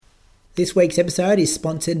This week's episode is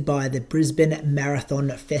sponsored by the Brisbane Marathon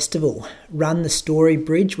Festival. Run the Story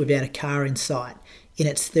Bridge without a car in sight. In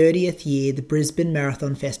its 30th year, the Brisbane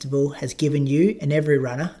Marathon Festival has given you and every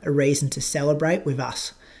runner a reason to celebrate with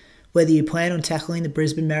us. Whether you plan on tackling the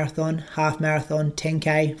Brisbane Marathon, half marathon,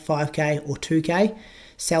 10k, 5k or 2k,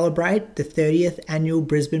 celebrate the 30th annual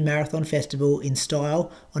Brisbane Marathon Festival in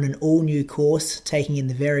style on an all-new course, taking in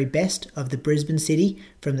the very best of the Brisbane city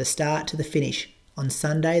from the start to the finish on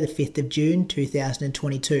Sunday the 5th of June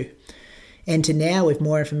 2022. Enter now with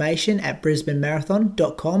more information at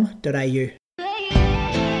brisbanemarathon.com.au.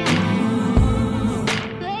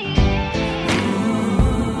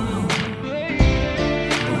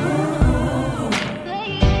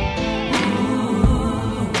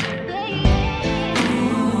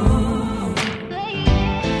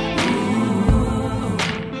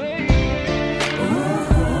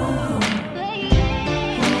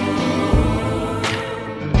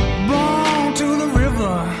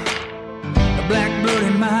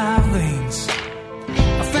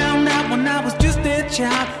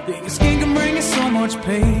 Being a skin can bring you so much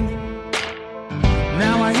pain.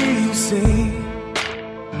 Now I hear you say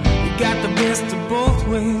you got the best of both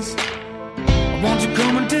ways. Won't you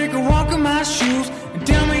come and take a walk in my shoes and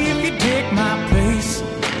tell me if you take my place?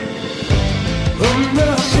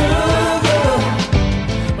 Under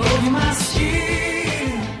cover of my skin.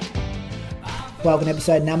 Welcome to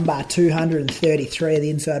episode number 233 of the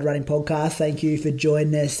Inside Running Podcast. Thank you for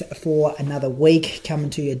joining us for another week. Coming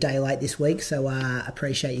to you a day late this week, so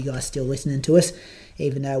appreciate you guys still listening to us,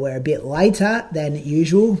 even though we're a bit later than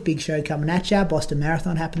usual. Big show coming at you. Boston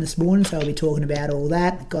Marathon happened this morning, so I'll be talking about all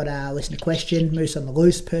that. Got a listener question, Moose on the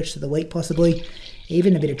Loose, purchase of the week possibly,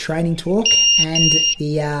 even a bit of training talk, and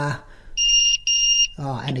the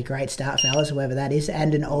and a great start, fellas, whoever that is,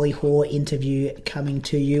 and an Ollie Hoare interview coming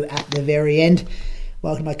to you at the very end.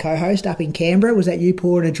 Welcome to my co-host up in Canberra. Was that you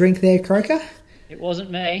pouring a drink there, Croker? It wasn't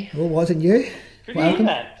me. Well, wasn't you? Could you hear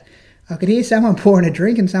that? I could hear someone pouring a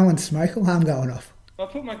drink and someone's smoke alarm going off. I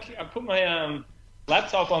put my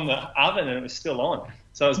laptop on the oven and it was still on,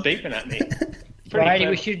 so it was beeping at me. Brady,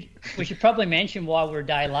 we should probably mention why we're a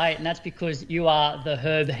day late, and that's because you are the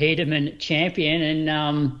Herb Hedeman champion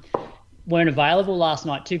and weren't available last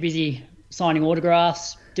night. Too busy signing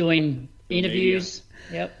autographs, doing interviews.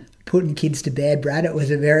 Yep. Putting kids to bed, Brad. It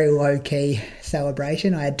was a very low-key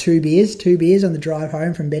celebration. I had two beers on the drive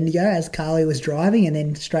home from Bendigo as Carly was driving, and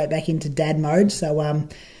then straight back into dad mode. So I'm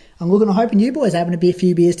hoping you boys are having a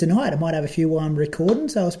few beers tonight. I might have a few while I'm recording,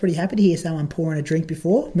 so I was pretty happy to hear someone pouring a drink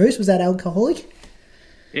before. Moose, was that alcoholic?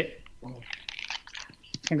 Yeah.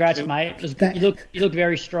 Congrats, mate. You look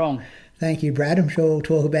very strong. Thank you, Brad. I'm sure we'll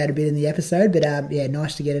talk about it a bit in the episode, but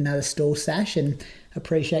nice to get another stall sash and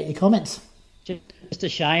appreciate your comments. Just a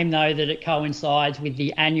shame though that it coincides with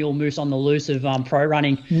the annual Moose on the Loose of pro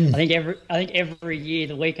running. I think every year,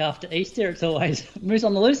 the week after Easter, it's always Moose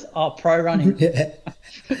on the Loose. Oh, pro running. Yeah.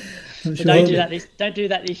 So don't do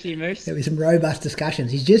that this year, Moose. There were some robust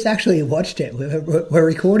discussions. He's just actually watched it. We're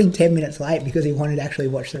recording 10 minutes late because he wanted to actually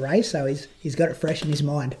watch the race, so he's got it fresh in his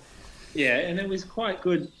mind. Yeah, and it was quite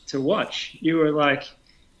good to watch. It was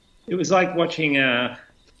like watching a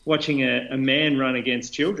man run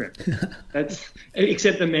against children.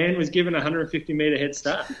 Except the man was given a 150 metre head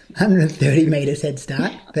start. 130 metres head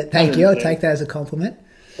start, but thank you. I'll take that as a compliment.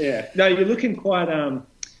 Yeah, no, you're looking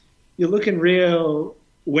real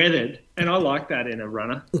weathered, and I like that in a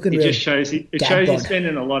runner. It shows you're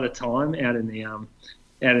spending a lot of time out in the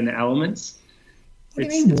elements. What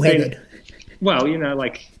do you mean weathered? Well,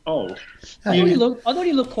 like old. I thought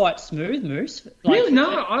he looked quite smooth, Moose. Really? No,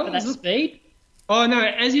 I was speed. Oh no!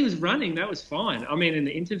 As he was running, that was fine. I mean, in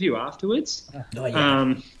the interview afterwards,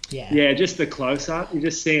 just the close up, you're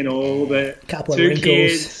just seeing all the couple two of wrinkles.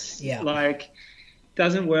 Kids. Yeah,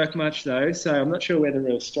 doesn't work much though. So I'm not sure where the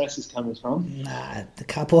real stress is coming from. Nah, the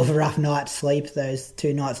couple of rough nights sleep, those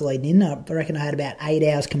 2 nights leading in. I reckon I had about 8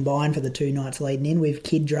 hours combined for the 2 nights leading in with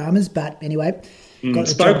kid dramas. But anyway.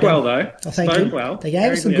 Spoke well though. Spoke well. They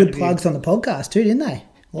gave us some good plugs on the podcast too, didn't they?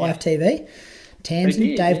 Live TV.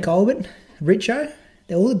 Tamsin, Dave Colbert, Richo.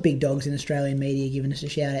 They're all the big dogs in Australian media giving us a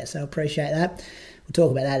shout out, so I appreciate that. We'll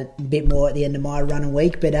talk about that a bit more at the end of my running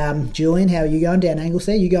week. But Julian, how are you going down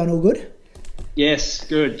Anglesea? You going all good? Yes,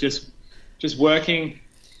 good. Just working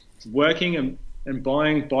and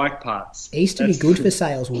buying bike parts. Easter would be good for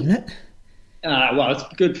sales, wouldn't it? Well, it's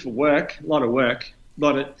good for work. A lot of work.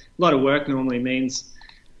 A lot of work normally means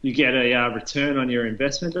you get a return on your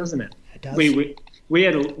investment, doesn't it? It does. We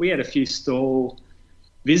had a few stall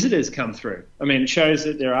visitors come through. I mean, it shows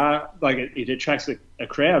that there are, like, it attracts a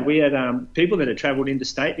crowd. We had people that had travelled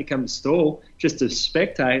interstate to come to the stall just to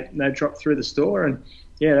spectate, and they dropped through the store, and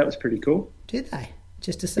yeah, that was pretty cool. Did they?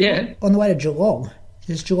 Just to say, on the way to Geelong.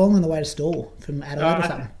 Is Geelong on the way to stall from Adelaide or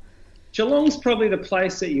something? Geelong's probably the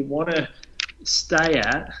place that you want to stay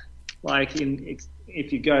at, like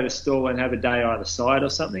if you go to stall and have a day either side or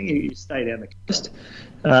something, you stay down the coast.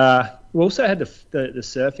 We also had the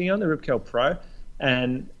surfing on, the Rip Curl Pro,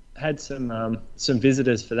 and had some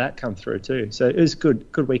visitors for that come through too. So it was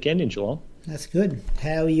good weekend in Geelong. That's good.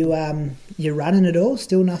 How are you you running at all?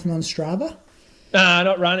 Still nothing on Strava?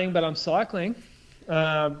 Not running, but I'm cycling.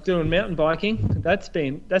 Doing mountain biking.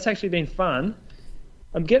 That's actually been fun.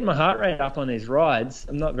 I'm getting my heart rate up on these rides.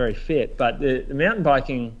 I'm not very fit, but the mountain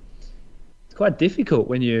biking, it's quite difficult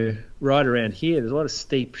when you ride around here. There's a lot of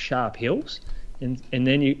steep, sharp hills, and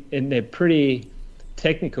they're pretty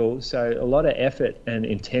technical, so a lot of effort and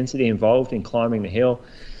intensity involved in climbing the hill.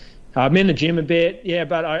 I'm in the gym a bit, yeah,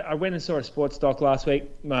 but I went and saw a sports doc last week,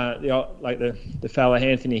 the fella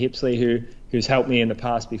Anthony Hipsley, who's helped me in the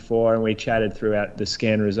past before, and we chatted throughout the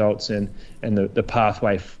scan results and the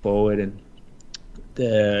pathway forward, and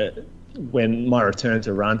when my return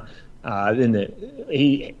to run,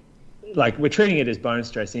 we're treating it as bone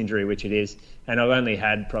stress injury, which it is, and I've only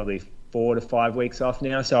had probably 4 to 5 weeks off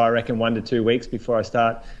now, so I reckon 1 to 2 weeks before I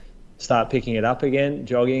start picking it up again,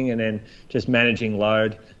 jogging, and then just managing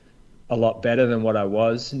load a lot better than what I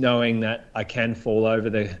was, knowing that I can fall over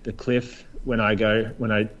the cliff when I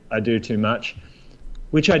do too much,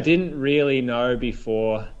 which I didn't really know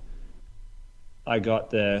before I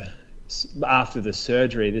got after the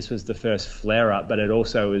surgery. This was the first flare-up, but it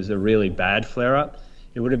also was a really bad flare-up.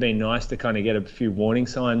 It would have been nice to kind of get a few warning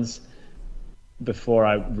signs before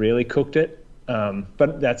I really cooked it.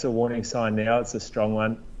 But that's a warning sign now. It's a strong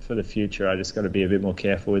one for the future. I just got to be a bit more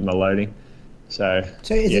careful with my loading. So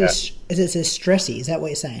is it a stressy? Is that what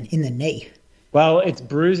you're saying? In the knee? Well, it's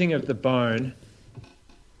bruising of the bone,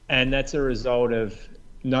 and that's a result of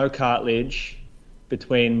no cartilage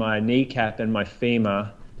between my kneecap and my femur,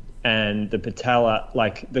 and the patella,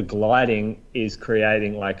 like the gliding is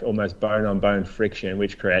creating like almost bone-on-bone friction,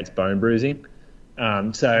 which creates bone bruising.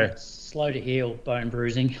 So it's slow to heal, bone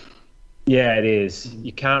bruising. Yeah, it is.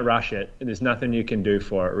 You can't rush it. There's nothing you can do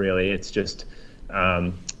for it, really. It's just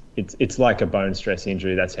it's like a bone stress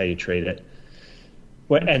injury. That's how you treat it.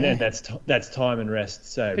 Well, okay. And that's time and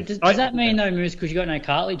rest. So, but does that mean though, Moose, because you got no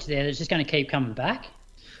cartilage there, it's just going to keep coming back?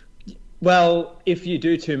 Well, if you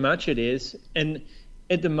do too much, it is. And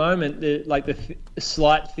at the moment, one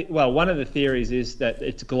of the theories is that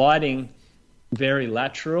it's gliding very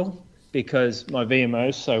lateral because my VMO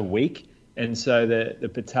is so weak, and so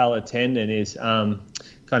the patella tendon is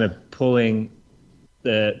kind of pulling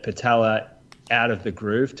the patella out of the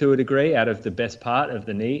groove to a degree, out of the best part of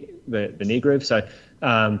the knee, the knee groove. So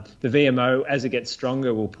the VMO, as it gets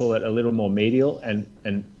stronger, will pull it a little more medial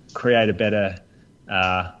and create a better,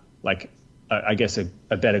 a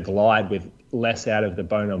better glide with less out of the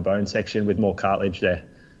bone-on-bone section with more cartilage there.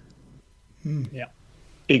 Yeah.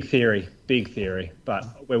 Big theory, but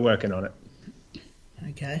we're working on it.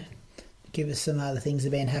 Okay. Give us some other things that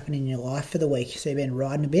have been happening in your life for the week. So you've been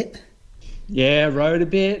riding a bit? Yeah, rode a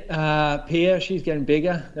bit. Pia, she's getting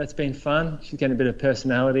bigger. That's been fun. She's getting a bit of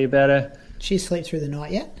personality about her. She sleep through the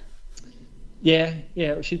night yet? Yeah.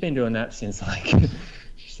 She's been doing that since I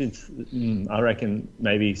reckon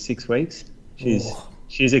maybe 6 weeks.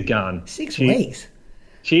 She's a gun. 6 weeks?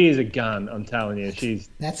 She is a gun, I'm telling you.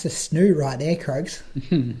 That's a snoo right there, Croaks.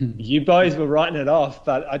 You boys were writing it off,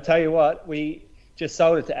 but I tell you what, we just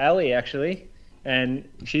sold it to Ali, actually, and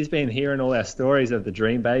she's been hearing all our stories of the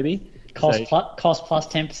dream baby. Cost plus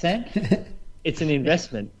 10%? It's an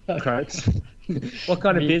investment, Croaks. What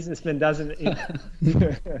kind of businessman doesn't...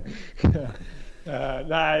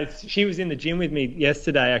 she was in the gym with me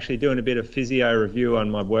yesterday, actually doing a bit of physio review on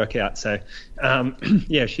my workout. So,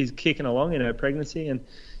 she's kicking along in her pregnancy,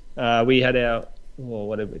 and we had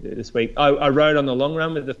what did we do this week? I rode on the long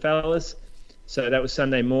run with the fellas. So that was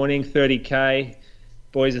Sunday morning, 30K.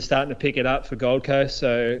 Boys are starting to pick it up for Gold Coast,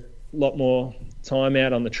 so a lot more time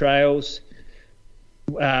out on the trails.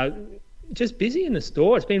 Just busy in the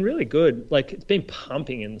store. It's been really good. Like, it's been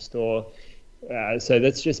pumping in the store. So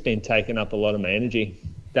that's just been taking up a lot of my energy.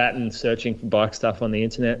 That and searching for bike stuff on the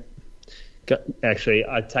internet. Actually,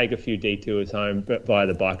 I take a few detours home via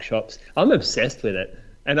the bike shops. I'm obsessed with it.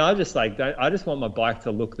 And I just want my bike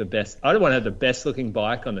to look the best. I don't want to have the best looking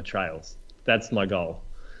bike on the trails. That's my goal.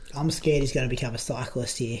 I'm scared he's going to become a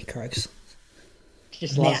cyclist here, Croaks.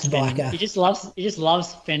 Just loves spending, biker. he just loves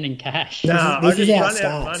spending cash. No, I'll this is just how run it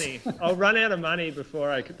out of starts. money. I'll run out of money before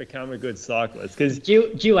I could become a good cyclist because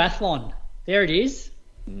Duathlon. There it is.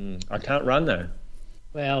 I can't run though.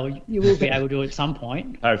 Well, you will be able to at some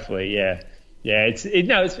point. Hopefully, yeah.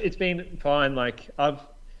 It's been fine. Like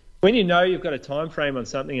when you know you've got a time frame on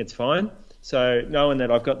something, it's fine. So knowing that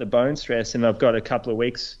I've got the bone stress and I've got a couple of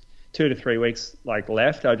weeks, 2 to 3 weeks like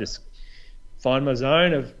left, I just find my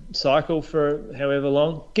zone of cycle for however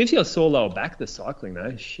long. Gives you a sore lower back, the cycling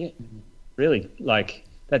though. Shit, really, like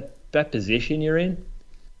that position you're in.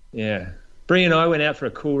 Yeah. Bree and I went out for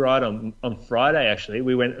a cool ride on Friday. Actually,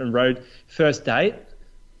 we went and rode first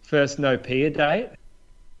no Pia date.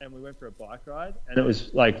 And we went for a bike ride, and it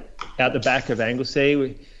was like out the back of Anglesea.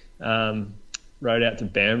 We rode out to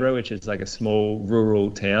Bamborough, which is like a small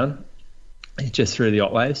rural town, just through the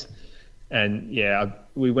Otways. And yeah,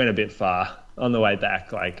 we went a bit far on the way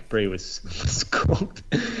back. Like Bree was cooked,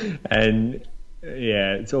 and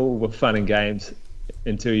yeah, it's all fun and games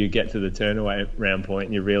until you get to the turnaround point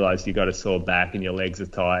and you realise you got a sore back and your legs are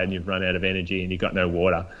tired and you've run out of energy and you've got no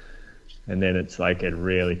water, and then it's like a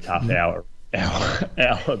really tough hour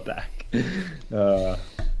back.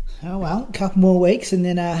 Oh well, a couple more weeks and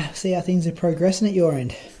then see how things are progressing at your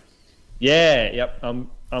end. Yeah, yep.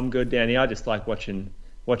 I'm good down here. I just like watching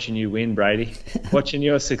you win, Brady. Watching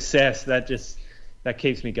your success, that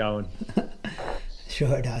keeps me going.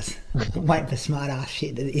 Sure it does. I'm waiting for smart ass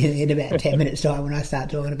shit in about 10 minutes time when I start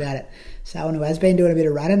talking about it. So who has been doing a bit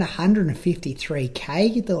of running,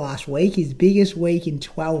 153k the last week, his biggest week in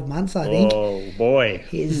 12 months, I think. Oh boy.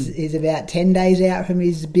 He's about 10 days out from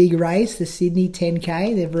his big race, the Sydney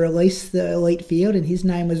 10k. They've released the elite field and his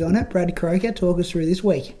name was on it. Brad Croker, talk us through this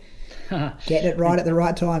week. Getting it right at the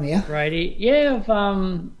right time, yeah? Brady. Yeah, I've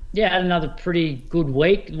had another pretty good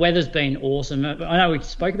week. The weather's been awesome. I know we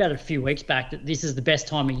spoke about it a few weeks back that this is the best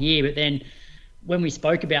time of year, but then when we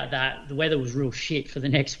spoke about that, the weather was real shit for the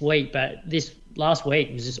next week. But this last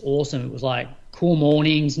week was just awesome. It was like cool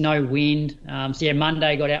mornings, no wind.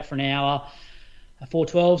 Monday got out for an hour.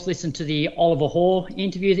 412s, listened to the Oliver Hoare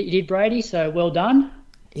interview that you did, Brady. So well done.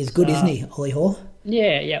 He's good, isn't he, Ollie Hoare?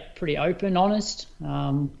 Yeah, pretty open, honest.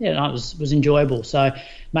 It was enjoyable. So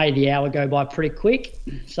made the hour go by pretty quick.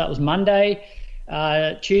 So that was Monday.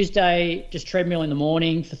 Tuesday, just treadmill in the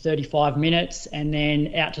morning for 35 minutes and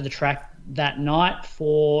then out to the track that night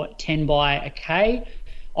for 10 by a K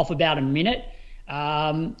off about a minute.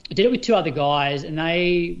 I did it with two other guys and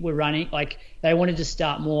they were running, like they wanted to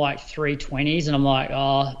start more like 320s and I'm like,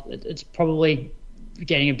 it's probably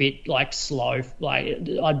getting a bit like slow. Like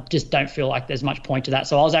I just don't feel like there's much point to that.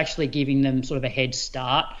 So I was actually giving them sort of a head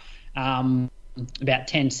start, about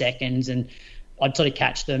 10 seconds, and I'd sort of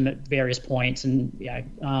catch them at various points. And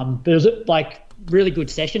but it was like really good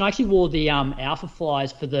session. I actually wore the Alpha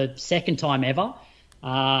Flies for the second time ever.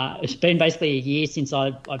 It's been basically a year since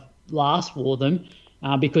I last wore them.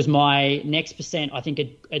 Because my next percent, I think,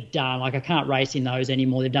 had done, like I can't race in those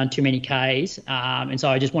anymore. They've done too many Ks. And so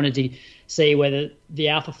I just wanted to see whether the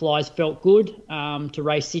Alpha Flies felt good to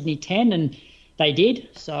race Sydney 10, and they did.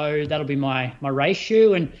 So that'll be my race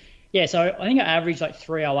shoe. And, yeah, so I think I averaged like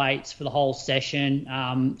 3:08s for the whole session.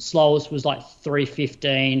 Slowest was like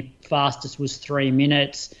 3:15. Fastest was 3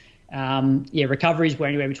 minutes. Recoveries were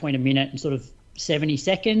anywhere between a minute and sort of 70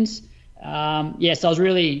 seconds. So I was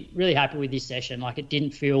really, really happy with this session. Like it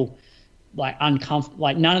didn't feel like uncomfortable.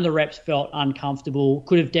 Like none of the reps felt uncomfortable.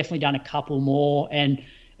 Could have definitely done a couple more, and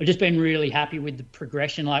I've just been really happy with the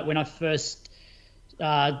progression. Like when I first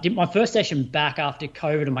did my first session back after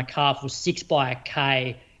COVID and my calf was 6 by a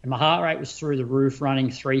K, and my heart rate was through the roof, running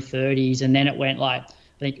 3:30s, and then it went like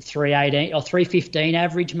I think 3:18 or 3:15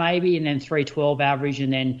 average maybe, and then 3:12 average,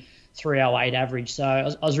 and then 3:08 average. So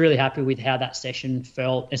I was really happy with how that session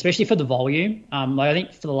felt, especially for the volume. I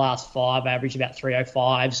think for the last 5, I averaged about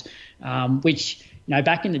 3:05s, which,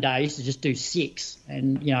 back in the day, I used to just do 6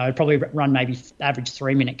 and, I'd probably run maybe average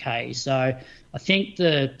 3-minute Ks. So I think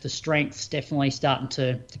the strength's definitely starting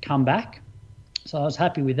to come back. So I was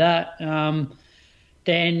happy with that.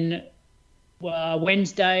 Then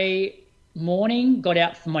Wednesday morning, got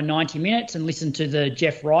out for my 90 minutes and listened to the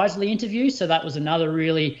Jeff Risley interview. So that was another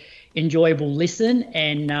really enjoyable listen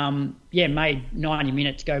and, made 90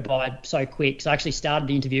 minutes go by so quick. So I actually started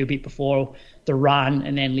the interview a bit before the run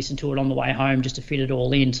and then listened to it on the way home just to fit it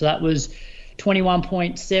all in. So that was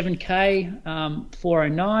 21.7K,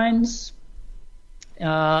 409s.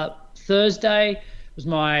 Thursday was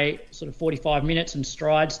my sort of 45 minutes and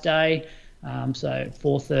strides day, so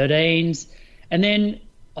 413s. And then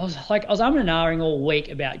I was umming and ahhing all week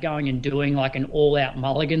about going and doing like an all-out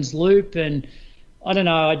Mulligans loop, and I don't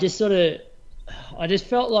know, I just sort of I just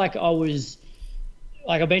felt like I was,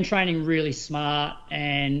 like, I've been training really smart,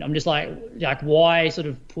 and I'm just like why sort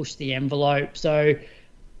of push the envelope? So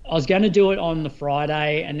I was going to do it on the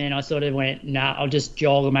Friday, and then I sort of went, nah, I'll just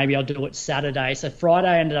jog, or maybe I'll do it Saturday. So Friday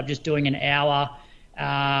I ended up just doing an hour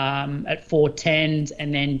at 4:10,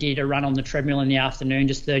 and then did a run on the treadmill in the afternoon,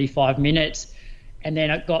 just 35 minutes. And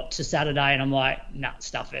then it got to Saturday, and I'm like, nah,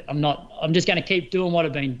 stuff it. I'm just going to keep doing what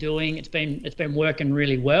I've been doing. It's been working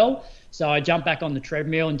really well. So I jumped back on the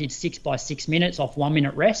treadmill and did 6 by 6 minutes off 1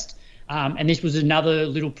 minute rest. And this was another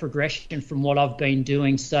little progression from what I've been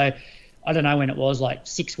doing. So I don't know when it was, like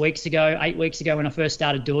 6 weeks ago, 8 weeks ago, when I first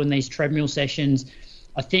started doing these treadmill sessions.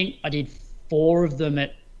 I think I did 4 of them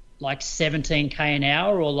at like 17K an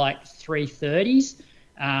hour, or like 3:30s.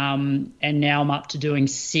 And now I'm up to doing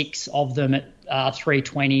 6 of them at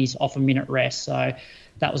 3:20s off a minute rest. So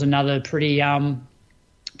that was another pretty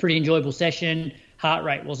enjoyable session. Heart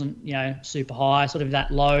rate wasn't, super high, sort of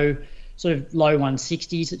low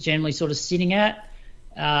 160s it's generally sort of sitting at.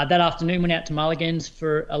 That afternoon went out to Mulligan's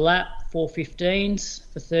for a lap, 4:15s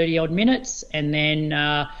for 30 odd minutes, and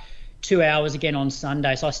then 2 hours again on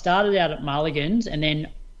Sunday. So I started out at Mulligan's, and then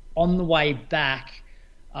on the way back,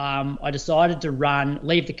 I decided to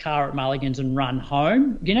leave the car at Mulligan's and run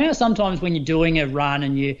home. You know, sometimes when you're doing a run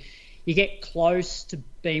and you get close to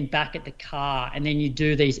being back at the car, and then you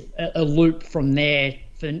do a loop from there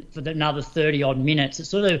for another 30 odd minutes.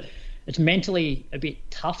 It's mentally a bit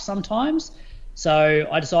tough sometimes. So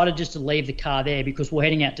I decided just to leave the car there, because we're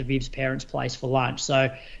heading out to Viv's parents' place for lunch.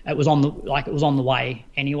 So it was on the way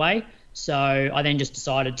anyway. So I then just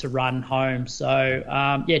decided to run home. So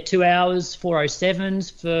 2 hours,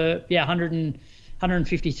 4:07s for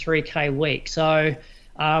 153K week. So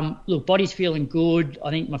look, body's feeling good.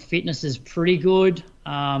 I think my fitness is pretty good.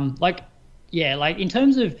 In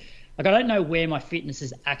terms of, I don't know where my fitness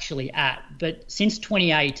is actually at, but since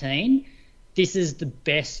 2018, this is the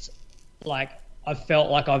best I've felt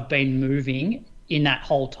like I've been moving in that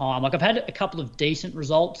whole time. Like, I've had a couple of decent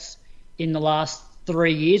results in the last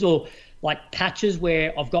 3 years, or like patches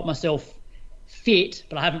where I've got myself fit,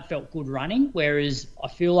 but I haven't felt good running. Whereas I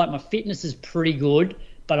feel like my fitness is pretty good,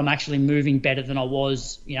 but I'm actually moving better than I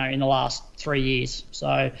was, in the last 3 years.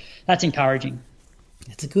 So that's encouraging.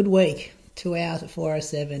 It's a good week. 2 hours at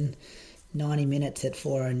 4:07, 90 minutes at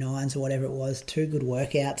 4:09s or whatever it was. 2 good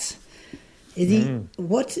workouts. And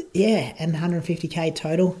 150K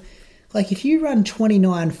total. Like, if you run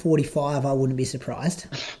 29:45, I wouldn't be surprised.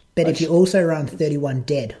 But if you also run 31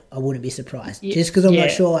 dead, I wouldn't be surprised. Just because I'm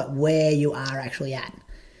not sure where you are actually at.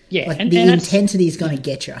 Yeah, like, the intensity is going to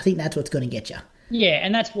get you. I think that's what's going to get you. Yeah,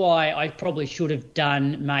 and that's why I probably should have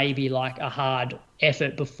done maybe like a hard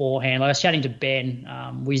effort beforehand. Like, I was chatting to Ben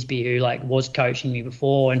Wisby, who was coaching me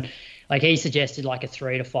before, and he suggested a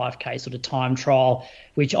 3 to 5K sort of time trial,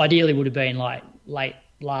 which ideally would have been late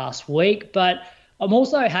last week. But I'm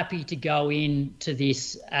also happy to go into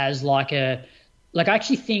this as I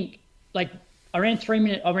actually think I ran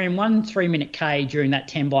 1 3-minute K during that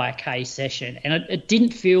 10 by a K session, and it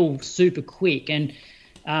didn't feel super quick. And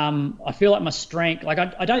I feel like my strength,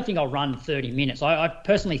 I don't think I'll run 30 minutes. I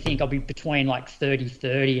personally think I'll be between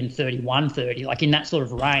 30:30 and 31:30, in that sort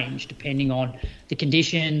of range, depending on the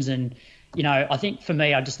conditions. And, I think for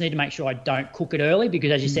me, I just need to make sure I don't cook it early,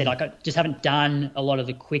 because as you said, I just haven't done a lot of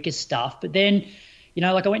the quicker stuff. But then,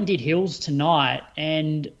 I went and did hills tonight,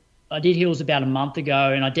 and I did hills about a month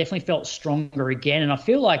ago, and I definitely felt stronger again. And I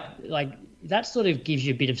feel like that sort of gives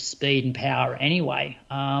you a bit of speed and power anyway.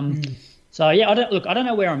 So I don't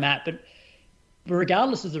know where I'm at, but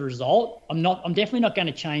regardless of the result, I'm definitely not going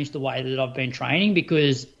to change the way that I've been training,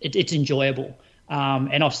 because it's enjoyable.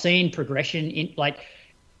 And I've seen progression in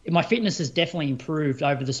my fitness has definitely improved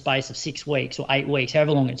over the space of 6 weeks or 8 weeks,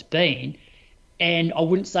 however long it's been. And I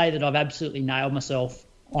wouldn't say that I've absolutely nailed myself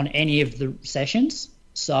on any of the sessions.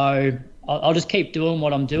 So I'll just keep doing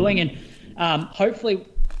what I'm doing. And hopefully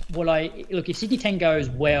if Sydney 10 goes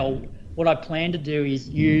well, what I plan to do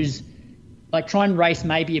is try and race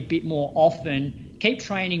maybe a bit more often, keep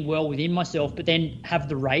training well within myself, but then have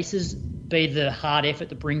the races be the hard effort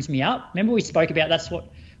that brings me up. Remember we spoke about, that's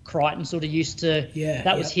what Crichton sort of used to,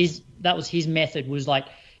 that was his method, was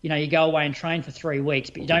you go away and train for 3 weeks,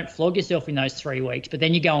 but you don't flog yourself in those 3 weeks, but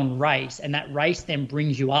then you go and race, and that race then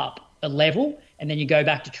brings you up a level, and then you go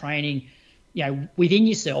back to training, within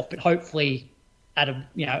yourself, but hopefully at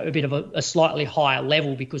a bit of a slightly higher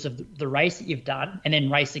level because of the race that you've done, and then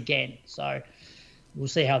race again. So we'll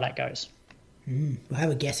see how that goes. We'll have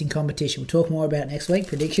a guessing competition. We'll talk more about next week,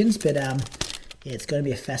 predictions, but it's going to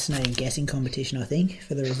be a fascinating guessing competition, I think,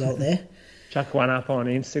 for the result there. Chuck one up on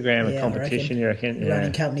Instagram, a competition, you reckon? Yeah.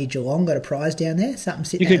 Running company Geelong got a prize down there. Something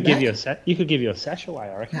sitting You at could the give back. you give you a sash away,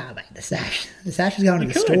 I reckon. Nah, mate, the sash. The sash is going to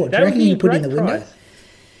the could. store. Do That you would reckon be you a can put it in the great window? prize.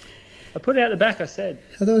 I put it out the back, I said.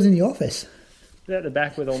 I thought it was in the office. Put it out the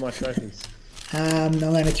back with all my trophies. I'm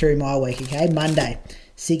going to through my week, okay? Monday,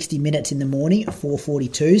 60 minutes in the morning,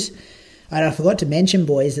 4:42s. And I forgot to mention,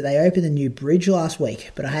 boys, that they opened the new bridge last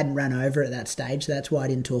week, but I hadn't run over at that stage, so that's why I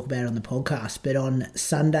didn't talk about it on the podcast. But on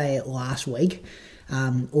Sunday last week,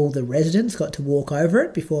 all the residents got to walk over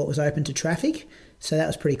it before it was open to traffic. So that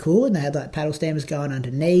was pretty cool. And they had like paddle steamers going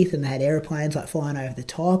underneath, and they had aeroplanes like flying over the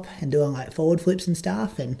top and doing like forward flips and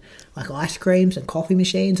stuff, and like ice creams and coffee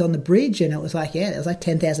machines on the bridge. And it was like, there was like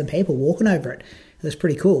 10,000 people walking over it. It was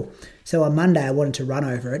pretty cool. So on Monday I wanted to run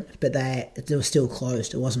over it, but it was still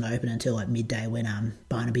closed. It wasn't open until like midday when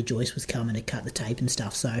Barnaby Joyce was coming to cut the tape and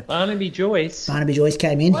stuff. So Barnaby Joyce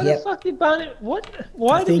came in. Why the fuck did Barnaby... What?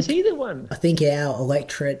 Why was he the one? I think our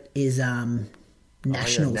electorate is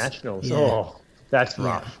Nationals. Nationals. Yeah. Oh, that's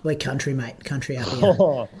rough. Yeah. We're country, mate. Country up here.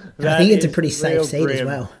 Oh, I think it's a pretty safe seat grim as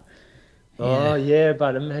well. Oh, yeah,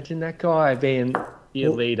 but imagine that guy being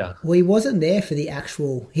your leader. Well, he wasn't there for the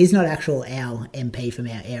actual... He's not our MP from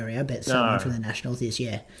our area, but someone from the Nationals is,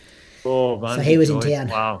 yeah. Oh, so he was in Joyce. town.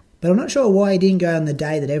 Wow. But I'm not sure why he didn't go on the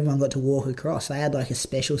day that everyone got to walk across. They had like a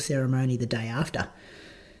special ceremony the day after.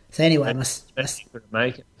 So anyway,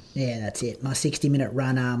 Make it. yeah, that's it. My 60-minute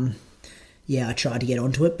run, I tried to get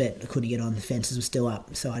onto it, but I couldn't get on. The fences were still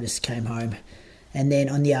up, so I just came home. And then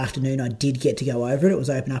on the afternoon, I did get to go over it. It was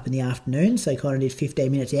open up in the afternoon, so I kind of did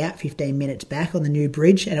 15 minutes out, 15 minutes back on the new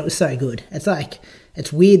bridge, and it was so good.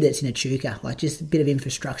 It's weird that it's in Echuca. Like, just a bit of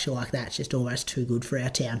infrastructure like that, it's just almost too good for our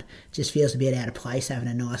town. It just feels a bit out of place having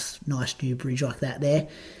a nice new bridge like that there.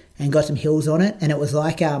 And got some hills on it, and it was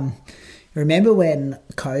like... remember when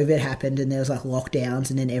COVID happened and there was like lockdowns,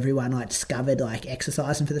 and then everyone like discovered like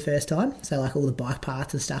exercising for the first time? So like all the bike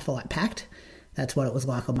paths and stuff are like packed. That's what it was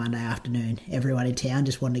like on Monday afternoon. Everyone in town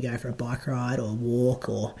just wanted to go for a bike ride or walk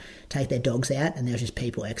or take their dogs out, and there was just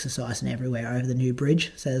people exercising everywhere over the new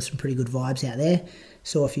bridge. So there's some pretty good vibes out there.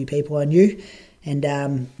 Saw a few people I knew, and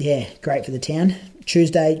great for the town.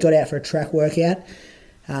 Tuesday, got out for a track workout.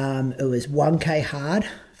 It was 1K hard,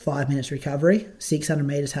 5 minutes recovery, 600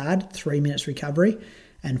 metres hard, 3 minutes recovery,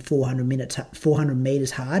 and 400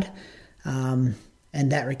 metres hard. And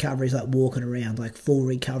that recovery is like walking around, like full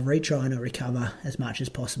recovery, trying to recover as much as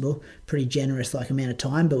possible. Pretty generous like amount of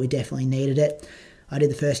time, but we definitely needed it. I did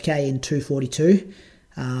the first K in 2:42,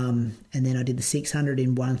 and then I did the 600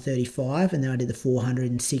 in 1:35, and then I did the 400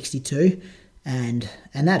 in 62, and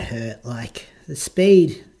that hurt. Like the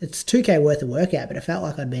speed, it's 2K worth of workout, but it felt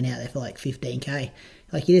like I'd been out there for like 15K.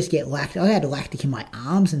 Like you just get lactic. I had lactic in my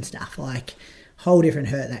arms and stuff. Like whole different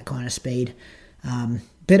hurt, that kind of speed.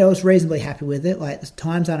 But I was reasonably happy with it. Like the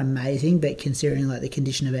times aren't amazing, but considering like the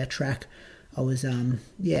condition of our track, I was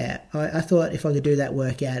I thought if I could do that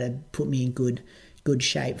workout, it'd put me in good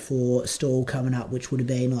shape for Stall coming up, which would have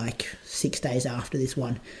been like 6 days after this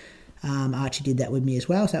one. Archie did that with me as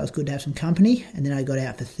well, so that was good to have some company. And then I got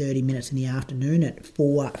out for 30 minutes in the afternoon at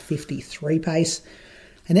 4:53 pace.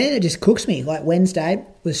 And then it just cooks me. Like Wednesday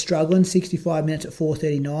was struggling, 65 minutes at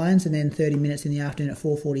 4:39s, and then 30 minutes in the afternoon at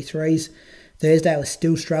 4:43s. Thursday I was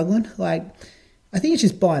still struggling. Like, I think it's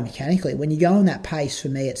just biomechanically. When you go on that pace, for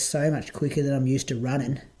me, it's so much quicker than I'm used to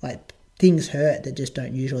running. Like, things hurt that just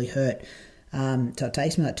don't usually hurt. So it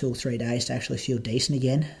takes me like 2 or 3 days to actually feel decent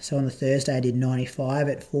again. So on the Thursday I did 95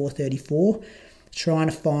 at 4:34. Trying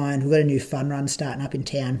to find... We've got a new fun run starting up in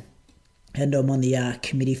town, and I'm on the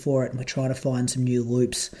committee for it, and we're trying to find some new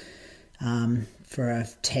loops for a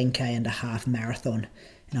 10K and a half marathon.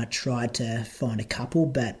 And I tried to find a couple,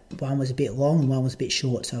 but one was a bit long and one was a bit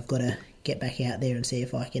short, so I've got to get back out there and see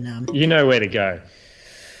if I can... You know where to go.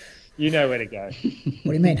 You know where to go. What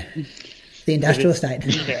do you mean? The industrial estate?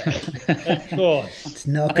 Yeah, of course. It's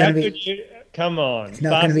not going to be... Come on. It's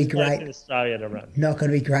not going to be great. In Australia to run. Not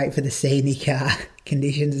going to be great for the scenic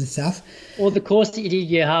conditions and stuff. Or the course that you did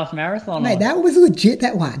your half marathon Mate, on. that was legit,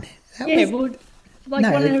 that one. Why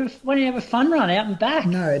don't you have a fun run out and back?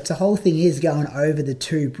 No, it's the whole thing is going over the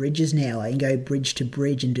two bridges now. Like, you can go bridge to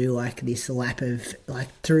bridge and do like this lap of like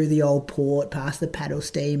through the old port, past the paddle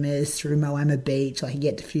steamers, through Moama Beach. Like you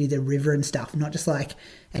get to view the river and stuff. Not just like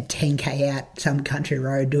a 10K out some country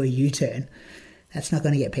road, do a U-turn. That's not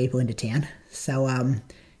going to get people into town. So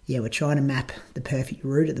we're trying to map the perfect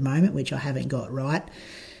route at the moment, which I haven't got right.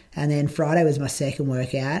 And then Friday was my second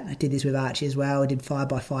workout. I did this with Archie as well. I did 5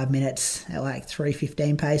 by 5 minutes at like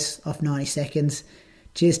 3:15 pace off 90 seconds.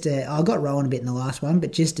 I got rolling a bit in the last one,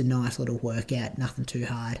 but just a nice little workout, nothing too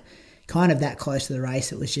hard. kind of that close to the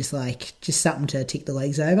race, it was just something to tick the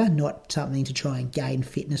legs over, not something to try and gain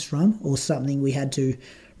fitness from or something we had to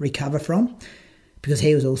recover from, because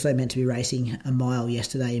he was also meant to be racing a mile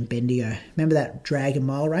yesterday in Bendigo. Remember that Dragon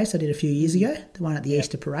Mile race I did a few years ago, the one at the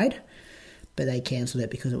Easter Parade? But they cancelled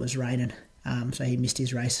it because it was raining. So he missed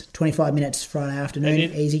his race. 25 minutes Friday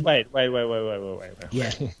afternoon, easy. Wait.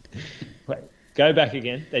 Yeah. Wait, go back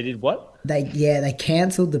again. They did what? They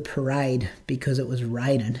cancelled the parade because it was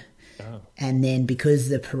raining. Oh. And then because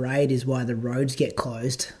the parade is why the roads get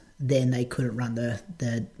closed, then they couldn't run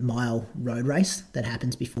the mile road race that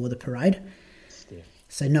happens before the parade. Stiff.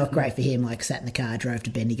 So not great for him. Like, sat in the car, drove to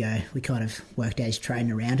Bendigo. We kind of worked out his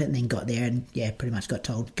training around it and then got there and, pretty much got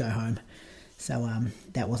told, go home. So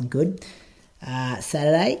that wasn't good.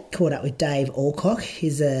 Saturday, caught up with Dave Alcock.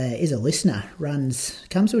 He's a listener.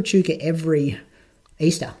 Comes to Echuca every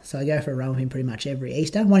Easter. So I go for a run with him pretty much every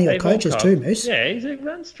Easter. One of your coaches too, Moose. Yeah, he's a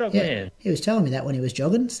run strong man. He was telling me that when he was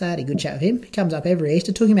jogging, so I had a good chat with him. He comes up every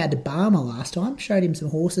Easter. Took him out to Barmer last time. Showed him some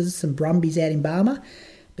horses, some Brumbies out in Barmer.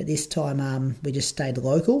 But this time we just stayed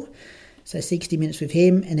local. So 60 minutes with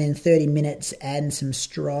him and then 30 minutes and some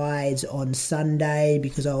strides on Sunday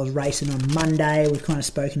because I was racing on Monday. We've kind of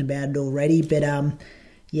spoken about it already. But,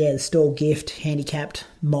 the Stall Gift handicapped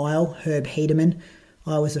mile, Herb Hedeman.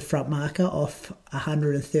 I was the front marker off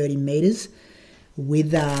 130 metres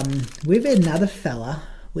with another fella,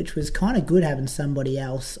 which was kind of good having somebody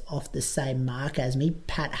else off the same mark as me.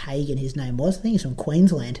 Pat Hagan, his name was. I think he's from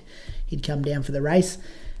Queensland. He'd come down for the race.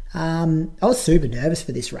 I was super nervous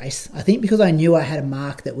for this race. I think because I knew I had a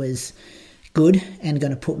mark that was good and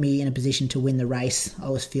going to put me in a position to win the race, I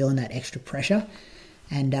was feeling that extra pressure.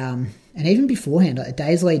 And even beforehand, like the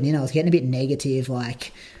days leading in, I was getting a bit negative.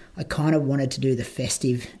 Like, I kind of wanted to do the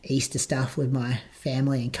festive Easter stuff with my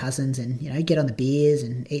family and cousins and, get on the beers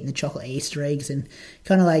and eating the chocolate Easter eggs and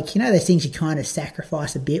kind of like, those things you kind of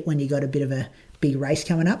sacrifice a bit when you got a bit of a big race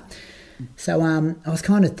coming up. So I was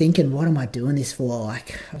kind of thinking, what am I doing this for?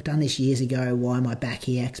 Like, I've done this years ago. Why am I back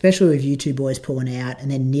here? Especially with you two boys pulling out.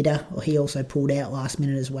 And then Nidda, he also pulled out last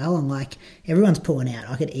minute as well. I'm like, everyone's pulling out.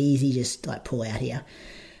 I could easily just pull out here.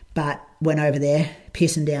 But went over there,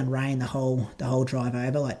 pissing down rain the whole drive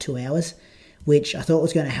over, like 2 hours, which I thought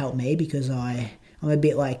was going to help me because I'm a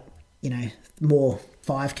bit more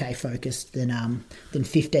 5K focused than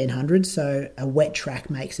 1500. So a wet track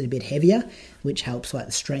makes it a bit heavier, which helps like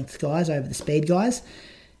the strength guys over the speed guys.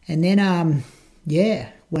 And then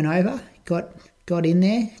went over, got in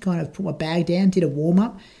there, kind of put my bag down, did a warm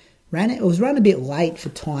up, ran it. It was run a bit late for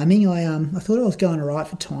timing. I thought I was going all right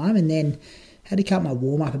for time, and then had to cut my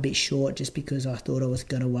warm up a bit short just because I thought I was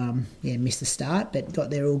going to miss the start, but got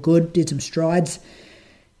there all good, did some strides,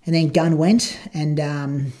 and then gun went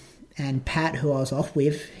and Pat, who I was off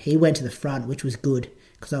with, he went to the front, which was good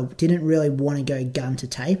because I didn't really want to go gun to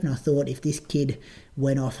tape, and I thought if this kid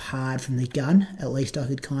went off hard from the gun, at least I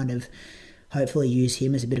could kind of hopefully use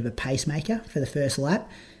him as a bit of a pacemaker for the first lap.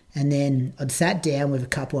 And then I'd sat down with a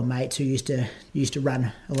couple of mates who used to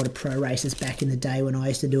run a lot of pro races back in the day when I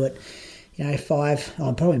used to do it,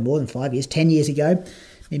 probably more than 5 years, 10 years ago.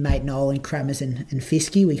 My mate Noel and Kramers and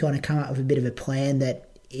Fiske, we kind of come up with a bit of a plan that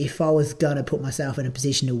if I was going to put myself in a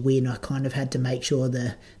position to win, I kind of had to make sure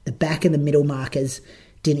the back and the middle markers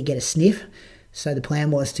didn't get a sniff. So the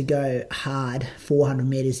plan was to go hard 400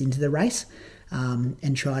 metres into the race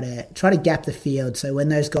and try to gap the field. So when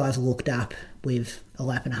those guys looked up with a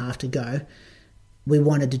lap and a half to go, we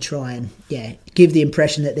wanted to try and give the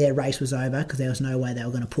impression that their race was over because there was no way they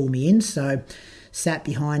were going to pull me in. So sat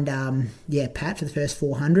behind Pat for the first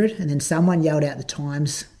 400, and then someone yelled out the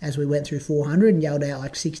times as we went through 400 and yelled out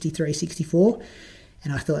like 63, 64.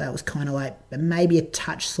 And I thought that was kind of like maybe a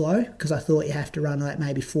touch slow because I thought you have to run like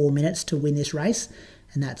maybe 4 minutes to win this race,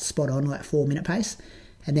 and that's spot on, like 4 minute pace.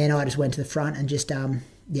 And then I just went to the front and just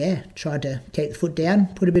tried to keep the foot down,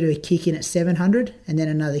 put a bit of a kick in at 700, and then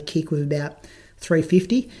another kick with about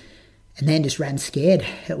 350, and then just ran scared.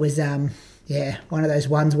 It was one of those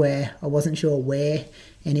ones where I wasn't sure where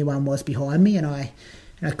anyone was behind me, and I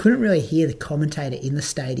couldn't really hear the commentator in the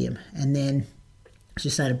stadium. And then I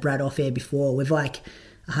just saying to Brad off air before, with like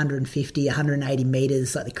 150, 180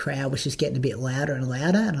 metres, like the crowd was just getting a bit louder and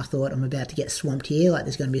louder, and I thought I'm about to get swamped here, like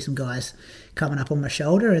there's going to be some guys coming up on my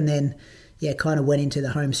shoulder. And then kind of went into the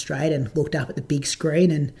home straight and looked up at the big screen,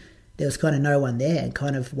 and there was kind of no one there, and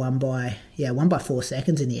kind of won by 4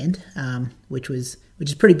 seconds in the end, which is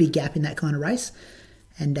a pretty big gap in that kind of race.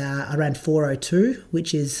 And I ran 4:02,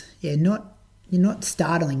 which is not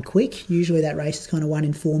startling quick. Usually that race is kind of won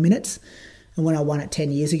in 4 minutes, and when I won it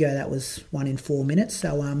 10 years ago, that was won in 4 minutes.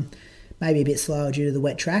 So maybe a bit slower due to the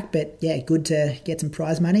wet track, but yeah, good to get some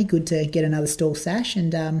prize money, good to get another stall sash,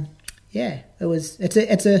 and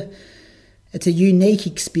it's a unique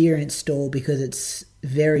experience stall because it's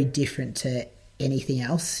very different to anything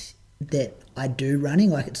else that I do running.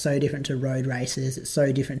 Like, it's so different to road races, it's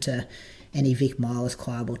so different to any Vic Milers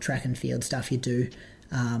Club or track and field stuff you do.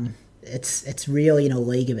 It's really in a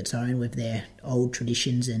league of its own with their old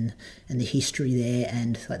traditions and the history there,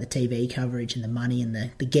 and like the TV coverage and the money and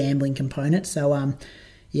the gambling component. So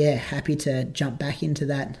happy to jump back into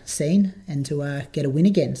that scene and to get a win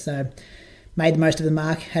again. So made the most of the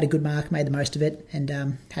mark, had a good mark, made the most of it,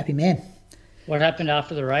 and happy man. What happened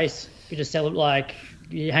after the race? You just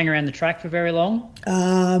you hang around the track for very long?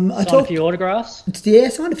 I signed a few autographs? Yeah,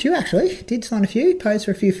 signed a few actually. Did sign a few, posed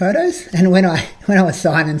for a few photos. And when I was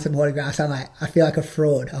signing some autographs, I'm like, I feel like a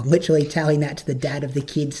fraud. I'm literally telling that to the dad of the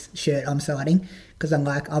kid's shirt I'm signing, because I'm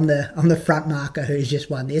like, I'm the front marker who's just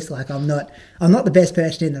won this. Like, I'm not the best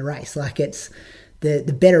person in the race. Like, it's the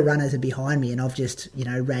better runners are behind me, and I've just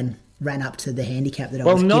ran up to the handicap that I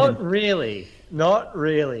was given. Well, not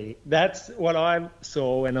really. That's what I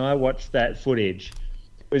saw when I watched that footage.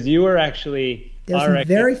 Was you were actually... There were some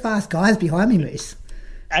very fast guys behind me, Moose.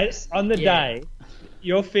 On the day,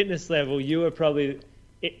 your fitness level, you were probably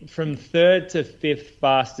from third to fifth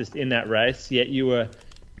fastest in that race, yet you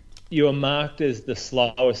were marked as the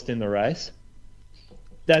slowest in the race.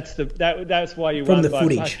 That's why you won by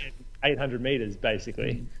footage. 800 meters,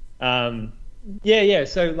 basically. So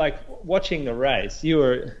like watching the race, you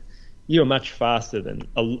were much faster than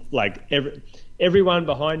everyone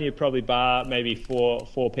behind you, probably bar maybe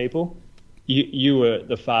four people. You were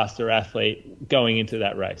the faster athlete going into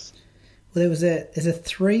that race. Well, there's a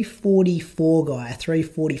 344 guy, a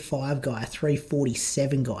 345 guy, a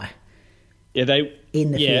 347 guy. Yeah,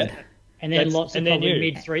 in the field. And then lots of probably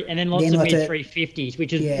mid-3, and then lots of mid-350s,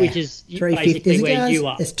 which is basically where you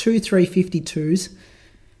are. There's two 352s,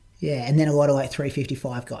 yeah, and then a lot of like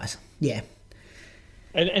 355 guys, yeah.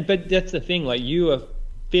 But that's the thing, like, you were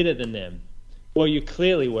fitter than them. Well, you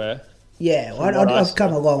clearly were. Yeah, I've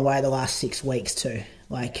come a long way the last 6 weeks too.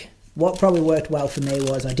 Like, what probably worked well for me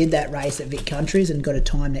was I did that race at Vic Countries and got a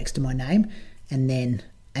time next to my name,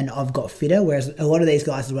 and I've got fitter, whereas a lot of these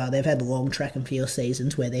guys as well, they've had long track and field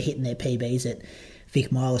seasons where they're hitting their PBs at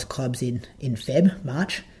Vic Milers clubs in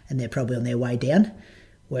March, and they're probably on their way down.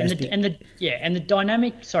 Whereas and the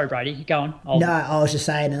dynamic. Sorry, Brady, you go on. No, I was just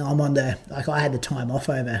saying, and I'm on I had the time off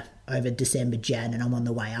over December, Jan, and I'm on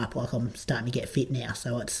the way up. Like, I'm starting to get fit now,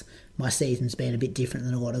 so my season's been a bit different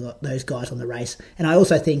than a lot of those guys on the race. And I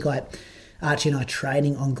also think, like, Archie and I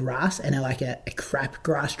training on grass, and like a crap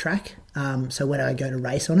grass track. So when I go to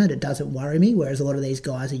race on it, it doesn't worry me. Whereas a lot of these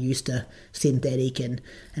guys are used to synthetic and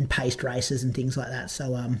paced races and things like that.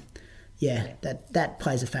 So that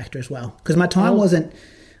plays a factor as well. Because my time wasn't,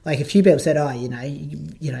 like, a few people said, oh,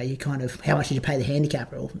 you kind of, how much did you pay the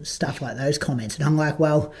handicapper, or stuff like those comments. And I'm like,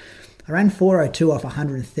 well, I ran 4:02 off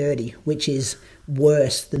 130, which is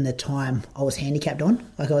worse than the time I was handicapped on.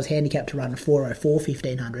 Like, I was handicapped to run a 4:04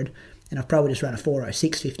 1500, and I've probably just run a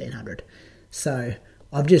 4:06 1500. So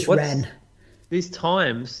I've just ran... These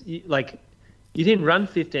times, you didn't run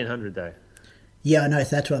 1500 though. Yeah, I know,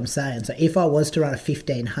 so that's what I'm saying. So if I was to run a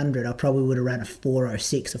 1500, I probably would have run a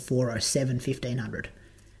 4:06 or 4:07 1500,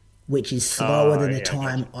 which is slower than the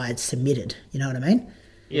time I had submitted. You know what I mean?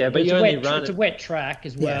 Yeah, but it's a wet track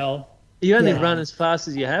as well. You only run as fast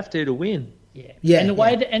as you have to win. Yeah. And the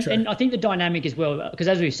way and I think the dynamic as well, because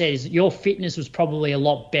as we've said, is your fitness was probably a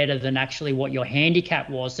lot better than actually what your handicap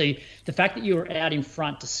was. So the fact that you were out in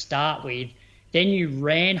front to start with, then you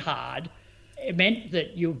ran hard, it meant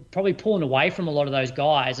that you're probably pulling away from a lot of those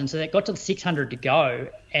guys. And so that got to the 600 to go,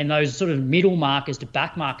 and those sort of middle markers to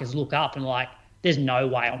back markers look up and like, there's no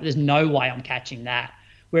way I'm catching that.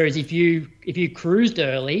 Whereas if you cruised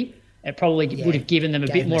early, it probably would have given them a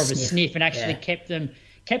bit more of a sniff and actually kept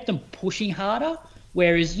them pushing harder.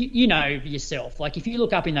 Whereas you know yourself, like, if you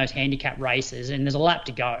look up in those handicap races and there's a lap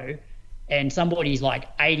to go and somebody's like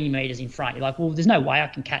 80 meters in front, you're like, well, there's no way I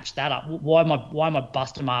can catch that up. Why am I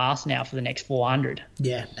busting my ass now for the next 400?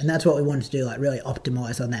 Yeah, and that's what we wanted to do, like, really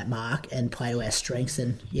optimize on that mark and play to our strengths,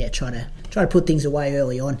 and try to put things away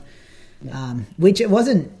early on. Which it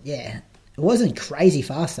wasn't crazy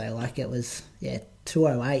fast though. Like, it was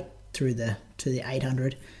 2:08 to the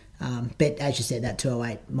 800. But as you said, that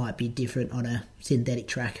 2:08 might be different on a synthetic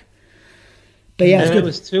track. But yeah, it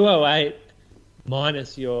was 2:08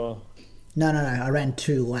 minus your... No. I ran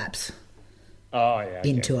 2 laps. Oh, yeah. Okay.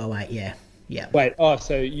 In 2:08, yeah. Wait,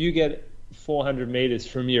 so you get 400 meters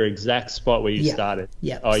from your exact spot where you started?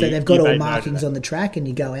 Yeah. So they've got all markings on the track, and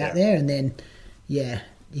you go out there, and then,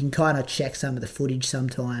 you can kind of check some of the footage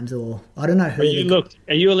sometimes, or I don't know who.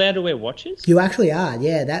 Are you allowed to wear watches? You actually are,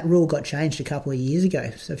 yeah. That rule got changed a couple of years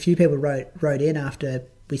ago. So a few people wrote in after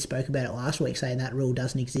we spoke about it last week saying that rule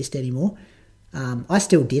doesn't exist anymore. I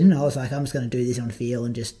still didn't. I was like, I'm just going to do this on feel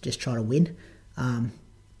and just try to win.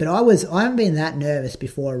 But I haven't been that nervous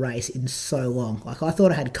before a race in so long. Like, I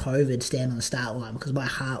thought I had COVID standing on the start line because my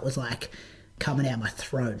heart was like coming out my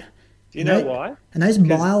throat. Do you know why? And those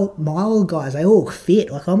mile guys, they all look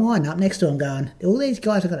fit. Like, I'm lining up next to them going, all these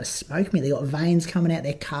guys are going to smoke me. They got veins coming out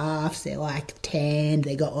their calves. They're like tanned.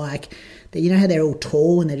 They got like, you know how they're all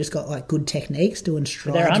tall and they just got like good techniques doing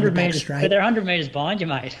strides. They're 100 meters. But they're 100 meters behind you,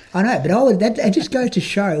 mate. I know, but that just goes to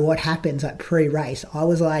show what happens like pre-race. I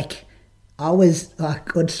was so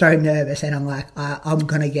nervous, and I'm like, I'm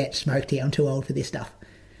gonna get smoked here. I'm too old for this stuff.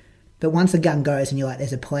 But once the gun goes and you're like,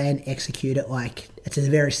 there's a plan, execute it. Like, it's a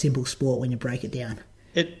very simple sport when you break it down.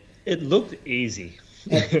 It looked easy.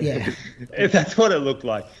 Yeah. That's what it looked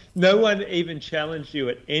like. No one even challenged you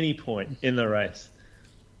at any point in the race.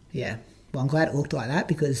 Yeah. Well, I'm glad it looked like that,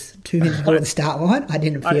 because 2 minutes before the start line, I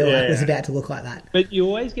didn't feel like it was about to look like that. But you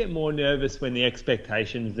always get more nervous when the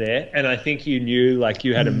expectation's there, and I think you knew like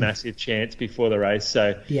you had a massive chance before the race.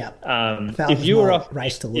 So yeah, if you were off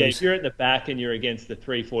race to lose, if you're at the back and you're against the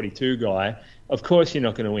 3:42 guy, of course you're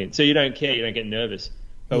not going to win. So you don't care, you don't get nervous.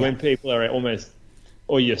 But when people are almost,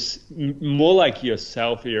 or you're more like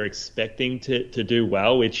yourself, you're expecting to do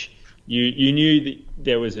well, which you knew that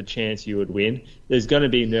there was a chance you would win. There's going to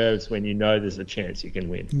be nerves when you know there's a chance you can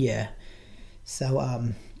win. Yeah. So,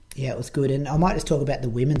 it was good. And I might just talk about the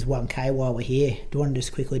women's 1K while we're here. Do you want to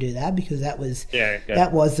just quickly do that? Because that was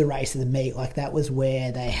the race of the meet. Like, that was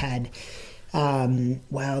where they had...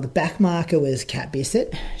 the back marker was Kat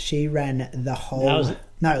Bissett. She ran the whole... it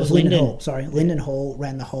was Lyndon Hall. Sorry, Lyndon Hall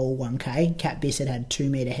ran the whole 1K. Kat Bissett had 2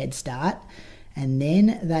 metre head start. And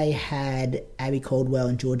then they had Abby Caldwell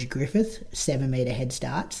and Georgia Griffith, 7 metre head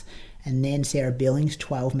starts. And then Sarah Billings,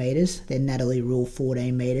 12 metres. Then Natalie Rule,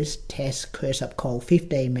 14 metres. Tess Kirsup-Cole,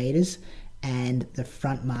 15 metres. And the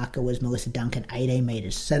front marker was Melissa Duncan, 18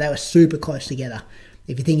 metres. So they were super close together.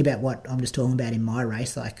 If you think about what I'm just talking about in my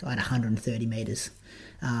race, like I had 130 metres.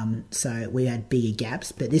 So we had bigger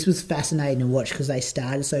gaps. But this was fascinating to watch because they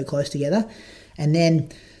started so close together. And then...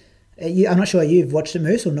 I'm not sure you've watched it,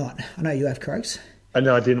 Moose, or not. I know you have, Croaks.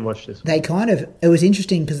 No, I didn't watch this. It was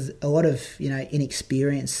interesting because a lot of,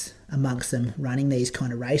 inexperience amongst them running these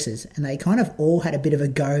kind of races, and they kind of all had a bit of a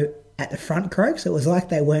go at the front, Croaks. It was like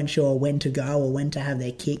they weren't sure when to go or when to have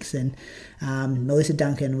their kicks, and Melissa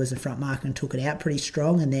Duncan was the front marker and took it out pretty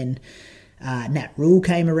strong, and then Nat Rule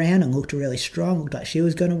came around and looked really strong, looked like she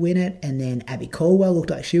was going to win it, and then Abby Caldwell looked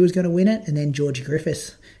like she was going to win it, and then Georgia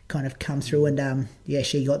Griffiths kind of come through and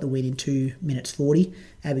she got the win in 2 minutes 40.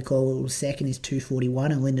 Abby Caldwell was second, is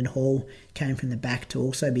 2:41, and Lyndon Hall came from the back to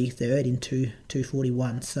also be third in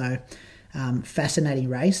 2:41. So fascinating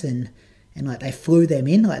race, and like they flew them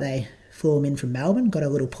in, like they flew them in from Melbourne, got a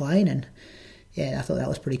little plane, and I thought that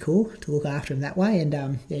was pretty cool to look after them that way,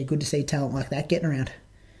 and good to see talent like that getting around.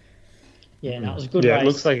 Yeah, that was a good race. Yeah, it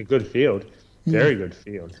looks like a good field. Very good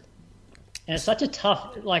field. And it's such a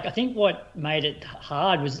tough, I think what made it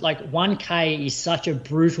hard was 1K is such a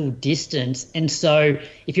brutal distance. And so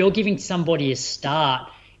if you're giving somebody a start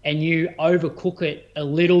and you overcook it a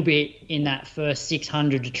little bit in that first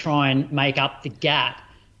 600 to try and make up the gap,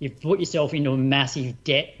 you've put yourself into a massive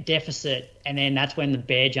deficit, and then that's when the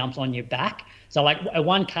bear jumps on your back. So a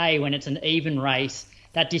 1K, when it's an even race,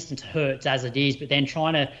 that distance hurts as it is, but then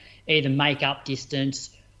trying to either make up distance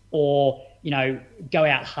or go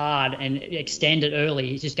out hard and extend it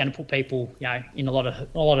early is just going to put people, in a lot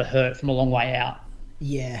of hurt from a long way out.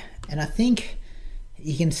 Yeah, and I think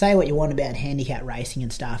you can say what you want about handicap racing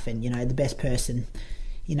and stuff, and the best person,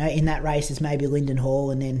 in that race is maybe Lyndon Hall,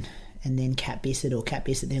 and then Kat Bissett, or Kat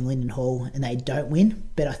Bissett then Lyndon Hall, and they don't win.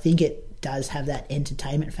 But I think it does have that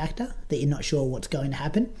entertainment factor that you're not sure what's going to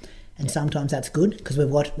happen, and sometimes that's good because we've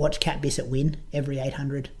watched Kat Bissett win every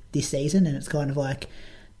 800 this season, and it's kind of like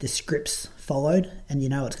the scripts followed and you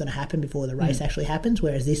know what's going to happen before the race actually happens,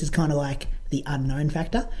 whereas this is kind of like the unknown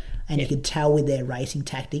factor, and you could tell with their racing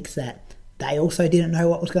tactics that they also didn't know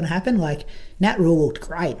what was going to happen. Like Nat Rule looked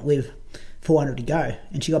great with 400 to go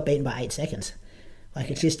and she got beaten by 8 seconds.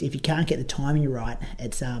 It's just, if you can't get the timing right,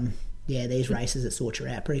 it's these races that sort you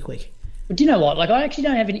out pretty quick. But do you know what, I actually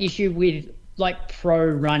don't have an issue with pro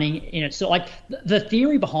running in it. So the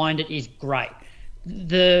theory behind it is great.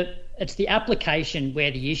 It's the application where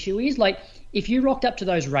the issue is. If you rocked up to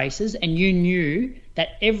those races and you knew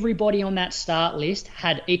that everybody on that start list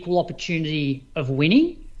had equal opportunity of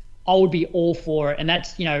winning, I would be all for it. And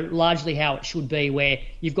that's, largely how it should be, where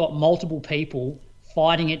you've got multiple people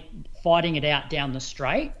fighting it out down the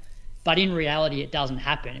straight. But in reality, it doesn't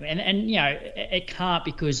happen. And it can't,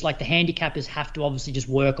 because like the handicappers have to obviously just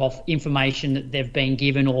work off information that they've been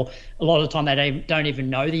given, or a lot of the time they don't even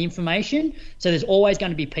know the information. So there's always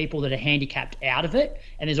going to be people that are handicapped out of it,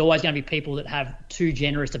 and there's always going to be people that have too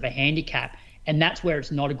generous of a handicap, and that's where it's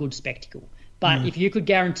not a good spectacle. But if you could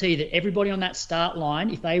guarantee that everybody on that start line,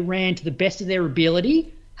 if they ran to the best of their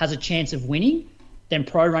ability, has a chance of winning, then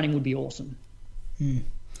pro running would be awesome.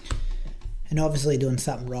 And obviously doing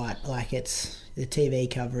something right, like it's the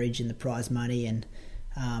TV coverage and the prize money, and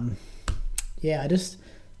I'm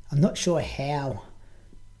not sure how,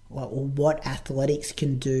 what athletics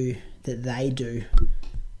can do that they do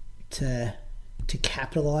to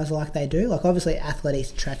capitalise like they do. Like obviously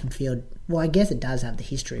athletics, track and field, well I guess it does have the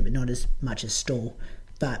history, but not as much as stall.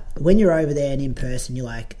 But when you're over there and in person, you're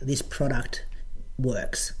like, this product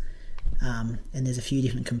works, and there's a few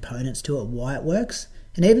different components to it, why it works.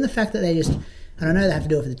 And even the fact that they just, and I know they have to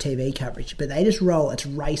do it for the TV coverage, but they just roll, it's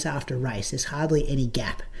race after race. There's hardly any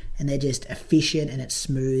gap, and they're just efficient and it's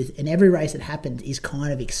smooth. And every race that happens is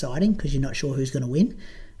kind of exciting because you're not sure who's going to win.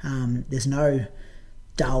 There's no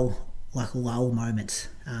dull, lull moments.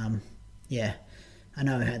 I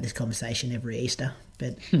know I've had this conversation every Easter,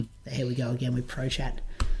 but here we go again with Pro Chat.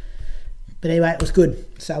 But anyway, it was good.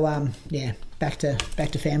 So, back to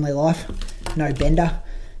family life. No bender.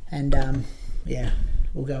 And,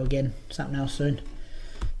 we'll go again, something else soon.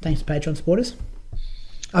 Thanks to Patreon supporters.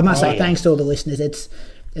 I must say thanks to all the listeners.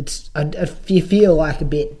 You feel like a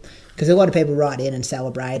bit, because a lot of people write in and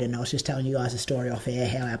celebrate, and I was just telling you guys a story off air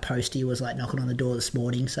how our postie was like knocking on the door this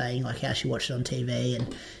morning saying like how she watched it on TV,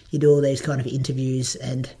 and you do all these kind of interviews,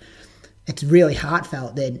 and it's really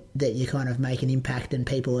heartfelt that you kind of make an impact and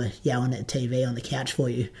people are yelling at TV on the couch for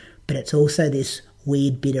you. But it's also this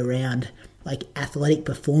weird bit around like athletic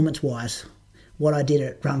performance wise. What I did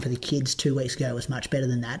at Run for the Kids 2 weeks ago was much better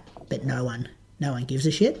than that, but no one gives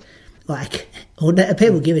a shit. Like, or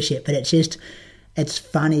people give a shit, but it's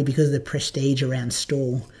funny because of the prestige around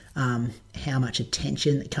stall, how much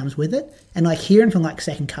attention that comes with it. And like hearing from like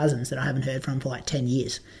second cousins that I haven't heard from for like 10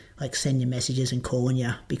 years, like sending you messages and calling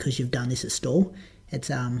you because you've done this at stall. It's,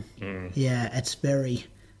 it's very,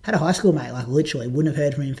 had a high school mate, like literally wouldn't have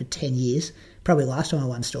heard from him for 10 years. Probably last time I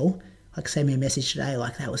won stall. Like send me a message today,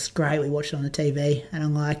 like that was great, we watched it on the TV, and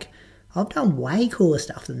I'm like, I've done way cooler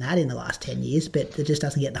stuff than that in the last 10 years, but it just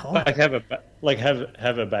doesn't get the hype. Have a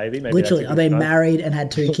baby. Maybe literally, I've been married and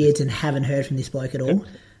had 2 kids and haven't heard from this bloke at all.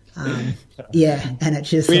 And it's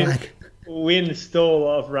just win stall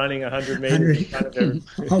off running 100 metres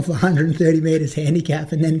of 130 metres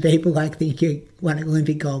handicap, and then people like think you won an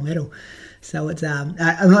Olympic gold medal. So it's I'm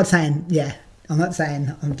not saying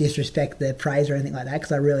I'm disrespect the praise or anything like that,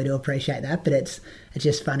 because I really do appreciate that, but it's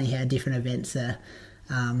just funny how different events are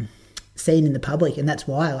seen in the public, and that's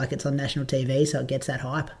why like it's on national TV, so it gets that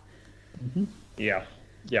hype. Mm-hmm. Yeah.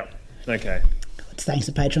 Okay. It's thanks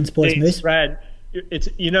to Patreon supporters, Moose. Brad,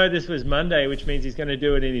 this was Monday, which means he's going to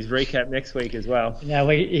do it in his recap next week as well. No,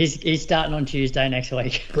 he's starting on Tuesday next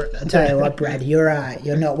week. I'll tell you what, Brad,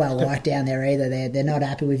 you're not well liked down there either. They're not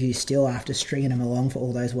happy with you still after stringing them along for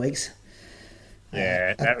all those weeks.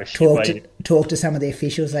 Yeah, that was talk to some of the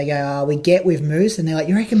officials. They go, we get with Moose, and they're like,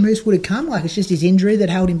 you reckon Moose would have come? Like, it's just his injury that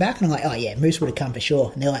held him back. And I'm like, oh yeah, Moose would have come for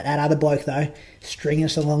sure. And they're like, that other bloke though, stringing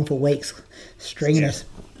us along for weeks, us.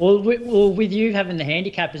 Well, with you having the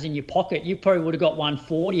handicappers in your pocket, you probably would have got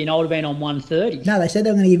 140, and I would have been on 130. No, they said they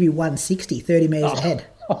were going to give you 160, 30 metres ahead,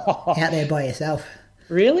 out there by yourself.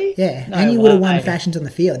 Really? Yeah, no, and you would have won fashions on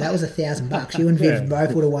the field. That was $1,000. You and Viv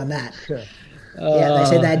both would have won that. Yeah, they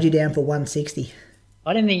said they had you down for 160.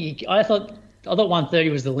 I didn't think I thought 130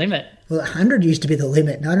 was the limit. Well, 100 used to be the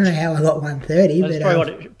limit, and I don't know how I got 130.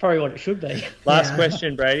 That's probably what it should be. Last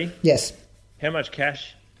question, Brady. Yes. How much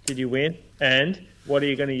cash did you win, and what are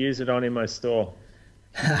you going to use it on in my store?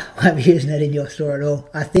 I won't be using it in your store at all.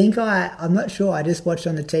 I think I'm not sure. I just watched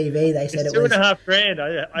on the TV. They said it's $2.5 grand.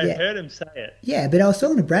 I heard him say it. Yeah, but I was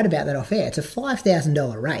talking to Brad about that off air. It's a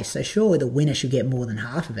 $5,000 race, so surely the winner should get more than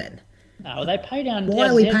half of it. No, they pay down. Why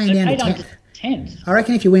are we paying down to 10th? I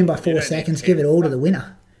reckon if you win by 4 seconds, give it all to the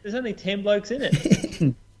winner. There's only 10 blokes in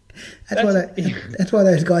it. That's why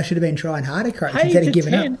those guys should have been trying harder, Craig, instead of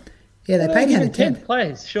giving up. Yeah, they paid down to 10th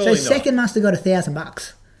place. So second must have got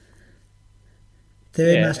 $1,000.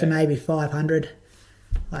 Third must have maybe 500.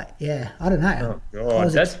 Like, yeah, I don't know. Oh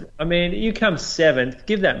God, you come 7th.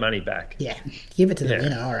 Give that money back. Yeah, give it to the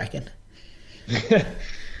winner, I reckon.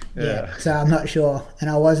 Yeah, so I'm not sure. And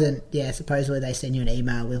I wasn't, supposedly they send you an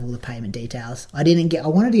email with all the payment details. I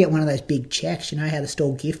wanted to get one of those big checks. You know how the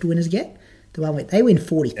Stall gift winners get? The one they win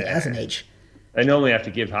 40,000 each. They normally have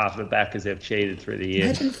to give half of it back because they've cheated through the year.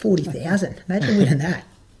 Imagine 40,000. Imagine winning that.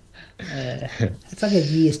 It's like a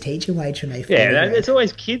year's teaching wage for me. It's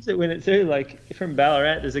always kids that win it too. Like from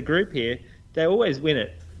Ballarat, there's a group here. They always win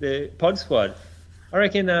it. The Pod Squad. I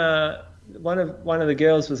reckon one of the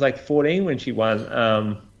girls was like 14 when she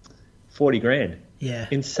won 40 grand. Yeah.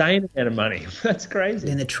 Insane amount of money. That's crazy.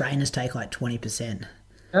 Then the trainers take like 20%.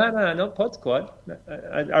 No, not Pod Squad.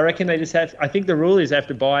 I reckon they just have. I think the rule is they have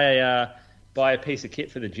to buy a piece of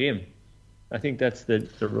kit for the gym. I think that's the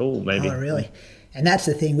rule, maybe. Oh, really? And that's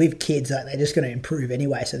the thing with kids, like, they're just going to improve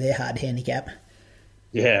anyway, so they're hard to handicap.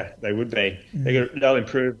 Yeah, they would be. They'll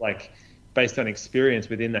improve like based on experience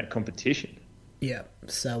within that competition. Yeah,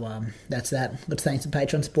 so that's that. Let's thank some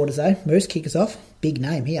Patreon supporters though. Moose, kick us off. Big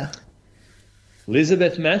name here.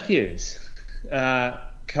 Elizabeth Matthews,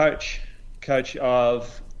 coach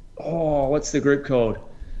of, what's the group called?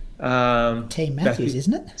 Team Matthews,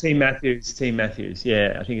 isn't it? Team Matthews.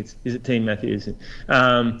 Yeah, I think is it Team Matthews?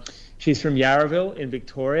 She's from Yarraville in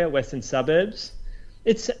Victoria, western suburbs.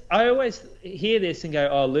 I always hear this and go,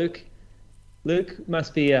 oh, Luke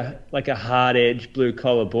must be a hard-edged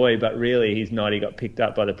blue-collar boy, but really he's not. He got picked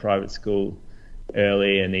up by the private school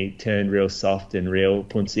early and he turned real soft and real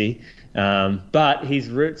punsy. But his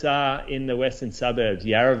roots are in the western suburbs,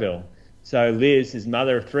 Yarraville. So Liz, his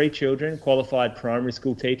mother of 3 children, qualified primary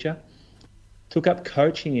school teacher, took up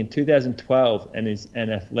coaching in 2012 and is an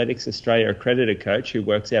Athletics Australia accredited coach who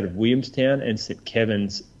works out of Williamstown and St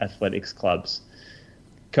Kevin's athletics clubs.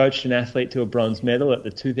 Coached an athlete to a bronze medal at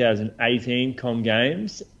the 2018 Com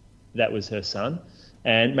Games. That was her son.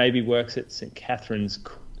 And maybe works at St Catherine's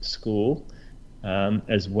School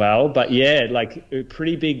as well. But yeah, like a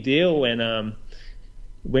pretty big deal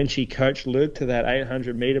when she coached Luke to that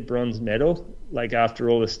 800-meter bronze medal, like after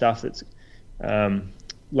all the stuff that's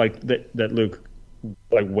that Luke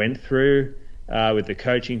went through with the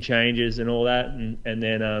coaching changes and all that, and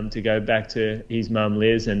then to go back to his mum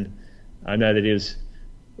Liz, and I know that he was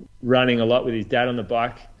running a lot with his dad on the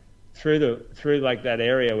bike through like that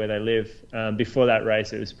area where they live before that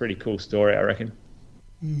race. It was a pretty cool story, I reckon.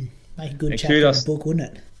 Make a good chapter in the book,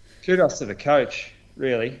 wouldn't it? Kudos to the coach,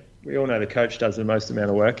 really. We all know the coach does the most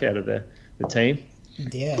amount of work out of the team.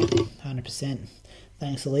 Yeah, 100%.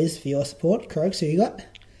 Thanks, Liz, for your support. Croaks, who you got?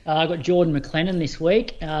 I got Jordan McLennan this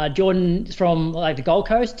week. Jordan's from the Gold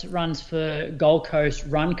Coast, runs for Gold Coast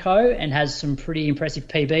Run Co. and has some pretty impressive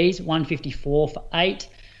PBs, 154 for 8,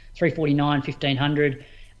 349 1500,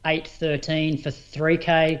 813 for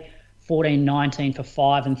 3K, 1419 for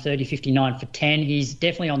 5 and 3059 for 10. He's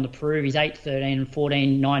definitely on the prove. His 813 and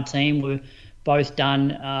 1419 were both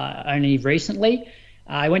done only recently.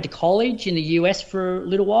 I went to college in the US for a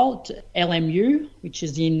little while, to LMU, which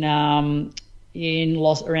is around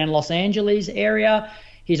Los Angeles area.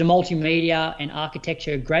 He's a multimedia and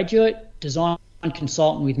architecture graduate, design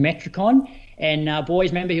consultant with Metricon. And boys,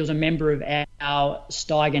 remember he was a member of our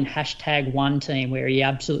Steigen #1 team where he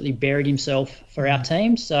absolutely buried himself for our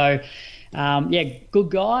team. So, good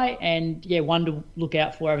guy and, one to look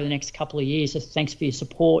out for over the next couple of years. So thanks for your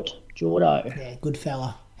support, Jordo. Yeah, good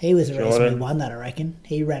fella. He was the reason we won that, I reckon.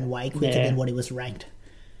 He ran way quicker than what he was ranked.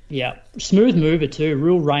 Yeah, smooth mover too,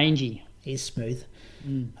 real rangy. He's smooth.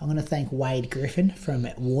 I'm going to thank Wade Griffin from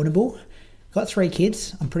Warrnambool. Got 3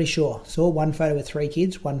 kids, I'm pretty sure. Saw one photo with 3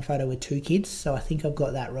 kids, one photo with 2 kids, so I think I've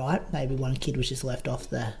got that right. Maybe one kid was just left off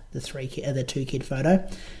the 2-kid photo.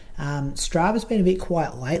 Strava's been a bit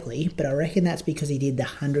quiet lately, but I reckon that's because he did the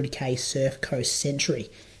 100k Surf Coast Century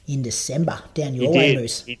in December down your way,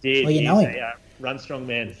 Moose. He did. Oh, you know him? Run strong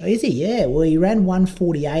man. Oh, is he? Yeah. Well, he ran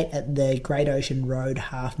 148 at the Great Ocean Road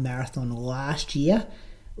Half Marathon last year.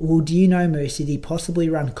 Well, do you know, Moose, did he possibly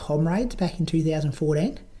run Comrades back in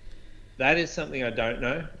 2014? That is something I don't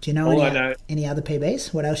know. Do you know any other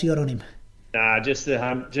PBs? What else you got on him? Nah, just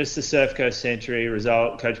the Surf Coast Century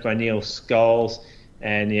result, coached by Neil Scholes,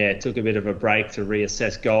 and took a bit of a break to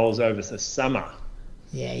reassess goals over the summer.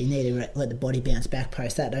 Yeah, you need to let the body bounce back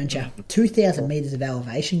post that, don't you? 2,000 metres of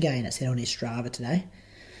elevation gain, it said on his Strava today.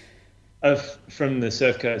 From the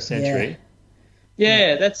Surf Coast Century?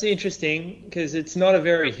 Yeah, that's interesting because it's not a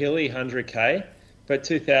very hilly 100k, but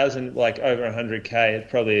 2,000, like over 100k,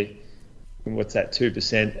 it's probably, what's that,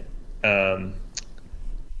 2%?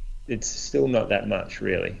 It's still not that much,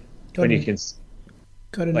 really. Got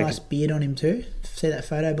a nice beard on him too. See that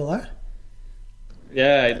photo below?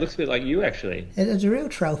 Yeah, it looks a bit like you, actually. It's a real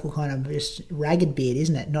truthful kind of just ragged beard,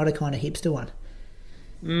 isn't it? Not a kind of hipster one.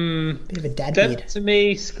 Bit of a dad That beard. to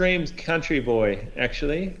me screams country boy,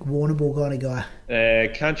 actually. Warrnambool kind of guy.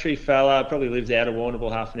 Country fella, probably lives out of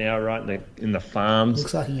Warrnambool, half an hour right in the farms.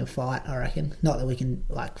 Looks like he can fight, I reckon. Not that we can,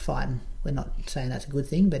 fight. We're not saying that's a good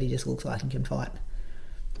thing, but he just looks like he can fight.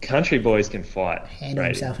 Country boys can fight. Handle Brady.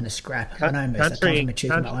 himself in a scrap. I know Moose, I come from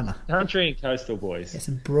Echuca. Country and coastal boys. There's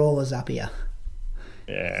some brawlers up here.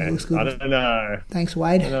 Yeah, Looks good. I don't know. Thanks,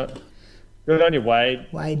 Wade. Good on you, Wade.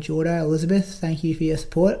 Wade, Jordo, Elizabeth, thank you for your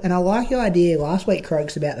support. And I like your idea last week,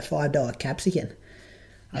 Croaks, about the $5 capsicum.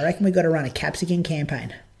 I reckon we've got to run a capsicum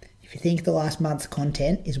campaign. If you think the last month's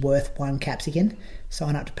content is worth one capsicum,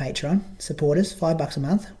 sign up to Patreon. Supporters, $5 a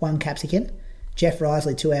month, one capsicum. Jeff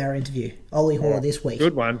Risley 2-hour interview. Ollie Hall this week.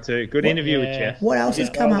 Good one too. Good interview with Jeff. What else has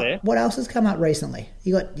come up? What else has come up recently?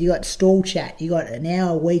 You got stall chat. You got an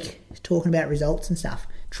hour a week talking about results and stuff.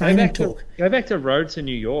 Training talk. Go back to Road to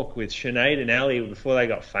New York with Sinead and Ali before they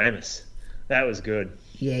got famous. That was good.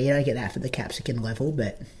 Yeah, you don't get that for the capsicum level,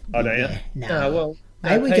 but Oh, don't you? No. Well,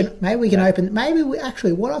 Maybe we can open.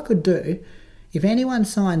 Actually, what I could do, if anyone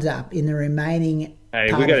signs up in the remaining.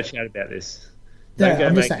 Hey, we got to chat about this.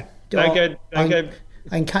 I'm just saying. Don't go. I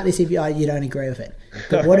can cut this if you don't agree with it.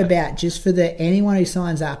 But what about just for anyone who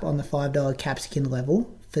signs up on the $5 capsicum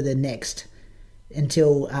level for the next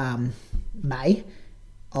until May?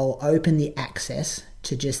 I'll open the access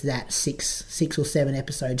to just that six or seven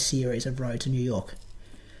episode series of Road to New York.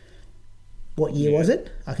 What year was it?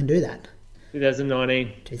 I can do that.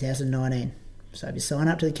 2019. So if you sign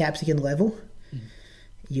up to the capsicum level,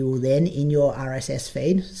 you will then, in your RSS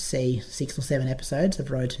feed, see 6 or 7 episodes of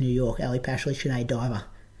Road to New York, Ali Pashley, Sinead Diver,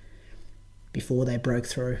 before they broke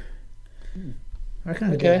through. I reckon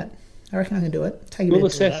I can do that. I reckon I can do it. We'll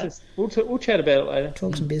assess this. We'll chat about it later.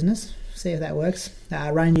 Talk some business. See if that works.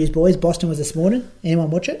 Rain News boys. Boston was this morning.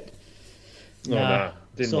 Anyone watch it? No.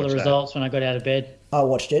 Didn't saw watch the results when I got out of bed. I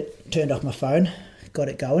watched it. Turned off my phone. Got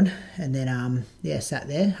it going. And then, sat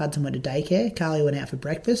there. Hudson went to daycare. Carly went out for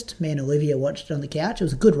breakfast. Me and Olivia watched it on the couch. It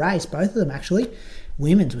was a good race, both of them, actually.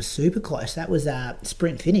 Women's was super close. That was a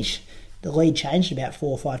sprint finish. The lead changed about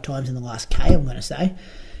 4 or 5 times in the last K, I'm going to say.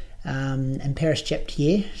 And Paris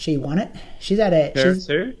Jeptier, she won it. She's at a... Paris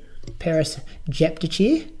who? Paris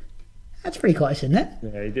Jeptier. That's pretty close, isn't it?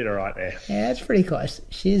 Yeah, you did all right there. Yeah, that's pretty close.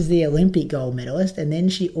 She's the Olympic gold medalist, and then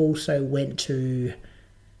she also went to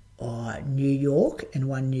New York and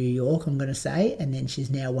won New York, I'm going to say, and then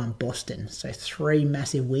she's now won Boston. So 3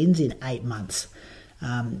 massive wins in 8 months.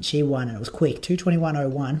 She won, and it was quick,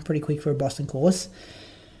 2:21.01, pretty quick for a Boston course.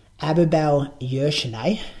 Abibel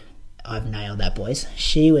Yershine, I've nailed that, boys.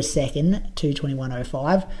 She was second,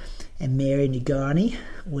 2:21.05, and Mary Nagani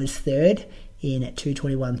was third in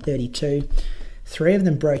 2:21.32. 3 of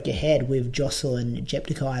them broke ahead, with Jocelyn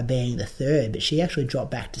Jeptikai being the third, but she actually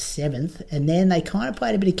dropped back to 7th. And then they kind of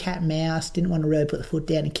played a bit of cat and mouse, didn't want to really put the foot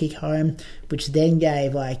down and kick home, which then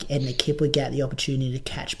gave Edna Kiplagat the opportunity to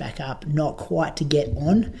catch back up. Not quite to get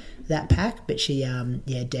on that pack, but she,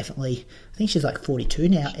 definitely. I think she's 42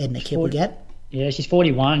 now, Edna Kiplagat. Yeah, she's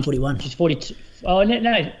 41. 41. She's 42. Oh,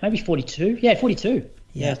 no, maybe 42. Yeah, 42.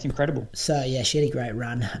 Yeah, it's incredible. So, yeah, she had a great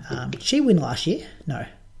run. Did she win last year? No.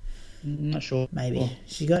 I'm not sure. Maybe. Well,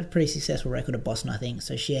 she got a pretty successful record at Boston, I think.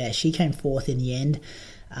 So, she came 4th in the end.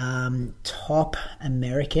 Top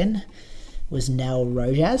American was Nell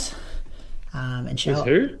Rojas. And Who's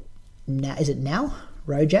who? Is it Nell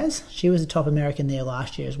Rojas? She was the top American there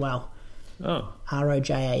last year as well. Oh.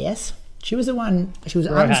 Rojas. She was the one... She was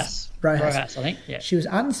Rojas, I think. Yeah. She was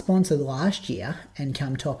unsponsored last year and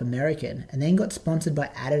come top American, and then got sponsored by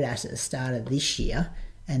Adidas at the start of this year,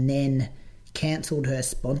 and then cancelled her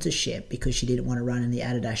sponsorship because she didn't want to run in the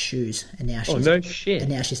Adidas shoes, and now she's no shit.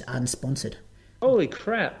 And now she's unsponsored. Holy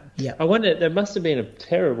crap! Yeah. I wonder, there must have been a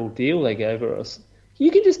terrible deal they gave her.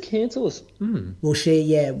 You can just cancel us. Well,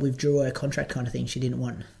 she withdrew her contract kind of thing. She didn't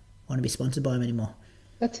want to be sponsored by them anymore.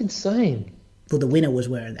 That's insane. Well, the winner was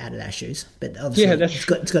wearing Adidas shoes, but obviously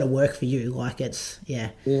it's got to work for you.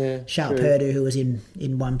 Charlotte Purdue, who was in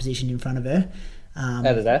one position in front of her.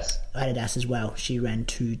 Adidas as well. She ran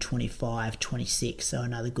 2:25.26, so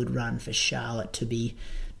another good run for Charlotte to be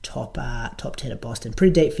top 10 at Boston.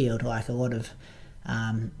 Pretty deep field, a lot of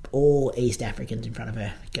all East Africans in front of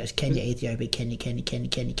her. It goes Kenya, Ethiopia,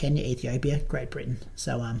 Kenya, Ethiopia, Great Britain.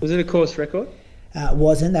 So was it a course record?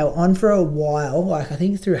 Wasn't. They were on for a while. I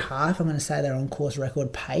think through half, I'm going to say they're on course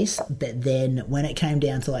record pace. But then when it came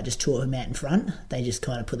down to just 2 of them out in front, they just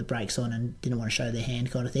kind of put the brakes on and didn't want to show their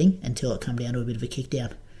hand kind of thing until it came down to a bit of a kick down.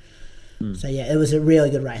 So it was a really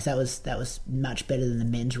good race. That was much better than the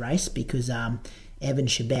men's race because Evan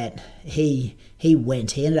Chebet, he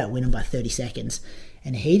ended up winning by 30 seconds.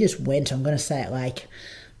 and he just went, I'm going to say it like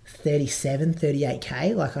 37,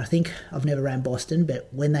 38k. Like, I think I've never ran Boston, but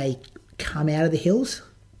when they come out of the hills,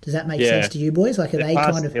 does that make sense to you boys? Like, are they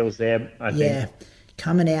kind of hills there? I think.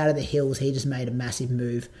 Coming out of the hills, he just made a massive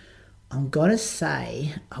move. I'm gonna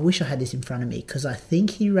say, I wish I had this in front of me because I think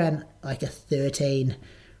he ran like a 13:52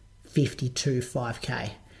 5k.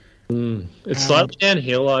 It's slightly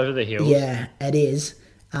downhill over the hills. Yeah, it is.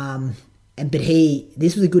 But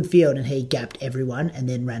this was a good field, and he gapped everyone and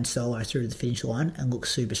then ran solo through to the finish line and looked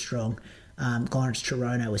super strong. Lawrence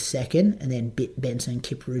Chirono was second, and then Benson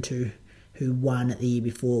Kiprutu, who won the year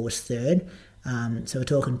before, was third. So we're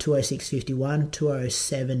talking 206.51,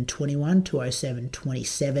 207.21,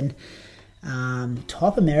 207.27.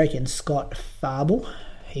 Top American Scott Fable,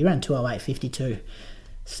 he ran 208.52.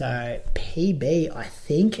 So PB, I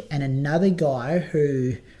think, and another guy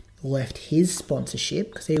who left his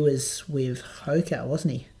sponsorship because he was with Hoka,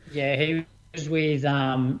 wasn't he? Yeah, he was with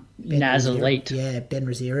Naz Elite. Yeah, Ben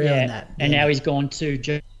Rosario and that. And now he's gone to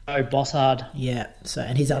Joe Bossard. Yeah, so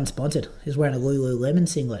and he's unsponsored. He's wearing a Lululemon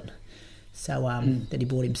singlet. So that he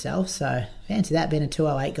bought himself. So fancy that, being a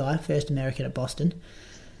 208 guy, first American at Boston.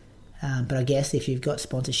 But I guess if you've got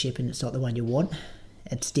sponsorship and it's not the one you want,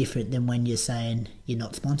 it's different than when you're saying you're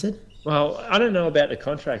not sponsored. Well, I don't know about the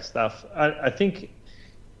contract stuff. I think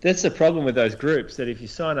that's the problem with those groups, that if you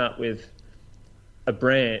sign up with a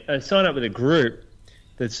brand, sign up with a group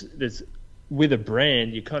that's with a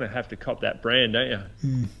brand, you kind of have to cop that brand, don't you?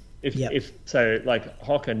 If so, like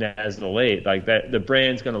Hoka, Naz Elite, like that, the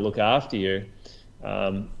brand's going to look after you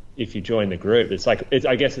if you join the group. It's like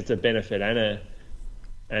I guess it's a benefit and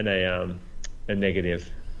a negative.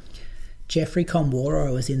 Jeffrey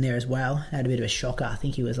Comboro was in there as well. Had a bit of a shocker. I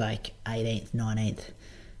think he was like 18th, 19th.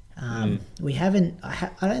 We haven't.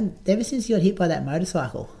 I don't. Ever since he got hit by that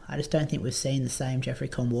motorcycle, I just don't think we've seen the same Jeffrey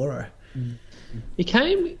Comboro.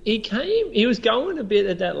 He was going a bit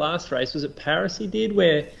at that last race. Was it Paris he did,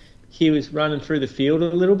 where he was running through the field a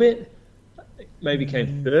little bit? Maybe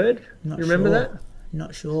came third. You remember that?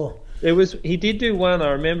 Not sure. He did do one,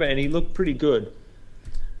 I remember, and he looked pretty good.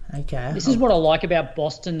 Okay. This is what I like about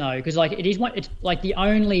Boston, though, because like it's like the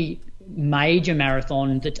only major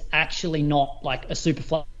marathon that's actually not like a super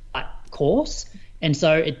flat course, and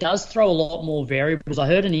so it does throw a lot more variables. I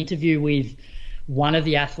heard an interview with one of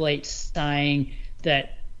the athletes saying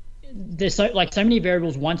that there's so many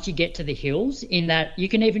variables once you get to the hills, in that you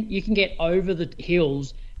can get over the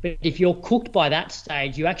hills, but if you're cooked by that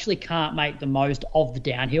stage, you actually can't make the most of the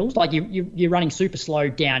downhills. Like you're running super slow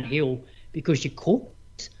downhill because you're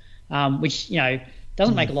cooked, which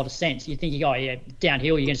doesn't make a lot of sense. You're thinking, oh yeah,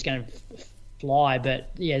 downhill you're just going to fly, but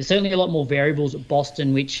yeah, there's certainly a lot more variables at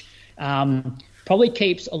Boston, which probably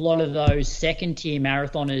keeps a lot of those second-tier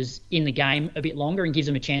marathoners in the game a bit longer and gives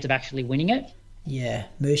them a chance of actually winning it. Yeah,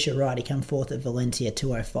 Moose, you're right. He come fourth at Valencia,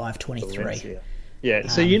 205.23. Yeah,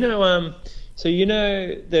 so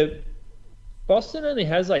the Boston only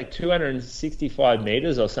has like 265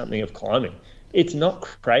 meters or something of climbing. It's not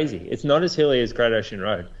crazy. It's not as hilly as Great Ocean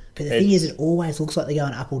Road. But the thing is, it always looks like they're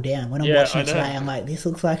going up or down. When I'm watching today, I'm like, this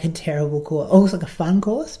looks like a terrible course. It looks like a fun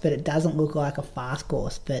course, but it doesn't look like a fast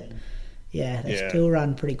course. But yeah, they still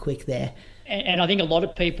run pretty quick there. And I think a lot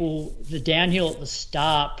of people, the downhill at the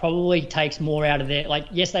start probably takes more out of their, like,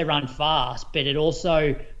 yes, they run fast, but it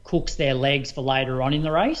also cooks their legs for later on in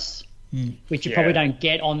the race, which you probably don't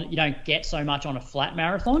get so much on a flat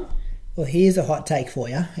marathon. Well, here's a hot take for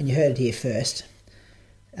you, and you heard it here first.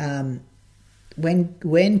 When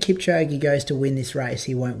Kipchoge goes to win this race,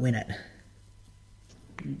 he won't win it.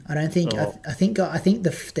 I don't think. I think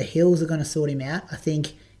the hills are going to sort him out. I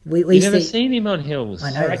think we've never seen him on hills. I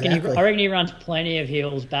know. I reckon he runs plenty of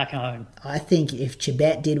hills back home. I think if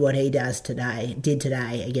Chibet did what he did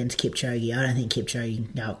today against Kipchoge, I don't think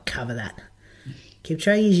Kipchoge can cover that.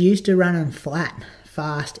 Kipchoge is used to running flat,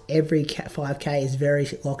 fast. Every 5K is very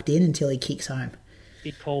locked in until he kicks home.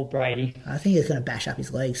 Big call, Brady. I think he's going to bash up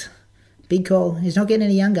his legs. Big call. He's not getting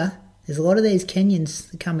any younger. There's a lot of these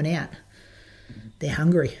Kenyans coming out. They're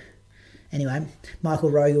hungry. Anyway, Michael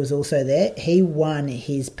Roger was also there. He won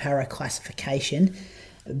his para classification,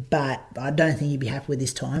 but I don't think he'd be happy with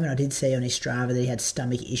this time. And I did see on his Strava that he had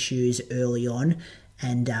stomach issues early on.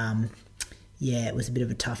 And, it was a bit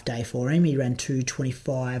of a tough day for him. He ran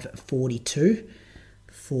 2:25.42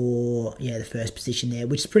 for the first position there,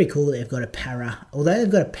 which is pretty cool that they've got a para. Although they've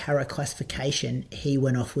got a para classification, he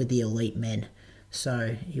went off with the elite men,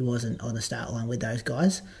 so he wasn't on the start line with those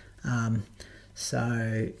guys. Good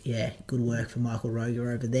work for Michael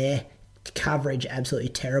Roger over there. Coverage absolutely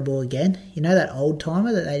terrible again. You know that old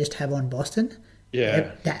timer that they just have on Boston?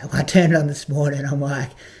 Yeah. I turned it on this morning. I'm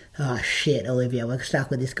like, oh shit, Olivia, we're stuck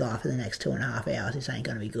with this guy for the next 2.5 hours. This ain't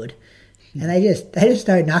going to be good. And they just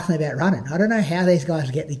know nothing about running. I don't know how these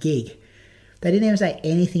guys get the gig. They didn't even say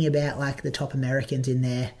anything about like the top Americans in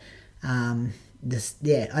there. I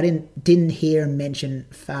didn't hear him mention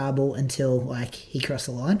Fable until like he crossed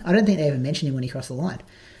the line. I don't think they ever mentioned him when he crossed the line.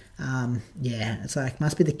 It's like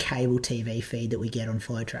must be the cable TV feed that we get on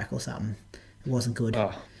Flow Track or something. It wasn't good.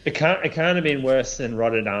 Oh, it can't have been worse than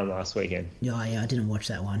Rotterdam last weekend. Yeah, I didn't watch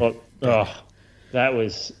that one. That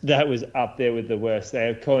was up there with the worst.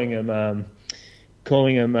 They were calling him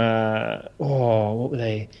what were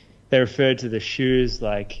they? They referred to the shoes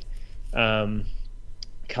like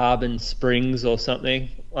carbon springs or something.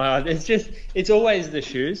 It's always the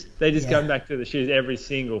shoes. They just come back to the shoes every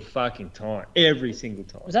single fucking time. Every single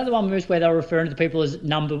time. Was that the one Moose where they were referring to the people as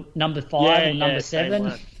number 5 or number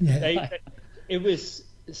 7? It was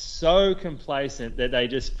so complacent that they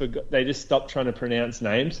just forgot. They just stopped trying to pronounce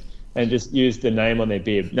names and just used the name on their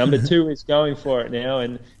bib. Number 2 is going for it now,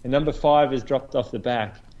 and number 5 is dropped off the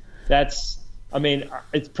back. It's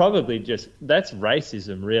probably that's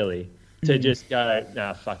racism, really, to just go,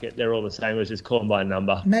 nah, fuck it, they're all the same, let's just call them by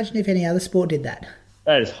number. Imagine if any other sport did that.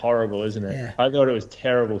 That is horrible, isn't it? Yeah. I thought it was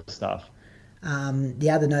terrible stuff. The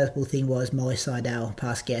other notable thing was Molly Seidel,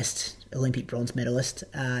 past guest, Olympic bronze medalist.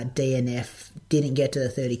 DNF didn't get to the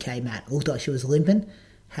 30k mat. Looked like she was limping.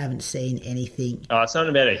 Haven't seen anything. Oh, it's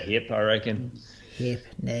something about her hip, I reckon. Hip,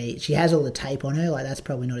 knee. She has all the tape on her. Like that's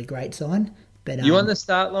probably not a great sign. But you on the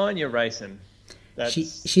start line, you're racing.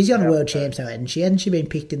 She's on the world champs, though, hasn't she been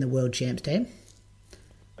picked in the world champs team?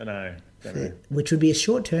 I know. Which would be a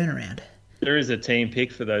short turnaround. There is a team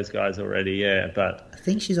pick for those guys already, yeah, but I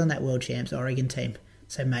think she's on that world champs Oregon team.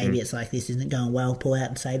 So maybe it's like this isn't going well. Pull out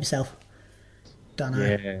and save yourself. Don't know.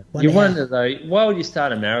 Yeah. Wonder though, why would you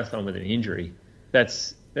start a marathon with an injury?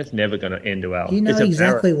 That's never going to end well. You know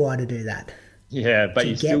exactly why to do that. Yeah, but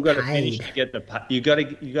you still got to finish to get you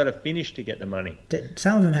got to finish to get the money.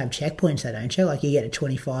 Some of them have checkpoints, though, don't you? Like you get a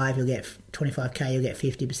 25, you'll get 25k, you'll get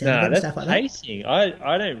 50% of it and stuff like pacing.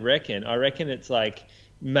 I don't reckon. I reckon it's like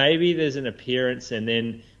maybe there's an appearance and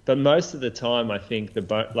then, but most of the time I think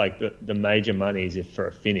the major money is for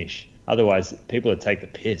a finish. Otherwise, people would take the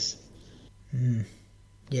piss.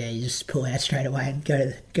 Yeah, you just pull out straight away and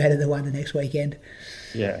go to the one the next weekend.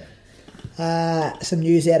 Yeah. Some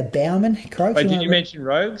news out of Bowerman. Croaks, did you mention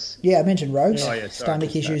Rogues? Yeah, I mentioned Rogues. Oh, yeah,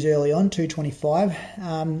 stomach issues early on, 225.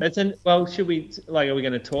 Should we, are we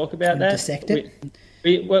going to talk about that? Dissect it?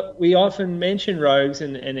 We often mention Rogues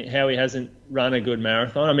and how he hasn't run a good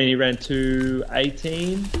marathon. I mean, he ran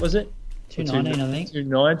 2:18, was it? 2:19, I think.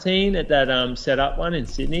 2:19 at that set up one in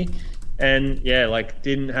Sydney. And,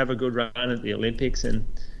 didn't have a good run at the Olympics. And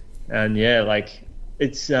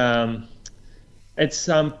it's... at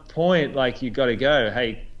some point, you got to go,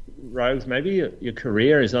 hey, Rogues, maybe your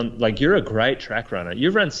career is on, you're a great track runner.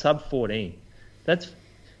 You've run sub 14. That's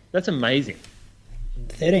amazing.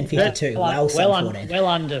 13:52, sub 14. Well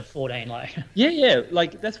under 14, Yeah,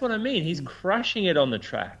 that's what I mean. He's crushing it on the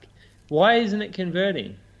track. Why isn't it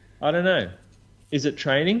converting? I don't know. Is it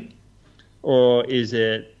training? Or is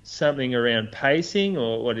it something around pacing,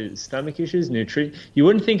 or what is it, stomach issues, nutrition? You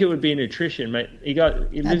wouldn't think it would be nutrition, mate. He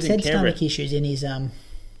lives in Canberra. Stomach issues in his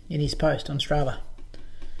post on Strava.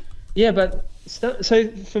 Yeah, but so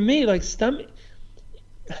for me, stomach.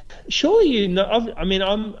 Surely you know. I've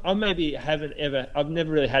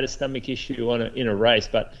never really had a stomach issue in a race,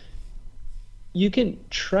 but you can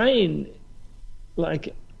train.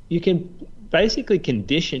 You can basically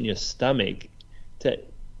condition your stomach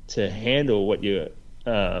to handle what you're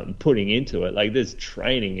putting into it. There's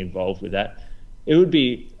training involved with that. It would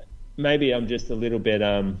be, maybe I'm just a little bit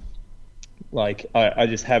I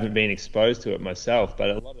just haven't been exposed to it myself, but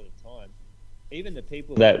a lot of the time, even the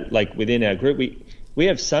people that within our group, we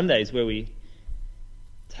have Sundays where we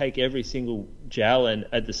take every single gel and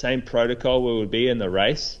at the same protocol we would be in the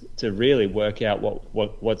race to really work out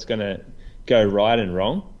what's going to go right and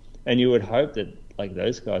wrong. And you would hope that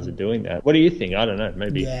those guys are doing that. What do you think? I don't know.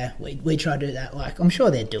 Maybe. Yeah, we try to do that. I'm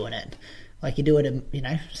sure they're doing it. You do it,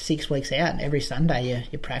 6 weeks out, and every Sunday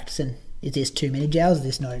you're practicing. Is this too many gels? Is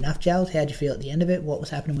this not enough gels? How'd you feel at the end of it? What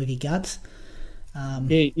was happening with your guts?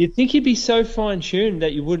 You'd think you'd be so fine-tuned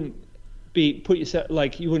that you wouldn't put yourself,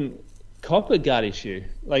 you wouldn't cop a gut issue.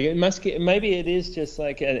 It must get, maybe it is just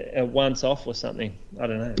a once-off or something. I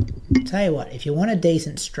don't know. Tell you what, if you want a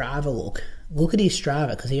decent Strava look at his Strava,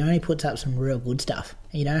 because he only puts up some real good stuff.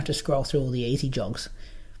 And you don't have to scroll through all the easy jogs.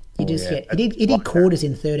 He did quarters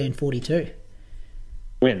in 13:42.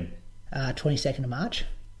 When? 22nd of March.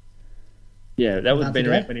 Yeah, that would have been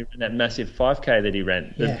around when he ran that massive 5K that he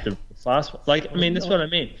ran, the fast. Like, I mean, that's what I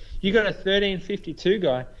mean. You got a 13:52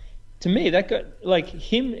 guy. To me, that guy, like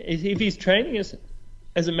him, if he's training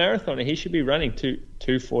as a marathoner, he should be running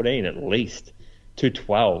 2:14 at least,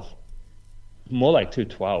 2:12. More like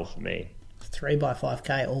 2:12 for me. 3 by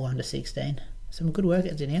 5K, all under 16. Some good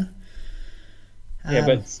workouts in here. Yeah,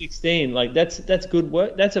 but 16, like that's good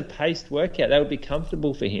work. That's a paced workout. That would be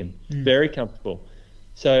comfortable for him, very comfortable.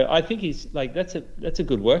 So I think he's like that's a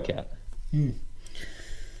good workout.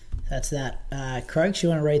 That's that. Croaks, you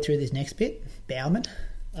want to read through this next bit? Bauman?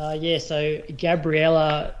 Yeah, so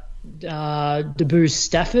Gabriella Debus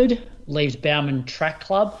Stafford leaves Bauman Track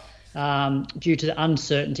Club due to the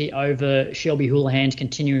uncertainty over Shelby Houlihan's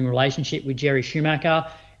continuing relationship with Jerry Schumacher,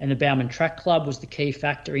 and the Bauman Track Club was the key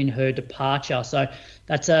factor in her departure. So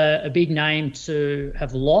that's a big name to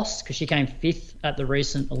have lost because she came 5th at the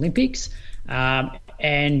recent Olympics.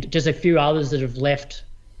 And just a few others that have left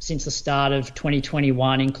since the start of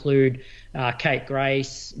 2021 include Kate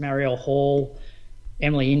Grace, Marielle Hall,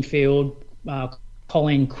 Emily Infield,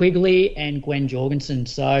 Colleen Quigley, and Gwen Jorgensen.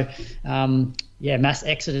 So, mass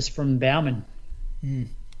exodus from Bauman.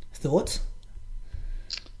 Thoughts?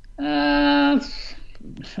 I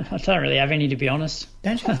don't really have any, to be honest.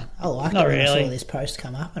 Don't you? I like Not it when I really. saw this post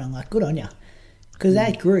come up, and I'm like, good on you. Because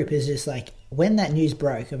that group is just like, when that news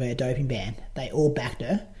broke of her doping ban, they all backed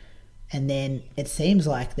her, and then it seems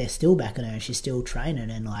like they're still backing her and she's still training,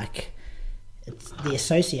 and like, it's the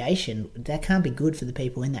association, that can't be good for the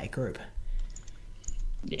people in that group.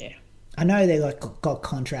 Yeah. I know they got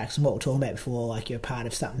contracts and what we were talking about before, like you're part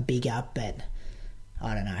of something bigger, but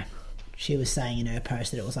I don't know. She was saying in her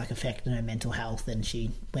post that it was like affecting her mental health, and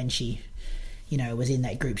when she was in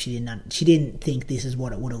that group, she didn't think this is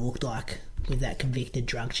what it would have looked like with that convicted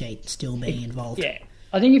drug cheat still being involved. Yeah.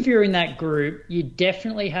 I think if you're in that group, you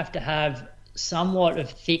definitely have to have somewhat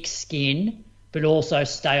of thick skin, but also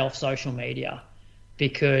stay off social media,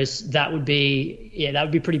 because that would be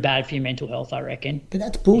pretty bad for your mental health, I reckon. But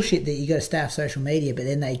that's bullshit that you got to stay off social media, but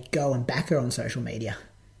then they go and back her on social media.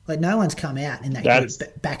 Like, no one's come out in that group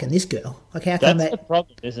backing this girl. Like, how come that's the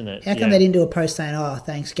problem, isn't it? How come they didn't do a post saying, "Oh,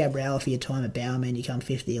 thanks, Gabriella, for your time at Bauman. You come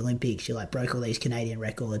 5th at the Olympics. You like broke all these Canadian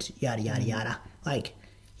records. Yada yada yada." Like,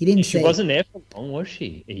 you didn't see. She wasn't there for long, was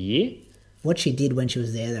she? A year? What she did when she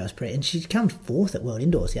was there, that was pretty. And she'd come 4th at World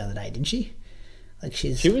Indoors the other day, didn't she? Like, she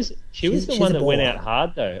was the one that went out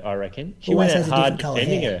hard, though. I reckon she always went out hard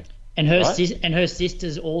defending her. And her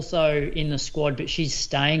sister's also in the squad, but she's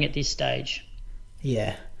staying at this stage.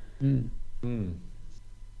 Yeah.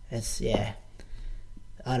 It's I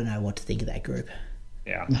don't know what to think of that group.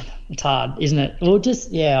 Yeah, it's hard, isn't it? Well, I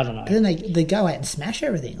don't know. But then they go out and smash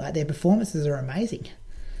everything. Like, their performances are amazing,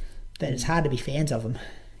 but it's hard to be fans of them.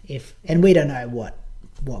 And we don't know what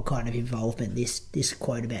kind of involvement this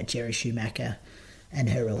quote about Jerry Schumacher and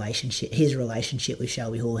his relationship with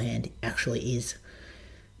Shelby Houlihan actually is.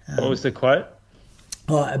 What was the quote?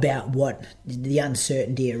 About what the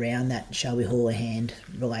uncertainty around that Shelby Houlihan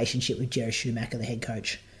relationship with Jerry Schumacher, the head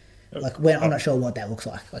coach. Like, I'm not sure what that looks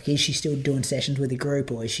like. Like, is she still doing sessions with the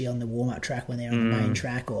group, or is she on the warm-up track when they're on the main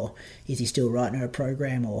track, or is he still writing her a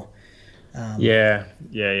program, or... Yeah.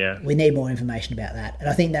 We need more information about that. And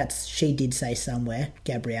I think she did say somewhere,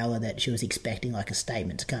 Gabriella, that she was expecting like a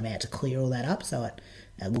statement to come out to clear all that up, so it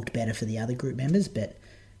looked better for the other group members. But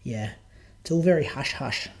yeah, it's all very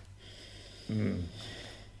hush-hush.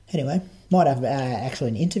 Anyway, might have actually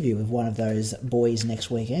an interview with one of those boys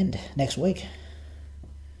next week.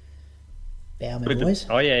 Bauman boys.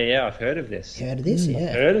 Oh, yeah, I've heard of this. You heard of this? Yeah.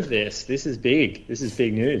 I've heard of this. This is big. This is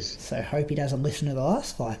big news. So hope he doesn't listen to the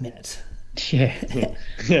last 5 minutes. Yeah.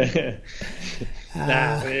 We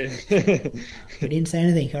didn't say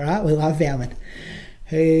anything. All right, we love Bauman.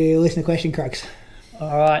 Who listen to question, Crux?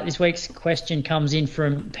 All right, this week's question comes in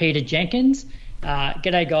from Peter Jenkins.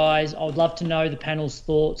 G'day, guys. I would love to know the panel's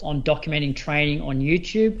thoughts on documenting training on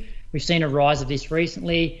YouTube. We've seen a rise of this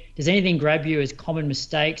recently. Does anything grab you as common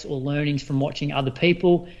mistakes or learnings from watching other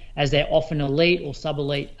people, as they're often elite or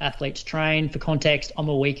sub-elite athletes train? For context, I'm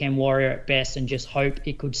a weekend warrior at best and just hope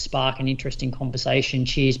it could spark an interesting conversation.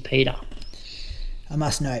 Cheers, Peter. I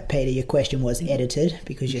must note, Peter, your question was edited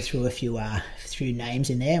because you threw a few names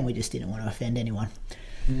in there and we just didn't want to offend anyone.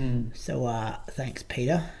 So thanks,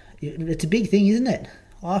 Peter. It's a big thing, isn't it?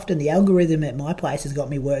 Often the algorithm at my place has got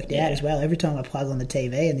me worked out as well. Every time I plug on the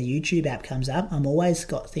TV and the YouTube app comes up, I'm always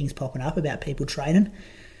got things popping up about people training.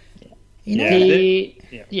 You know?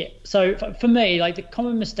 So for me, like, the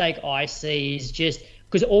common mistake I see is just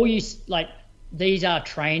because these are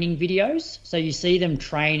training videos, so you see them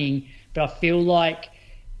training, but I feel like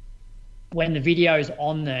when the video's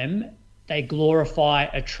on them, they glorify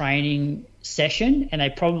a training session, and they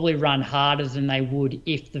probably run harder than they would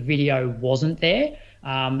if the video wasn't there.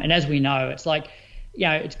 And as we know, it's like,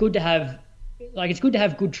 it's good to have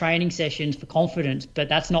good training sessions for confidence, but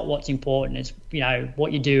that's not what's important. It's,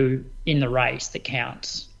 what you do in the race that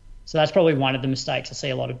counts. So that's probably one of the mistakes I see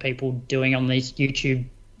a lot of people doing on these YouTube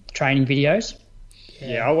training videos.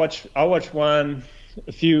 Yeah, I watched one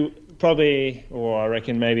I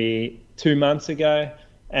reckon maybe 2 months ago,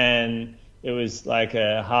 and it was like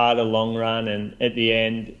a harder long run, and at the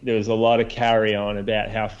end there was a lot of carry on about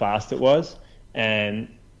how fast it was, and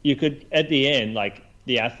you could, at the end, like,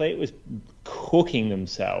 the athlete was cooking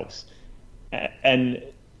themselves. And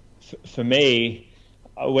for me,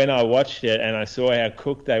 when I watched it and I saw how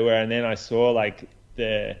cooked they were, and then I saw like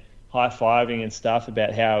the high-fiving and stuff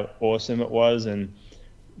about how awesome it was and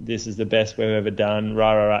this is the best we've ever done,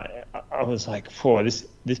 I was like,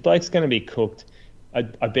 this bloke's going to be cooked. I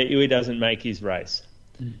bet you he doesn't make his race.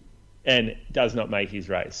 And does not make his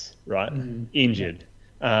race, right? Injured.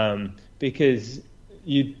 Because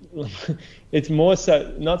it's more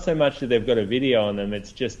so, not so much that they've got a video on them,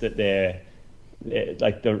 it's just that they're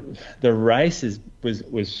like the race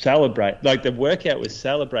was celebrated, like the workout was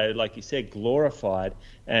celebrated, like you said, glorified,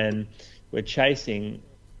 and we're chasing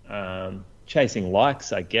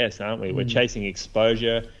likes, I guess, aren't we? We're chasing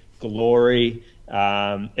exposure, glory,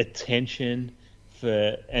 attention,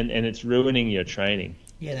 and it's ruining your training.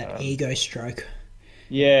 Yeah, that ego stroke.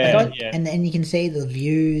 Yeah, and then you can see the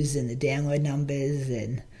views and the download numbers,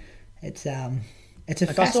 and it's a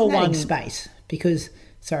fascinating space because,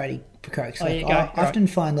 sorry for Croaks, I often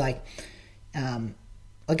find like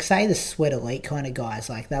say the Sweat Elite kind of guys,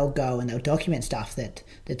 like they'll go and they'll document stuff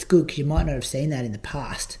that's good because you might not have seen that in the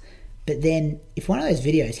past, but then if one of those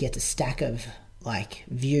videos gets a stack of like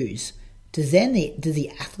views, does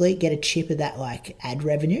the athlete get a chip of that like ad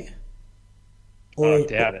revenue? Or, I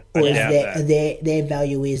doubt it. Or their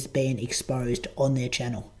value is being exposed on their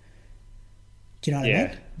channel. Do you know what I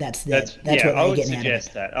mean? That's what they're getting out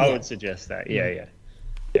of it. I would suggest that.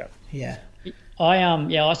 Yeah.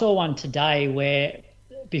 I saw one today where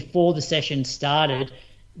before the session started,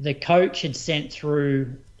 the coach had sent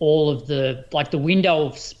through all of the window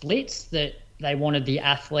of splits that they wanted the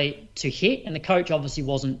athlete to hit, and the coach obviously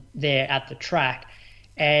wasn't there at the track,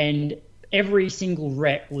 and every single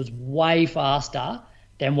rep was way faster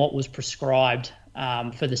than what was prescribed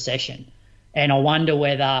for the session. And I wonder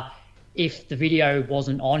whether if the video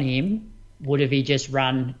wasn't on him, would have he just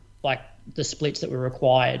run like the splits that were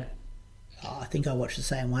required? Oh, I think I watched the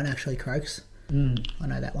same one actually, Croaks. I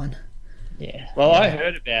know that one. Yeah. Well, I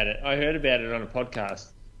heard about it. I heard about it on a podcast,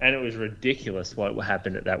 and it was ridiculous what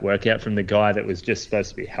happened at that workout from the guy that was just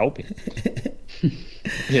supposed to be helping.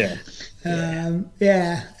 Yeah. And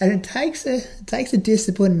it takes a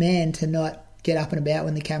disciplined man to not get up and about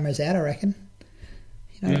when the camera's out, I reckon.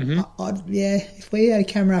 If we had a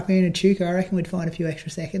camera up here in Echuca, I reckon we'd find a few extra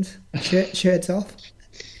seconds. Shirts off.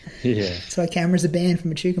 Yeah. So our cameras are banned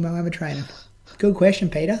from Echuca Moama training. Good question,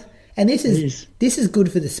 Peter. And this is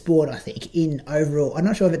good for the sport, I think, in overall. I'm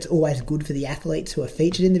not sure if it's always good for the athletes who are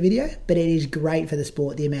featured in the video, but it is great for the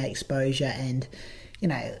sport, the amount of exposure and,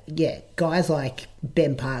 guys like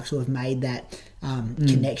Ben Parks who have made that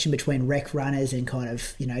connection between rec runners and kind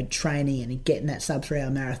of, training and getting that sub-3 hour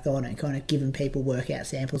marathon and kind of giving people workout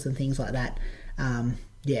samples and things like that.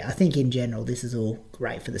 I think in general this is all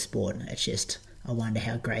great for the sport. It's just, I wonder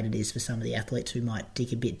how great it is for some of the athletes who might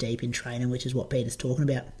dig a bit deep in training, which is what Peter's talking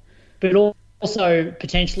about. But also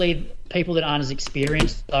potentially people that aren't as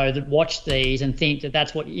experienced, though, that watch these and think that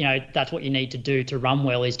that's what you need to do to run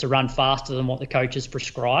well, is to run faster than what the coach has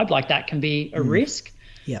prescribed. Like that can be a risk.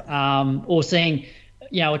 Yeah. Or seeing,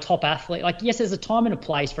 a top athlete. Like, yes, there's a time and a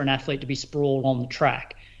place for an athlete to be sprawled on the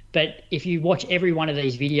track. But if you watch every one of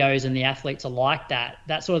these videos and the athletes are like that,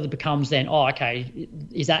 that sort of becomes then,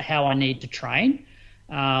 is that how I need to train?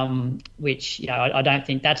 Which, I don't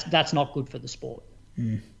think that's not good for the sport.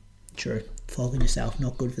 True. Flogging yourself,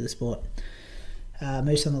 not good for the sport.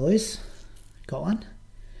 Moose on the loose. Got one?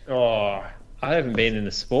 Oh, I haven't been in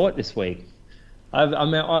the sport this week.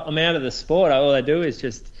 I'm out of the sport. All I do is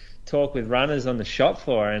just talk with runners on the shop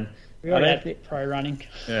floor, and pro running.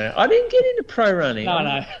 Yeah, I didn't get into pro running.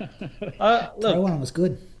 No. Look, pro running was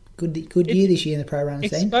good. Good year this year in the pro running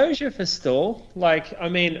scene. Exposure for stall.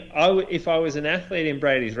 If I was an athlete in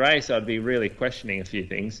Brady's race, I'd be really questioning a few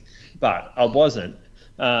things, but I wasn't.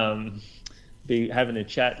 Be having a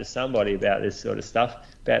chat to somebody about this sort of stuff,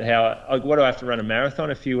 about how what do I have to run a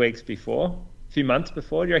marathon a few months before? Do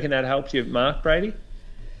you reckon that helps you, Mark, Brady?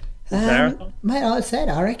 Marathon? Mate,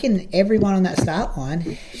 I reckon everyone on that start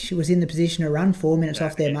line, she was in the position to run 4 minutes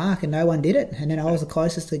off their mark, and no one did it. And then I was the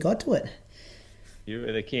closest that got to it. You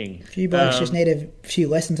were the king. A few blokes just need a few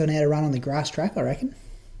lessons on how to run on the grass track, I reckon.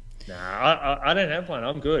 Nah, I don't have one.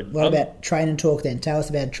 I'm good. What about training talk then? Tell us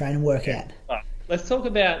about train and workout. Right, let's talk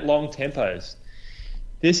about long tempos.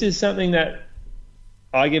 This is something that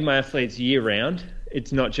I give my athletes year round.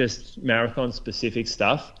 It's not just marathon specific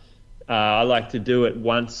stuff. I like to do it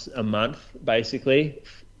once a month, basically,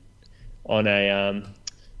 on a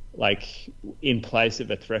like in place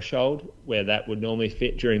of a threshold where that would normally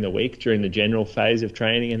fit during the week, during the general phase of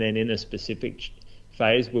training, and then in a specific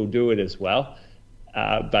phase we'll do it as well,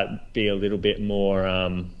 but be a little bit more,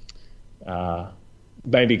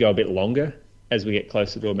 maybe go a bit longer as we get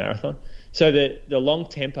closer to a marathon. So the long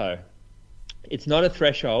tempo, it's not a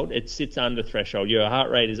threshold, it sits under threshold. Your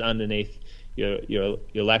heart rate is underneath your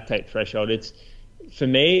lactate threshold. For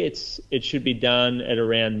me, it should be done at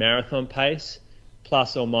around marathon pace,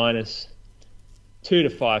 plus or minus 2 to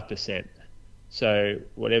 5%. So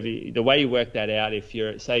the way you work that out, if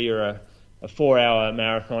you're a 4-hour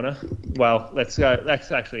marathoner, well, let's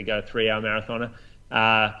actually go 3-hour marathoner.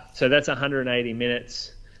 So that's 180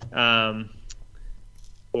 minutes,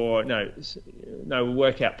 we'll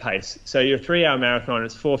work out pace. So your 3-hour marathon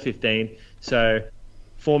is 4:15. So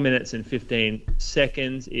 4 minutes and 15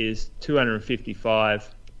 seconds is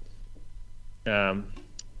 255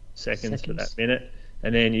 seconds for that minute,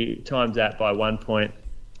 and then you times that by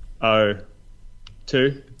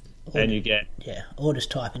 1.02, and you get or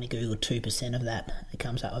just type into Google 2% of that. It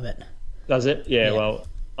comes up with it. Does it? Yeah. Well,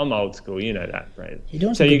 I'm old school, you know that, Brad. You're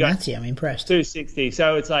doing some good maths here. I'm impressed. 260.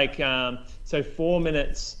 So it's like 4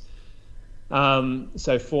 minutes.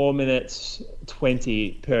 So 4 minutes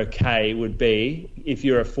 20 per K would be, if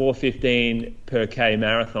you're a 4:15 per K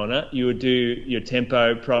marathoner, you would do your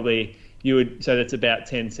tempo probably, so that's about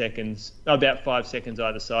 10 seconds, about 5 seconds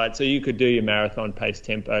either side. So you could do your marathon pace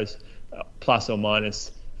tempos plus or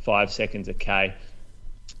minus 5 seconds a K.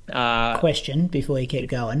 Question before you keep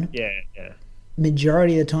going. Yeah.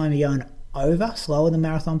 Majority of the time you're going slower than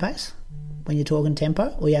marathon pace? When you're talking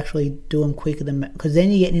tempo, or you actually do them quicker than, because then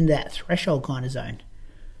you're getting into that threshold kind of zone.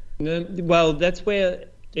 Well, that's where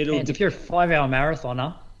it'll. If you're a 5-hour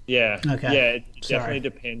marathoner. Yeah. Okay. Yeah, it definitely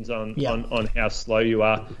depends on how slow you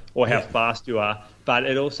are or how fast you are, but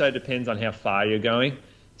it also depends on how far you're going.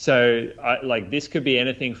 So, this could be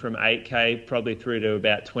anything from 8K probably through to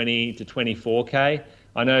about 20 to 24K.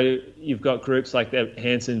 I know you've got groups like the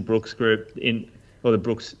Hanson Brooks group or the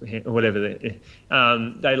Brooks, whatever,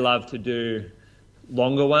 they love to do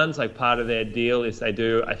longer ones. Like part of their deal is they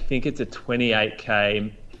do, I think it's a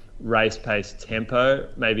 28K race pace tempo,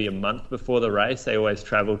 maybe a month before the race. They always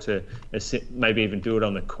travel to maybe even do it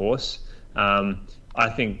on the course. I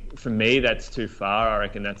think for me, that's too far. I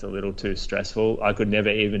reckon that's a little too stressful. I could never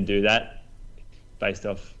even do that based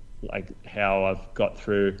off like how I've got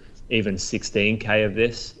through even 16K of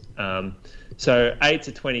this. So 8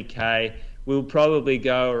 to 20K, we'll probably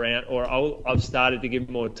go around, or I've started to give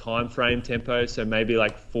more time frame tempo, so maybe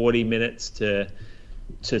like 40 minutes to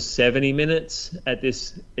 70 minutes at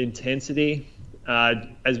this intensity.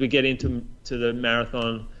 As we get into the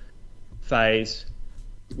marathon phase,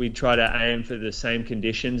 we try to aim for the same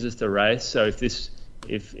conditions as the race. So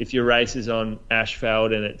if your race is on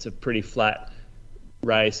asphalt and it's a pretty flat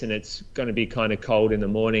race and it's going to be kind of cold in the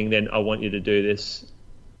morning, then I want you to do this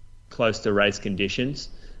close to race conditions.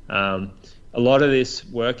 A lot of this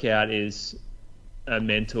workout is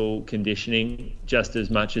mental conditioning just as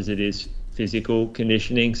much as it is physical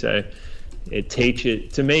conditioning. So it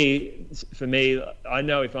teaches, for me, I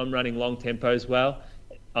know if I'm running long tempos well,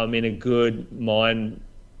 I'm in a good mind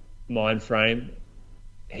frame,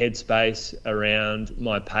 headspace around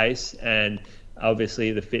my pace, and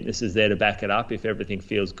obviously the fitness is there to back it up if everything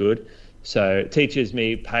feels good. So it teaches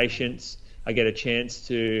me patience. I get a chance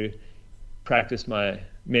to practice my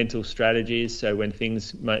mental strategies. So when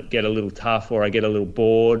things might get a little tough, or I get a little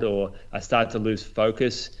bored, or I start to lose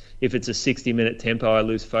focus, if it's a 60-minute tempo, I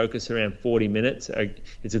lose focus around 40 minutes.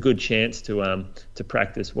 It's a good chance to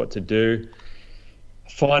practice what to do,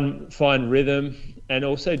 find rhythm, and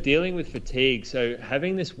also dealing with fatigue. So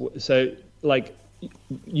having this,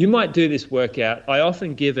 you might do this workout. I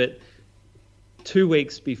often give it 2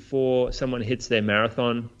 weeks before someone hits their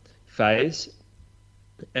marathon phase,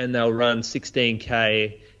 and they'll run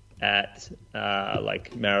 16K at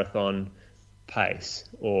marathon pace,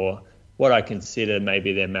 or what I consider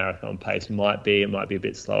maybe their marathon pace might be. It might be a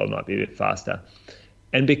bit slower, it might be a bit faster.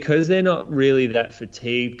 And because they're not really that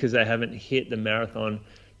fatigued, because they haven't hit the marathon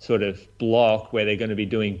sort of block where they're going to be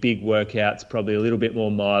doing big workouts, probably a little bit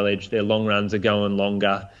more mileage, their long runs are going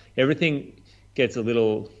longer, everything gets a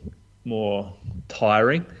little more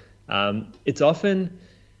tiring. It's often,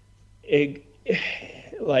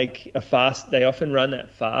 like they often run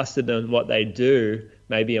that faster than what they do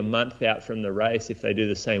maybe a month out from the race if they do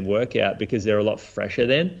the same workout, because they're a lot fresher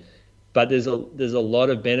then. But there's a lot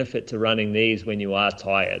of benefit to running these when you are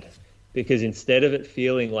tired, because instead of it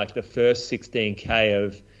feeling like the first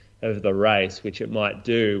 16K of the race, which it might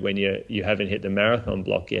do when you haven't hit the marathon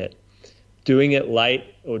block yet, doing it late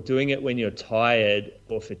or doing it when you're tired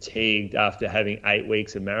or fatigued after having 8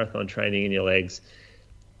 weeks of marathon training in your legs,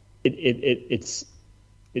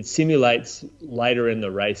 it simulates later in the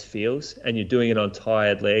race feels, and you're doing it on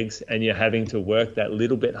tired legs, and you're having to work that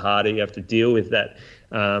little bit harder. You have to deal with that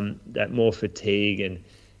more fatigue, and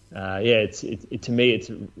to me, it's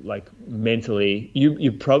like mentally,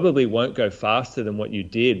 you probably won't go faster than what you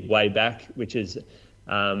did way back, which is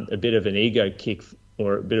a bit of an ego kick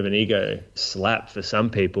or a bit of an ego slap for some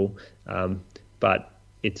people, but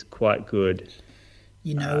it's quite good.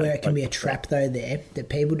 You know where it can be a trap though there, that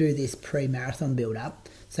people do this pre-marathon build-up.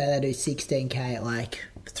 Say they do 16K at like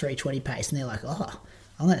 3:20 pace, and they're like, oh,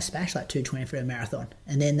 I'm going to smash like 2:20 for a marathon.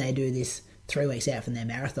 And then they do this 3 weeks out from their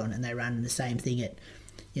marathon, and they run the same thing at,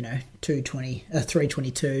 3:22,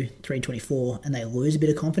 3:24, and they lose a bit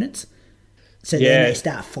of confidence. So then they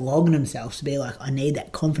start flogging themselves to be like, I need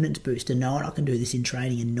that confidence boost to know I can do this in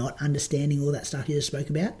training, and not understanding all that stuff you just spoke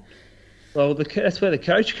about. Well, that's where the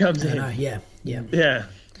coach comes in. Yeah.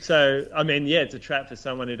 So, I mean, it's a trap for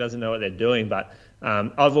someone who doesn't know what they're doing, but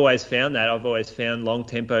I've always found that. I've always found long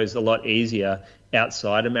tempos a lot easier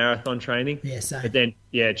outside of marathon training. Yeah, so but then,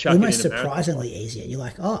 chuck almost it into surprisingly easier. You're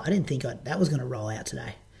like, oh, I didn't think that was going to roll out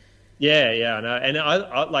today. Yeah, I know. And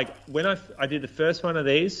I like when I did the first one of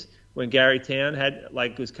these, when Gary Town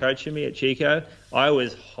was coaching me at Chico, I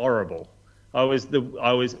was horrible. I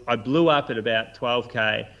blew up at about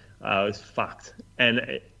 12K. I was fucked.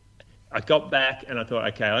 And I got back and I thought,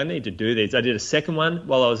 okay, I need to do these. I did a second one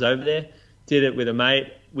while I was over there, did it with a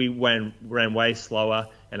mate. We ran way slower,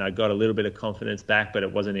 and I got a little bit of confidence back, but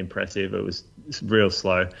it wasn't impressive. It was real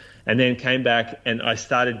slow. And then came back and I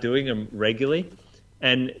started doing them regularly.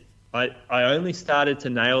 And I only started to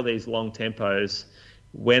nail these long tempos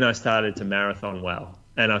when I started to marathon well.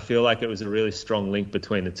 And I feel like it was a really strong link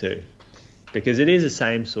between the two, because it is the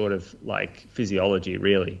same sort of like physiology,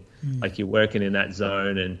 really. Like you're working in that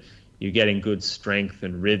zone and you're getting good strength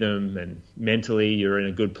and rhythm, and mentally you're in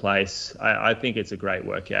a good place. I think it's a great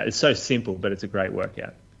workout. It's so simple, but it's a great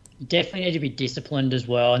workout. You definitely need to be disciplined as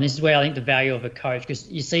well. And this is where I think the value of a coach, because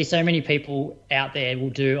you see so many people out there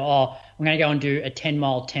will do, I'm going to go and do a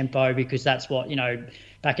 10-mile tempo because that's what,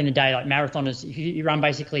 back in the day, like marathoners, if you run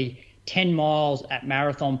basically 10 miles at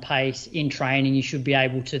marathon pace in training, you should be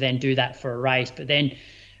able to then do that for a race. But then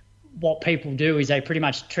what people do is they pretty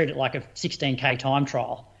much treat it like a 16K time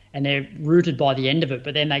trial, and they're rooted by the end of it.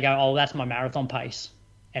 But then they go, oh, that's my marathon pace.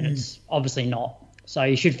 And it's obviously not. So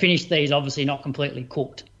you should finish these obviously not completely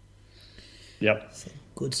cooked. Yep.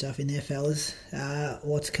 Good stuff in there, fellas.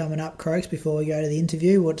 What's coming up, Croaks, before we go to the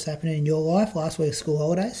interview? What's happening in your life? Last week of school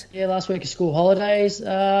holidays? Yeah, last week of school holidays.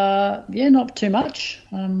 Not too much.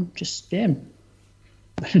 I don't think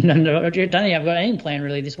I've got any plan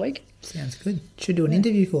really this week. Sounds good. Should do an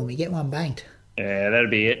interview for me. Get one banked. Yeah, that'd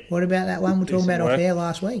be it. What about that one we're talking about off air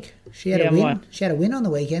last week? She had a win. She had a win on the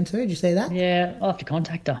weekend too. Did you see that? Yeah, I'll have to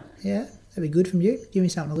contact her. Yeah, that'd be good from you. Give me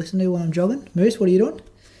something to listen to while I'm jogging. Moose, what are you doing?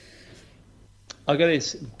 I got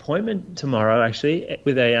this appointment tomorrow actually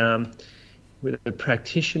with a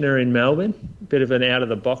practitioner in Melbourne. A bit of an out of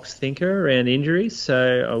the box thinker around injuries.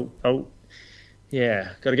 So I'll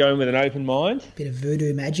got to go in with an open mind. Bit of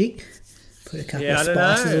voodoo magic. Put a couple of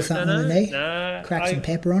spices or something on the knee. Crack some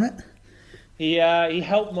pepper on it. He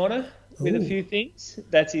helped Mona with a few things.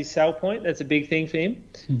 That's his sell point. That's a big thing for him.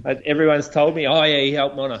 Everyone's told me, he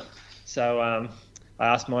helped Mona. So I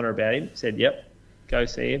asked Mona about him. Said, yep, go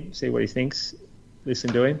see him, see what he thinks,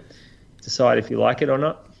 listen to him, decide if you like it or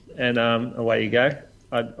not, and away you go.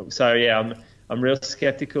 I'm real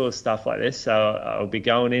skeptical of stuff like this, so I'll be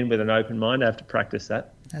going in with an open mind. I have to practice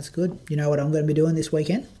that. That's good. You know what I'm going to be doing this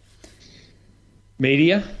weekend?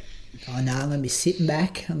 Media. I know, I'm going to be sitting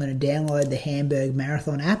back. I'm going to download the Hamburg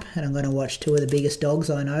Marathon app, and I'm going to watch two of the biggest dogs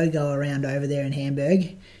I know go around over there in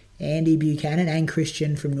Hamburg. Andy Buchanan and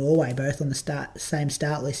Christian from Norway, both on the same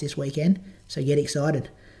start list this weekend. So get excited.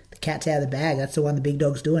 The cat's out of the bag. That's the one the big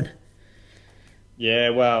dog's doing. Yeah,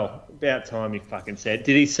 well, about time he fucking said.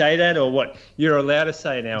 Did he say that or what? You're allowed to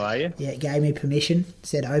say now, are you? Yeah, it gave me permission.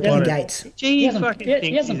 Said open the gates. Gee, he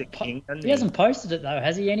hasn't posted it though,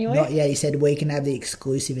 has he, anyway? Not yet. He said we can have the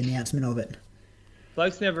exclusive announcement of it.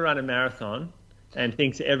 Bloke's never run a marathon and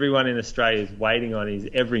thinks everyone in Australia is waiting on his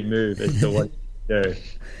every move as to what to do.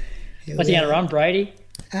 What's he going to run, Brady?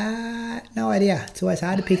 No idea. It's always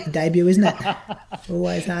hard to pick the debut, isn't it?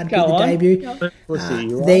 Always hard to Go pick the on.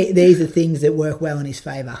 debut. These are things that work well in his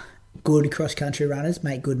favour. Good cross-country runners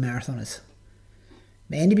make good marathoners.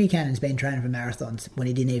 Andy Buchanan's been training for marathons when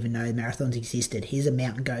he didn't even know marathons existed. He's a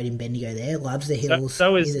mountain goat in Bendigo there, loves the hills.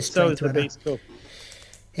 He's a strength runner. Beast Cook.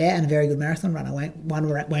 Yeah, and a very good marathon runner. Won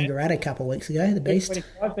Wangaratta a couple of weeks ago, the Beast.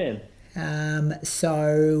 25 man.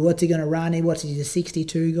 So what's he going to run? He's a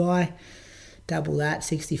 62 guy. Double that,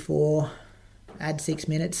 64. Add 6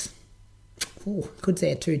 minutes. Ooh, could see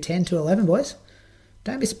a 2:10, 2:11, boys.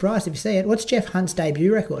 Don't be surprised if you see it. What's Jeff Hunt's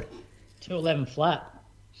debut record? 2:11 flat.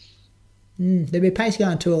 There'll be a pace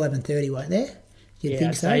going 2:11:30, won't there? You'd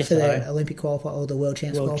think so I'd for say the so. Olympic qualifier or the World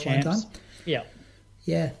Champs qualifying time. Yeah.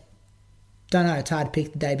 Yeah. Don't know, it's hard to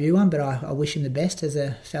pick the debut one, but I wish him the best as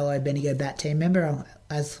a fellow Bendigo Bat team member,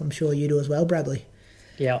 as I'm sure you do as well, Bradley.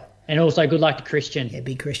 Yeah. And also good luck to Christian. Yeah,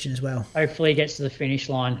 big Christian as well. Hopefully he gets to the finish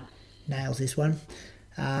line. Nails this one.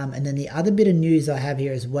 And then the other bit of news I have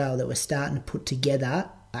here as well that we're starting to put together,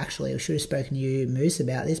 actually I should have spoken to you, Moose,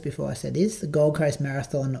 about this before I said this, the Gold Coast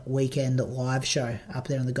Marathon weekend live show up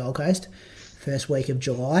there on the Gold Coast, first week of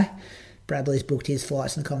July. Bradley's booked his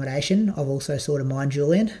flights and accommodation. I've also sorted mine,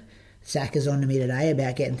 Julian. Zach is on to me today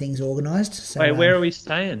about getting things organised. So, Wait, where are we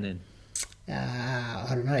staying then? I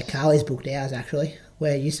don't know. Carly's booked ours, actually.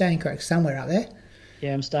 Where are you staying, correct? Somewhere up there.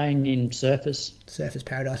 Yeah, I'm staying in Surfers. Surfers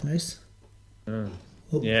Paradise, Moose.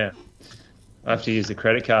 Yeah. I have to use the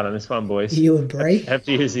credit card on this one, boys. You and Bree. I have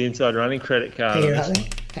to use the Inside Running credit card on You're this up one.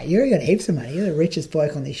 there. Hey, you're going to heaps of money. You're the richest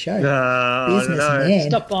bloke on this show. I don't know.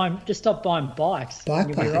 Businessman. Just stop buying bikes. Bike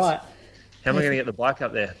You'll be parks. right. How am I going to get the bike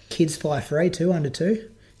up there? Kids fly free, 2 under 2.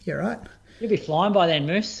 You're right. You'll be flying by then,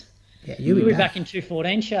 Moose. Yeah, You'll be back in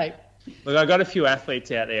 2:14 shape. Look, I've got a few athletes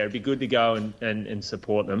out there. It'd be good to go and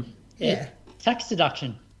support them. Yeah. Tax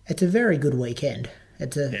deduction. It's a very good weekend.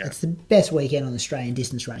 It's the best weekend on the Australian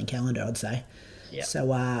distance running calendar, I'd say. Yeah.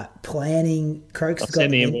 So planning, Croaks I'll has got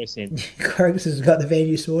send the invoice in. Croaks has got the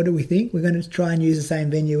venue sorted, we think. We're going to try and use the same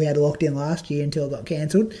venue we had locked in last year until it got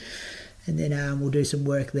cancelled. And then we'll do some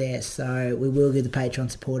work there. So we will give the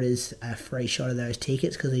Patreon supporters a free shot of those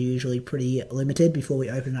tickets because they're usually pretty limited before we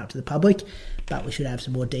open it up to the public. But we should have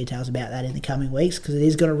some more details about that in the coming weeks because it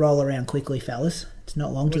is going to roll around quickly, fellas. It's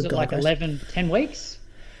not long to Was the it Gold like Coast. 10 weeks?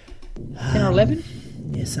 10 or 11?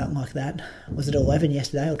 Yeah, something like that. Was it 11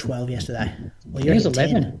 yesterday or 12 yesterday? Well, I think it was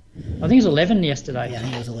 11. I think it was 11 yesterday. Yeah, I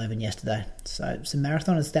think it was 11 yesterday. So some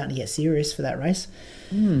marathoners starting to get serious for that race.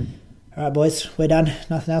 All right, boys, we're done.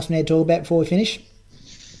 Nothing else we need to talk about before we finish?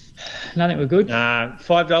 Nothing we're good.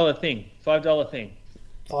 $5 thing.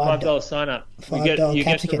 $5 sign up. You get the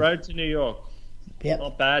capsicum. road to New York. Yep.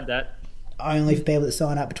 Not bad, that. Only for people that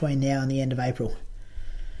sign up between now and the end of April.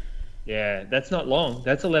 Yeah, that's not long.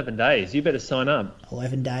 That's 11 days. You better sign up.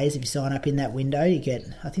 11 days. If you sign up in that window, you get,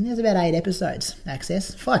 I think there's about 8 episodes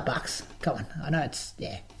access. $5. Come on. I know it's,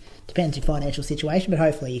 depends on your financial situation, but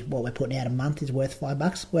hopefully what we're putting out a month is worth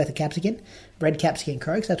 $5, worth a capsicum. Red capsicum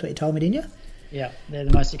Croaks, that's what you told me, didn't you? Yeah, they're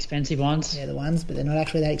the most expensive ones. Yeah, the ones, but they're not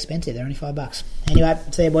actually that expensive. They're only $5. Anyway,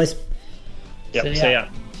 see you, boys. Yep, see ya.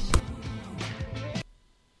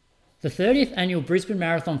 The 30th Annual Brisbane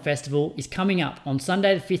Marathon Festival is coming up on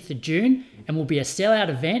Sunday the 5th of June and will be a sellout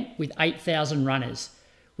event with 8,000 runners.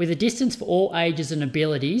 With a distance for all ages and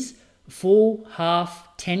abilities, full,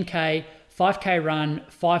 half, 10k, 5k run,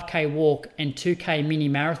 5k walk and 2k mini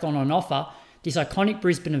marathon on offer, this iconic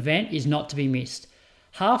Brisbane event is not to be missed.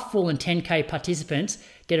 Half, full and 10k participants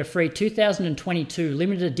get a free 2022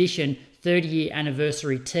 limited edition 30-year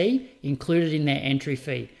anniversary tee included in their entry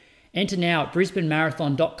fee. Enter now at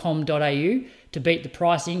brisbanemarathon.com.au to beat the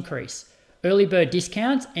price increase. Early bird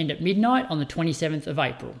discounts end at midnight on the 27th of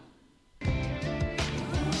April.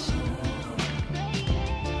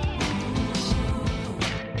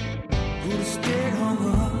 Could've stayed hung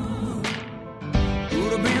up,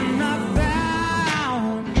 could've been knocked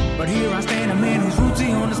down, but here I stand, a man whose roots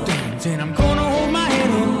he understands, and I'm gonna hold my head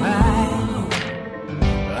up high.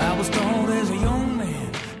 I was told as a young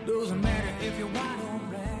man, doesn't matter if you're white or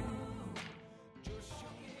black.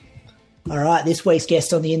 All right, this week's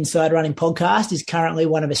guest on the Inside Running podcast is currently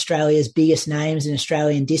one of Australia's biggest names in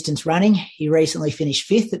Australian distance running. He recently finished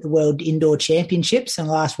 5th at the World Indoor Championships and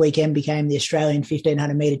last weekend became the Australian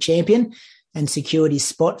 1,500 metre champion and secured his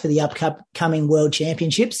spot for the upcoming World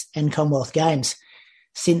Championships and Commonwealth Games.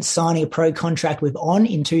 Since signing a pro contract with On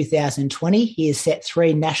in 2020, he has set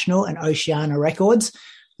 3 national and Oceania records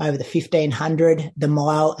over the 1,500, the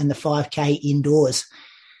mile and the 5K indoors.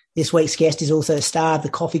 This week's guest is also the star of the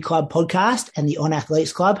Coffee Club podcast and the On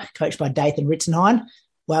Athletes Club, coached by Dathan Ritzenheim.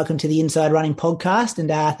 Welcome to the Inside Running podcast, and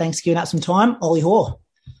thanks for giving up some time, Ollie Hoare.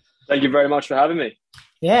 Thank you very much for having me.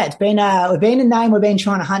 Yeah, it's been we've been a name we've been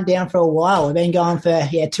trying to hunt down for a while. We've been going for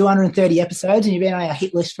 230 episodes, and you've been on our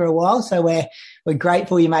hit list for a while. So we're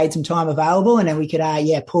grateful you made some time available, and then we could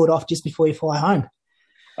pull it off just before you fly home.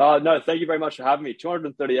 No, thank you very much for having me.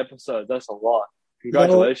 230 episodes, that's a lot.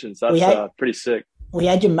 Congratulations, that's pretty sick. We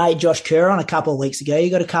had your mate Josh Kerr on a couple of weeks ago. You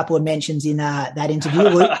got a couple of mentions in that interview.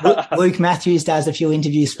 Luke Matthews does a few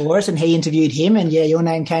interviews for us, and he interviewed him, and your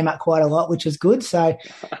name came up quite a lot, which was good. So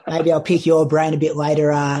maybe I'll pick your brain a bit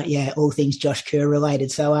later. All things Josh Kerr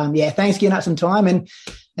related. So thanks for giving up some time.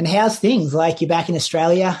 And how's things? Like, you're back in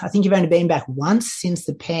Australia. I think you've only been back once since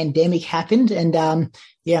the pandemic happened, and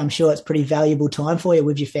I'm sure it's pretty valuable time for you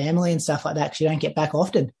with your family and stuff like that, because you don't get back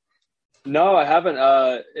often. No, I haven't.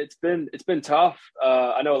 It's been tough.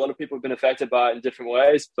 I know a lot of people have been affected by it in different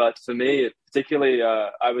ways, but for me, particularly,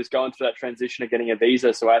 I was going through that transition of getting a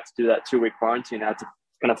visa, so I had to do that 2-week quarantine. I had to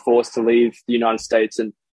kind of forced to leave the United States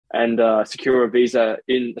and secure a visa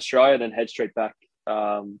in Australia, and then head straight back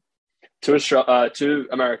to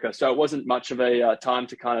America. So it wasn't much of a time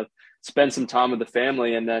to kind of spend some time with the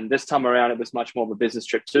family. And then this time around, it was much more of a business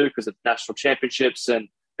trip too, because of national championships and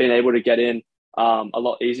being able to get in a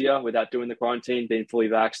lot easier without doing the quarantine, being fully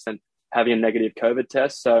vaxxed and having a negative COVID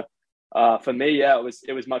test. So for me, it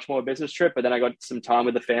was much more a business trip, but then I got some time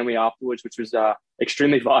with the family afterwards, which was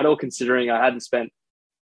extremely vital, considering I hadn't spent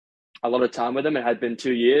a lot of time with them. It had been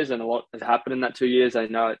 2 years, and a lot has happened in that 2 years. I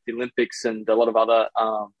know at the Olympics and a lot of other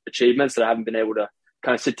achievements that I haven't been able to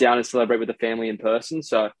kind of sit down and celebrate with the family in person.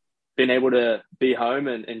 So being able to be home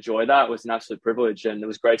and enjoy that was an absolute privilege, and it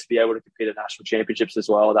was great to be able to compete at national championships as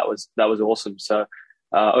well. That was awesome. So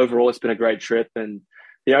overall, it's been a great trip. And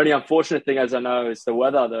the only unfortunate thing, as I know, is the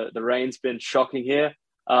weather. The rain's been shocking here.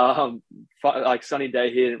 Like sunny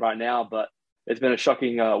day here right now, but it's been a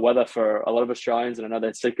shocking weather for a lot of Australians, and I know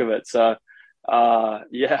they're sick of it. So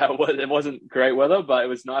it wasn't great weather, but it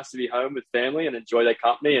was nice to be home with family and enjoy their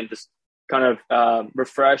company and just kind of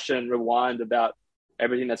refresh and rewind about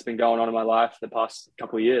everything that's been going on in my life the past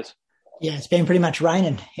couple of years. Yeah, it's been pretty much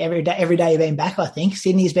raining every day you've been back, I think.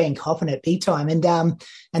 Sydney's been copping it big time. And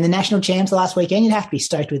the national champs last weekend, you'd have to be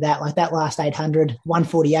stoked with that. Like, that last 800,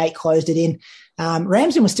 148 closed it in.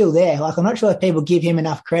 Ramsden was still there. Like, I'm not sure if people give him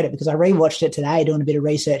enough credit, because I rewatched it today doing a bit of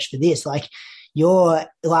research for this. Like, your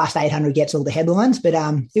last 800 gets all the headlines, but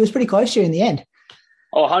it was pretty close to you in the end.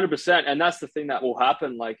 Oh, 100%. And that's the thing that will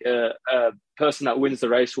happen. Like, a person that wins the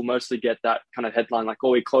race will mostly get that kind of headline, like,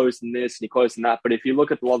 oh, he closed in this and he closed in that. But if you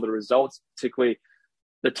look at a lot of the results, particularly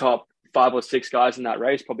the top 5 or 6 guys in that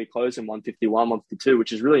race probably closed in 151, 152,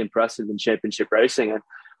 which is really impressive in championship racing. And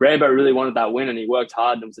Rambo really wanted that win, and he worked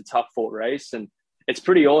hard, and it was a tough fought race. And it's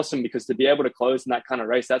pretty awesome, because to be able to close in that kind of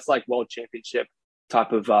race, that's like world championship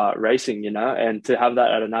type of racing, you know, and to have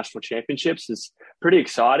that at a national championships is pretty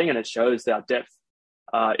exciting. And it shows our depth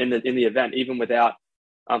in the event, even without,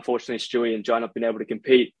 unfortunately, Stewie and John not being able to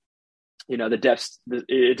compete. You know, the depth,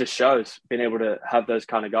 it just shows being able to have those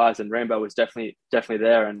kind of guys. And Rambo was definitely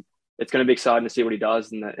there, and it's going to be exciting to see what he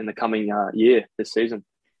does in the coming year, this season.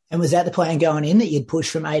 And was that the plan going in, that you'd push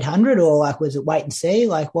from 800, or like, was it wait and see?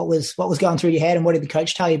 Like, what was going through your head, and what did the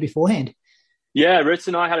coach tell you beforehand? Yeah, Ritz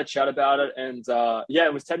and I had a chat about it, and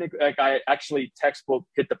it was technically, like, I actually textbook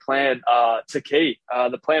hit the plan to Key.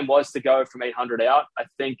 The plan was to go from 800 out. I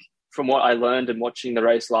think from what I learned and watching the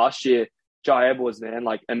race last year, Jai Edwards, man,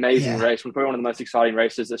 like, amazing race. Probably one of the most exciting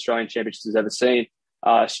races the Australian Championships has ever seen.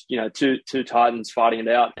 Two Titans fighting it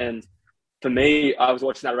out. And for me, I was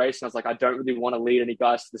watching that race, and I was like, I don't really want to lead any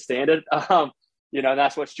guys to the standard. And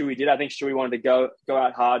that's what Stewie did. I think Stewie wanted to go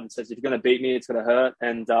out hard and says, if you're going to beat me, it's going to hurt.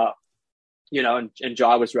 And and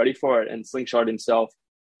Jai was ready for it and slingshotted himself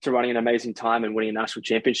to running an amazing time and winning a national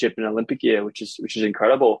championship in an Olympic year, which is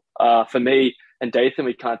incredible. For me and Dathan,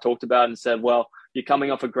 we kind of talked about it and said, well, you're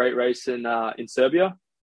coming off a great race in Serbia.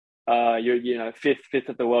 You're fifth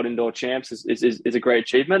at the World Indoor Champs is a great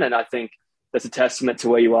achievement, and I think that's a testament to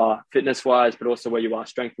where you are fitness wise, but also where you are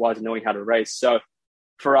strength wise and knowing how to race. So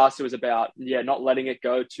for us, it was about not letting it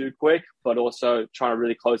go too quick, but also trying to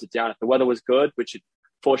really close it down. If the weather was good, which it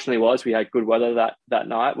fortunately was, we had good weather that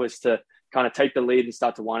night, was to kind of take the lead and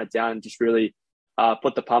start to wind it down and just really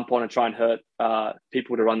put the pump on and try and hurt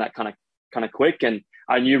people to run that kind of quick. And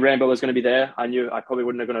I knew Rambo was going to be there. I knew I probably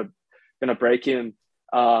wouldn't have going to break him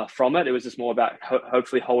from it. It was just more about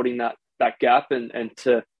hopefully holding that gap and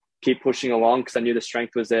to keep pushing along, because I knew the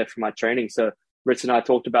strength was there from my training. So Ritz and I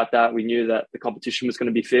talked about that. We knew that the competition was going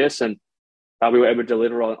to be fierce, and we were able to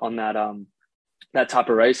deliver on that type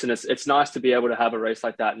of race. And it's nice to be able to have a race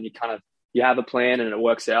like that, and you have a plan and it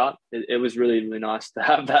works out. It was really, really nice to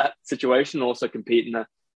have that situation, and also compete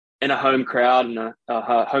in in a home crowd and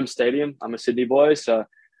a home stadium. I'm a Sydney boy, so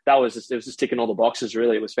it was just ticking all the boxes.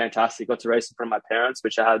 Really, it was fantastic. Got to race in front of my parents,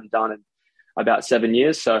 which I hadn't done in about 7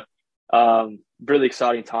 years. So really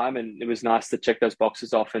exciting time, and it was nice to check those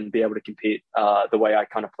boxes off and be able to compete the way I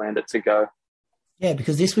kind of planned it to go. Yeah,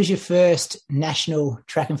 because this was your first national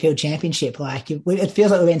track and field championship. Like it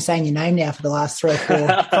feels like we've been saying your name now for the last 3 or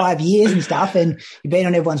 4, 5 years and stuff, and you've been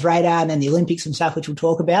on everyone's radar, and then the Olympics and stuff, which we'll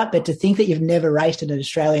talk about. But to think that you've never raced in an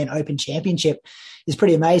Australian Open Championship is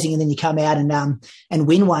pretty amazing. And then you come out and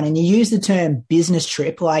win one, and you use the term business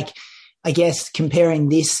trip. Like, I guess comparing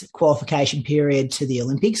this qualification period to the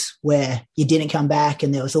Olympics, where you didn't come back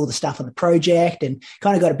and there was all the stuff on the project and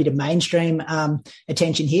kind of got a bit of mainstream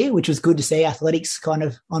attention here, which was good to see athletics kind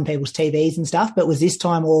of on people's TVs and stuff. But was this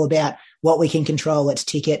time all about what we can control? Let's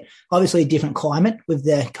tick it. Obviously a different climate with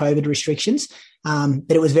the COVID restrictions, but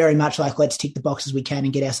it was very much like, let's tick the boxes we can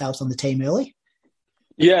and get ourselves on the team early.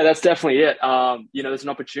 Yeah, that's definitely it. There's an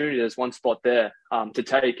opportunity. There's one spot there to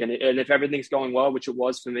take. And if everything's going well, which it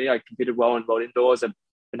was for me, I competed well in World Indoors. I've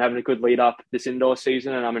been having a good lead up this indoor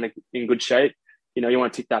season, and I'm in good shape. You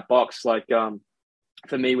want to tick that box. Like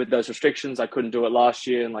for me, with those restrictions, I couldn't do it last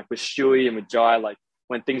year. And like with Stewie and with Jai, like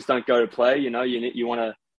when things don't go to play, you want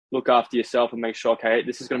to look after yourself and make sure, okay,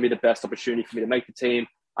 this is going to be the best opportunity for me to make the team.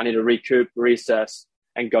 I need to recoup, reassess,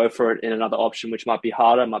 and go for it in another option, which might be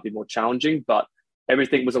harder, might be more challenging, but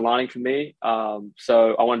everything was aligning for me.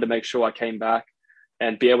 So I wanted to make sure I came back,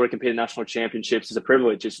 and be able to compete in national championships is a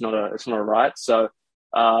privilege. It's not a right. So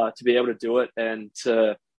to be able to do it and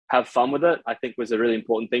to have fun with it, I think was a really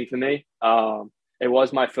important thing for me. It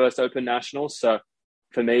was my first Open Nationals. So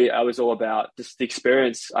for me, I was all about just the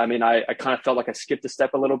experience. I mean, I kind of felt like I skipped a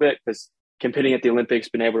step a little bit, because competing at the Olympics,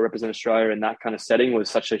 being able to represent Australia in that kind of setting was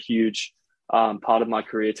such a huge part of my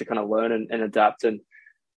career to kind of learn and adapt and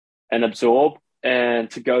absorb. And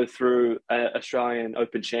to go through Australian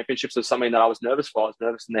Open Championships was something that I was nervous for. I was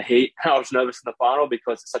nervous in the heat. I was nervous in the final,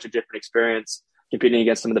 because it's such a different experience competing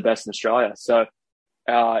against some of the best in Australia. So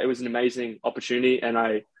it was an amazing opportunity, and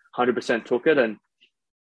I 100% took it. And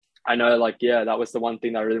I know, that was the one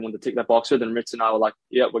thing that I really wanted to tick that box with. And Ritz and I were like,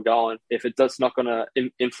 yeah, we're going. If it's not going to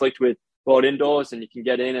inflict with World Indoors and you can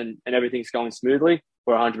get in and everything's going smoothly,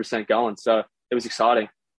 we're 100% going. So it was exciting.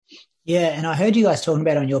 Yeah, and I heard you guys talking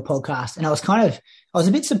about it on your podcast, and I was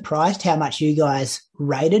a bit surprised how much you guys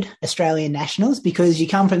rated Australian nationals, because you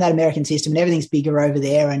come from that American system and everything's bigger over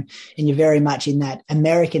there, and you're very much in that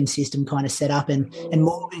American system kind of set up, and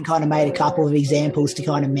Morgan kind of made a couple of examples to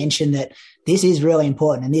kind of mention that this is really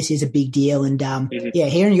important and this is a big deal. And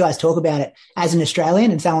hearing you guys talk about it as an Australian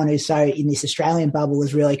and someone who's so in this Australian bubble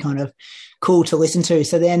is really kind of cool to listen to.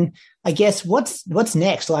 So then I guess what's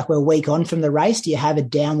next? Like, we're a week on from the race. Do you have a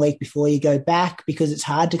down week before you go back? Because it's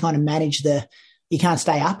hard to kind of manage you can't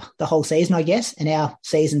stay up the whole season, I guess. And our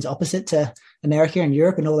season's opposite to America and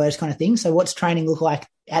Europe and all those kind of things. So what's training look like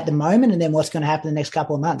at the moment? And then what's going to happen the next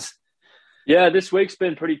couple of months? Yeah, this week's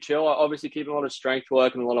been pretty chill. Obviously keeping a lot of strength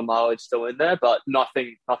work and a lot of mileage still in there, but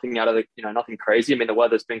nothing out of nothing crazy. I mean, the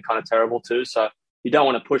weather's been kind of terrible too. So you don't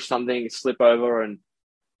want to push something, slip over and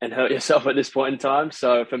hurt yourself at this point in time.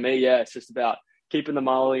 So for me, it's just about keeping the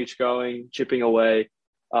mileage going, chipping away.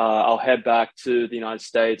 I'll head back to the United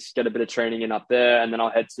States, get a bit of training in up there, and then I'll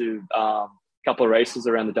head to a couple of races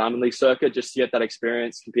around the Diamond League circuit just to get that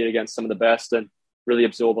experience, compete against some of the best, and really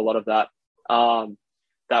absorb a lot of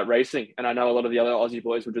that racing. And I know a lot of the other Aussie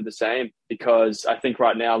boys will do the same, because I think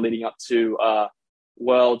right now, leading up to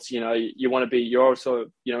Worlds, you're also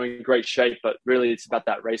in great shape, but really it's about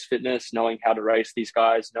that race fitness, knowing how to race these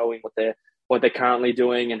guys, knowing what they're currently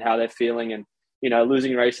doing and how they're feeling. And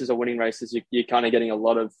losing races or winning races, you're kind of getting a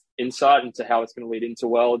lot of insight into how it's going to lead into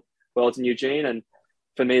Worlds in Eugene. And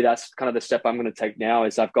for me, that's kind of the step I'm going to take now.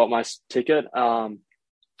 Is I've got my ticket, and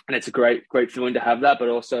it's a great feeling to have that, but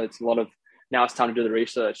also it's a lot of, now it's time to do the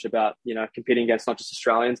research about competing against not just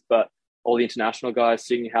Australians but all the international guys,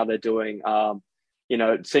 seeing how they're doing,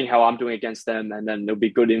 seeing how I'm doing against them, and then there'll be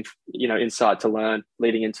good insight to learn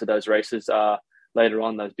leading into those races later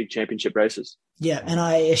on, those big championship races. Yeah, and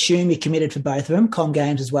I assume you're committed for both of them, Com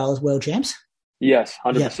Games as well as World Champs? Yes,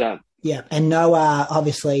 100%. Yeah, and no,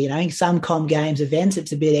 obviously, some Com Games events,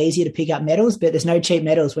 it's a bit easier to pick up medals, but there's no cheap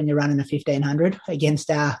medals when you're running a 1500 against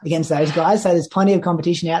those guys. So there's plenty of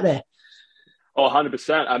competition out there. Oh,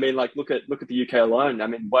 100%. I mean, look at the UK alone. I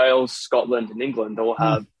mean, Wales, Scotland, and England all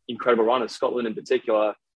have incredible runners. Scotland in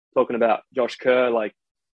particular, talking about Josh Kerr,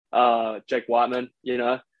 Jake Whiteman,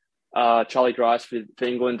 Charlie Grice for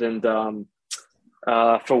England, and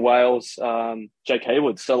for Wales, Jake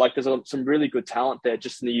Hayward. So there's some really good talent there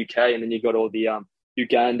just in the UK, and then you got all the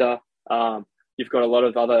Uganda, You've got a lot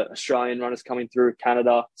of other Australian runners coming through,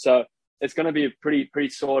 Canada. So it's going to be a pretty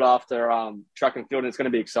sought after track and field, and it's going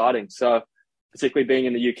to be exciting. So particularly being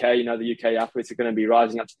in the UK, the UK athletes are going to be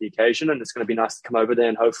rising up to the occasion, and it's going to be nice to come over there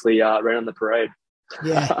and hopefully run on the parade.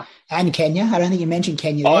 Yeah, and Kenya. I don't think you mentioned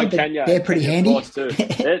Kenya there, but Kenya, they're pretty handy. Of course too.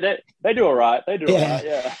 They do all right. They do all right,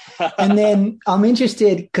 yeah. And then I'm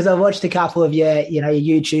interested because I watched a couple of your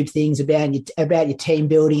YouTube things about your team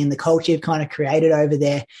building and the culture you've kind of created over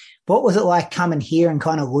there. What was it like coming here and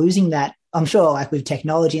kind of losing that? I'm sure like with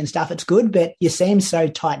technology and stuff, it's good, but you seem so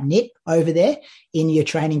tight knit over there in your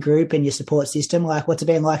training group and your support system. Like what's it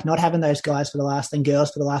been like not having those guys and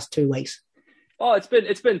girls for the last 2 weeks? Oh,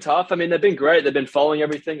 it's been tough. I mean, they've been great. They've been following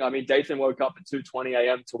everything. I mean, Dathan woke up at 2:20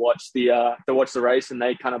 a.m. to watch the race, and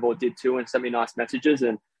they kind of all did too and sent me nice messages.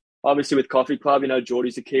 And obviously with Coffee Club,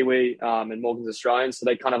 Geordie's a Kiwi and Morgan's Australian, so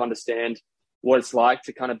they kind of understand what it's like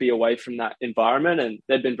to kind of be away from that environment, and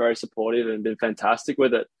they've been very supportive and been fantastic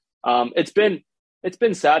with it. It's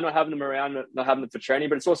been sad not having them around, not having them for training,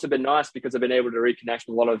 but it's also been nice because I've been able to reconnect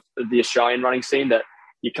with a lot of the Australian running scene that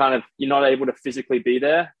you're not able to physically be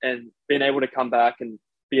there, and being able to come back and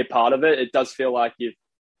be a part of it. It does feel like you've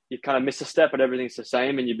kind of missed a step, but everything's the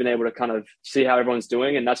same, and you've been able to kind of see how everyone's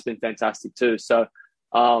doing, and that's been fantastic too. So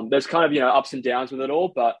there's kind of ups and downs with it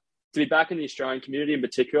all, but to be back in the Australian community in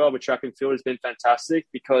particular with track and field has been fantastic,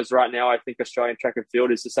 because right now I think Australian track and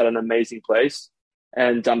field is just at an amazing place,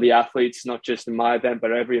 and the athletes, not just in my event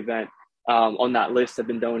but every event on that list, have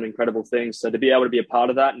been doing incredible things. So to be able to be a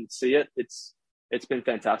part of that and see it, it's been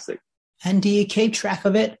fantastic. And do you keep track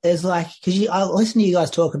of it? There's because I listen to you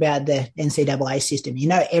guys talk about the NCAA system.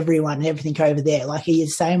 Everyone and everything over there. Like, are you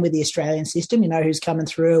the same with the Australian system? Who's coming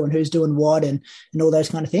through and who's doing what and all those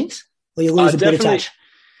kind of things? Or you lose a bit of touch?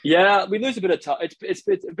 Yeah, we lose a bit of touch. It's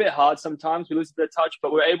a bit hard sometimes. We lose a bit of touch,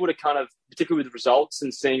 but we're able to kind of, particularly with results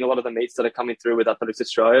and seeing a lot of the meets that are coming through with Athletics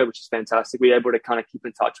Australia, which is fantastic. We're able to kind of keep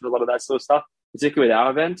in touch with a lot of that sort of stuff, particularly with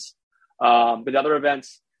our events. But the other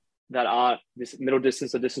events that aren't this middle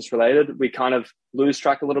distance or distance related, we kind of lose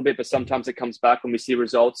track a little bit, but sometimes it comes back when we see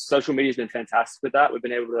results. Social media has been fantastic with that. We've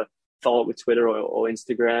been able to follow it with Twitter or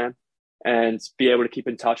Instagram and be able to keep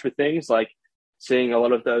in touch with things, like seeing a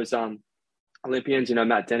lot of those Olympians,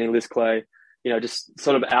 Matt Denny, Liz Clay, just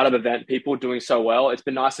sort of out of event people doing so well. It's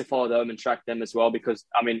been nice to follow them and track them as well, because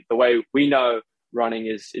the way we know running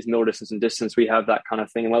is middle distance and distance. We have that kind of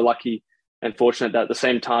thing, and we're lucky and fortunate that the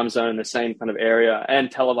same time zone, the same kind of area, and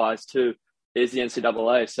televised too, is the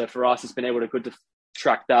NCAA. So for us, it's been able to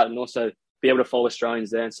track that and also be able to follow Australians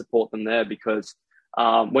there and support them there, because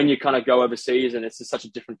when you kind of go overseas and it's just such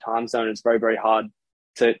a different time zone, it's very, very hard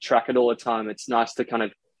to track it all the time. It's nice to kind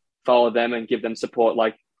of follow them and give them support,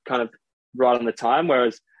 like kind of right on the time.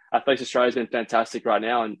 Whereas Athletics Australia has been fantastic right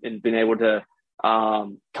now and been able to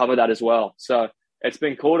cover that as well. So it's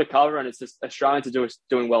been cool to cover, and it's just Australians are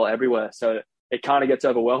doing well everywhere. So it kind of gets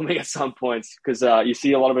overwhelming at some points, because you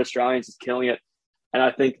see a lot of Australians just killing it. And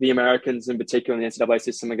I think the Americans in particular in the NCAA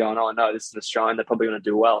system are going, oh no, this is an Australian, they're probably going to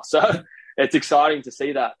do well. So it's exciting to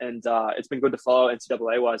see that. And it's been good to follow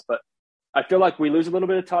NCAA wise, but I feel like we lose a little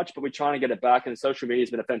bit of touch, but we're trying to get it back. And social media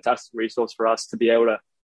has been a fantastic resource for us to be able to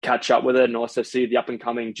catch up with it, and also see the up and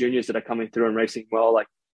coming juniors that are coming through and racing well, like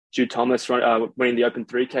Jude Thomas winning the Open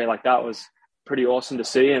 3K. Like, that was pretty awesome to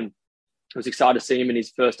see, and I was excited to see him in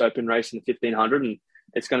his first open race in the 1500, and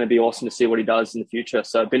it's going to be awesome to see what he does in the future.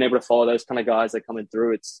 So being able to follow those kind of guys that are coming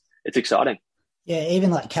through, it's exciting. Yeah, even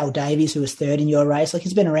like Cal Davies, who was third in your race, like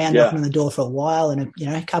he's been around knocking on the door for a while, and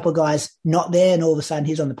a couple of guys not there, and all of a sudden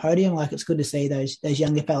he's on the podium. Like, it's good to see those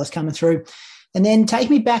younger fellas coming through. And then take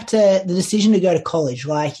me back to the decision to go to college.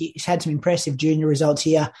 Like, he's had some impressive junior results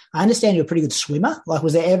here. I understand you're a pretty good swimmer. Like,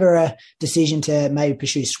 was there ever a decision to maybe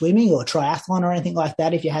pursue swimming or triathlon or anything like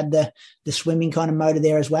that if you had the swimming kind of motor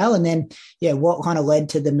there as well? And then, what kind of led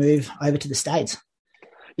to the move over to the States?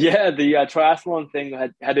 Yeah, the triathlon thing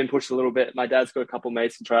had been pushed a little bit. My dad's got a couple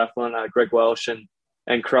mates in triathlon, Greg Welsh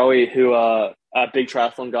and Crowe, who are big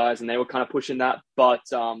triathlon guys, and they were kind of pushing that. But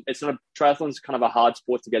triathlon's kind of a hard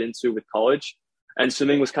sport to get into with college. And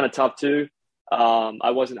swimming was kind of tough too.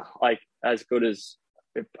 I wasn't like as good as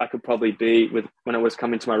I could probably be when I was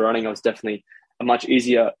coming to my running. I was definitely a much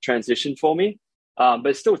easier transition for me. But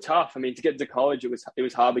it's still tough. To get into college, it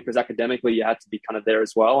was hard because academically you had to be kind of there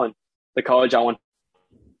as well. And the college I wanted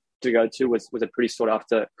to go to was a pretty sought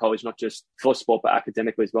after college, not just for sport, but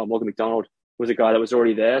academically as well. Morgan McDonald was a guy that was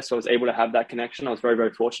already there. So I was able to have that connection. I was very,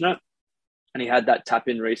 very fortunate. And he had that tap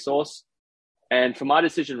in resource. And for my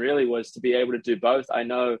decision really was to be able to do both. I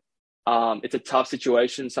know it's a tough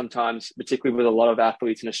situation sometimes, particularly with a lot of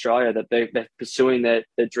athletes in Australia, that they're pursuing their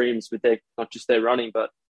dreams with not just their running, but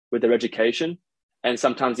with their education. and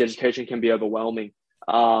sometimes the education can be overwhelming.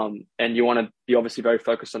 And you want to be obviously very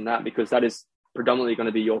focused on that, because that is predominantly going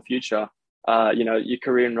to be your future. Your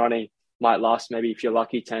career in running might last, maybe if you're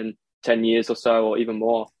lucky, 10 years or so, or even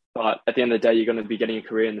more. But at the end of the day, you're going to be getting a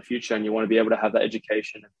career in the future, and you want to be able to have that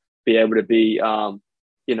education and be able to be,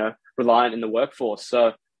 reliant in the workforce.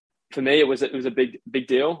 So for me, it was a big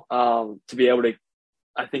deal to be able to.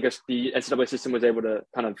 I think the NCAA system was able to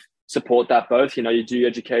kind of support that both. You do your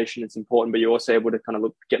education, it's important, but you're also able to kind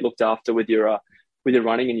of get looked after with your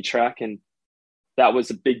running and your track. And that was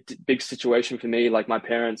a big situation for me. Like, my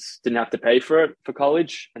parents didn't have to pay for it for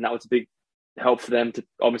college, and that was a big help for them to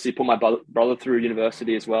obviously put my brother through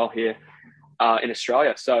university as well here in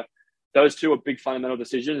Australia. So those two were big fundamental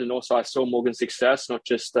decisions. And also I saw Morgan's success, not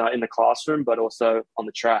just in the classroom, but also on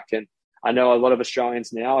the track. And I know a lot of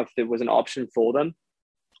Australians now, if there was an option for them,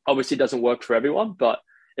 obviously it doesn't work for everyone, but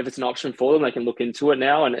if it's an option for them, they can look into it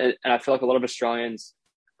now. And I feel like a lot of Australians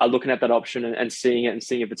are looking at that option and seeing it and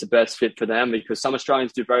seeing if it's the best fit for them, because some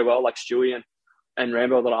Australians do very well, like Stewie and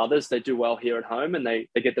Rambo, a lot of others, they do well here at home, and they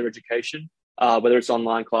get their education, whether it's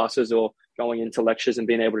online classes or going into lectures and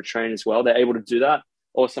being able to train as well. They're able to do that.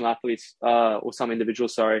 Or some athletes or some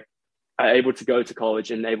individuals, are able to go to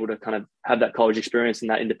college and able to kind of have that college experience and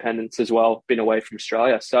that independence as well, being away from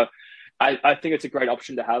Australia. So I think it's a great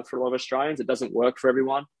option to have for a lot of Australians. It doesn't work for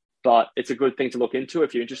everyone, but it's a good thing to look into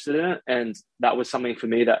if you're interested in it. And that was something for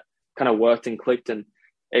me that kind of worked and clicked, and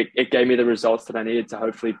it gave me the results that I needed to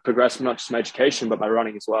hopefully progress not just my education, but my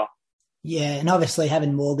running as well. Yeah, and obviously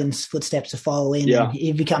having Morgan's footsteps to follow in, and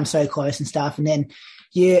you've become so close and stuff. And then,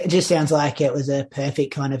 it just sounds like it was a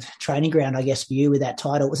perfect kind of training ground, I guess, for you with that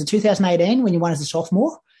title. Was it 2018 when you won as a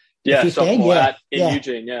sophomore? Yeah, sophomore in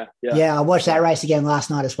Eugene, yeah. Yeah, I watched that race again last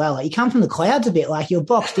night as well. Like, you come from the clouds a bit, like you're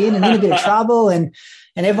boxed in and in a bit of trouble, and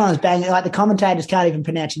everyone's banging, like the commentators can't even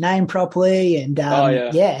pronounce your name properly. And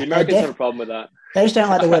the Americans have a problem with that. They just don't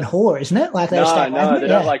like the word whore, isn't it? Like they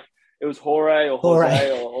don't like. It was Jorge or Jose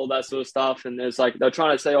or all that sort of stuff. And there's like, they're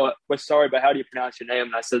trying to say, oh, we're sorry, but how do you pronounce your name?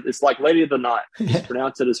 And I said, it's like Lady of the Night. Just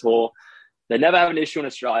pronounce it as whore. They never have an issue in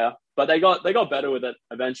Australia, but they got better with it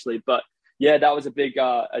eventually. But yeah, that was a big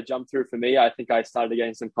a jump through for me. I think I started to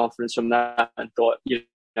gain some confidence from that and thought,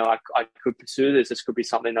 I could pursue this. This could be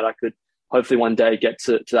something that I could hopefully one day get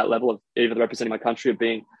to that level of either representing my country or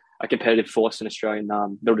being a competitive force in Australian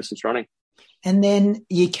middle distance running. And then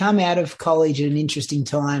you come out of college at an interesting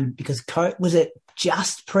time, because was it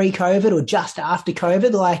just pre-COVID or just after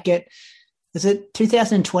COVID? Was it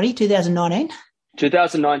 2020, 2019?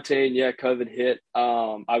 2019, yeah, COVID hit.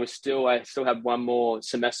 I still had one more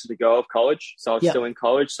semester to go of college. So I was still in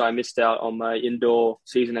college. So I missed out on my indoor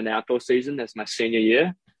season and outdoor season as my senior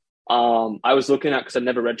year. I was looking at, because I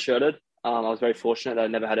never redshirted. I was very fortunate that I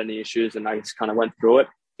never had any issues, and I just kind of went through it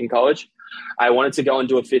in college. I wanted to go and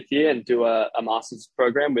do a fifth year and do a master's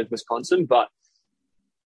program with Wisconsin, but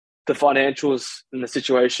the financials and the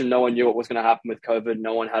situation, no one knew what was going to happen with COVID.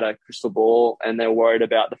 No one had a crystal ball, and they were worried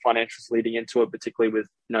about the financials leading into it, particularly with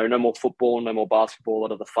no more football, no more basketball, a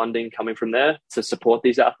lot of the funding coming from there to support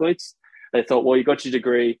these athletes. They thought, well, you got your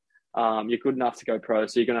degree, you're good enough to go pro,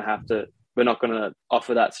 so we're not going to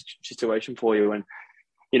offer that situation for you. And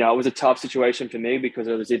it was a tough situation for me, because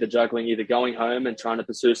I was either going home and trying to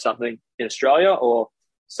pursue something in Australia, or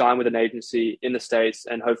sign with an agency in the States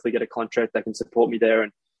and hopefully get a contract that can support me there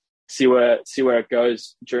and see where it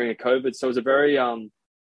goes during a COVID. So it was a very,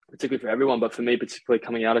 particularly for everyone, but for me, particularly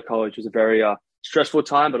coming out of college, was a very stressful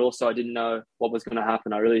time, but also I didn't know what was going to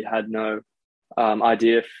happen. I really had no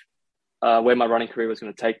idea where my running career was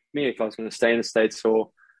going to take me, if I was going to stay in the States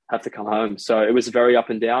or have to come home. So it was very up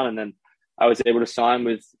and down. And then I was able to sign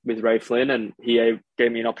with Ray Flynn, and he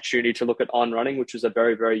gave me an opportunity to look at On Running, which was a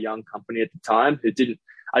very, very young company at the time. I didn't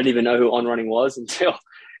even know who On Running was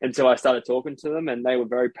until I started talking to them, and they were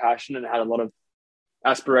very passionate and had a lot of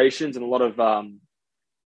aspirations and a lot of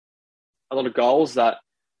goals that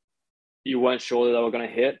you weren't sure that they were going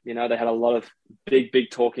to hit. They had a lot of big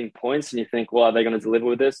talking points, and you think, well, are they going to deliver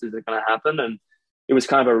with this? Is it going to happen? And it was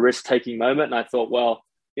kind of a risk-taking moment. And I thought, well,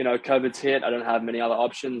 COVID's hit. I don't have many other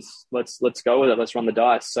options. Let's go with it. Let's run the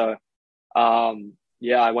dice. So,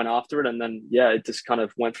 I went after it, and then, it just kind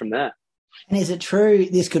of went from there. And is it true,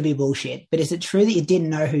 this could be bullshit, but is it true that you didn't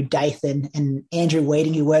know who Dathan and Andrew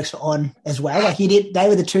Weeding, who works for On as well? Like, they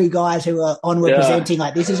were the two guys who were On representing,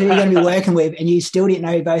 like, this is who you're going to be working with, and you still didn't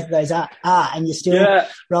know who both of those are, and you still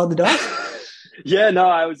rolled the dice? No,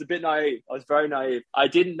 I was a bit naive. I was very naive. I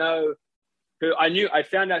didn't know who. I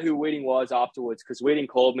found out who Weeding was afterwards, because Weeding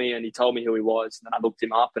called me and he told me who he was, and then I looked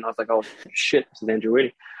him up and I was like, oh shit, this is Andrew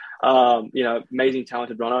Weeding. Amazing,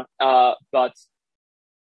 talented runner. But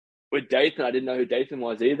with Dathan, I didn't know who Dathan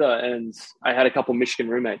was either. And I had a couple of Michigan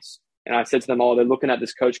roommates. And I said to them, they're looking at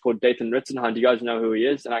this coach called Dathan Ritzenheim. Do you guys know who he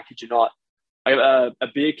is? And I kid you not, a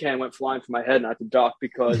beer can went flying from my head and I had to duck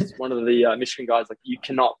because one of the Michigan guys, like, you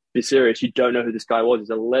cannot be serious. You don't know who this guy was. He's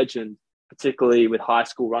a legend, particularly with high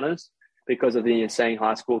school runners because of the insane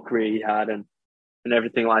high school career he had and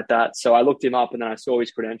everything like that. So I looked him up and then I saw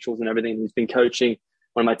his credentials and everything. He's been coaching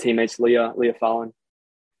one of my teammates, Leah Fallon,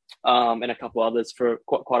 and a couple others for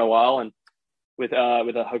quite a while. And with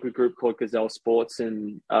a Hoka group called Gazelle Sports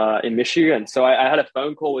in Michigan. So I had a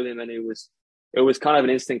phone call with him and it was kind of an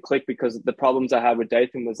instant click because the problems I had with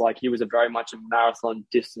Dathan was like he was very much a marathon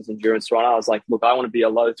distance endurance runner. I was like, look, I want to be a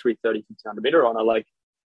low 330, 1500 meter runner. Like,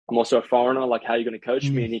 I'm also a foreigner. Like, how are you going to coach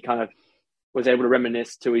me? And he kind of was able to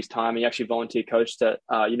reminisce to his time. He actually volunteer coached at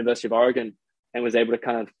University of Oregon and was able to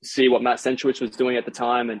kind of see what Matt Centrowitz was doing at the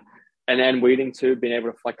time and then Wheating too, being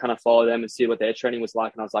able to like kind of follow them and see what their training was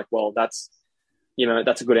like. And I was like, well, that's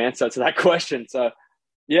a good answer to that question. So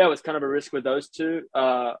yeah, it was kind of a risk with those two.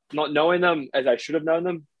 Not knowing them as I should have known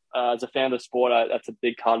them. As a fan of the sport, that's a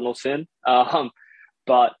big cardinal sin.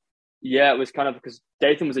 But yeah, it was kind of because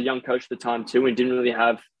Dathan was a young coach at the time too and didn't really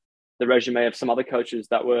have the resume of some other coaches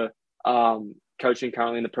that were coaching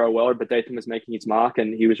currently in the pro world. But Dathan was making his mark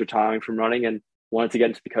and he was retiring from running and wanted to get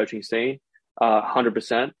into the coaching scene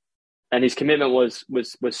 100%. And his commitment was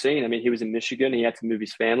seen. I mean, he was in Michigan. He had to move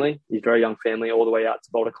his family, his very young family, all the way out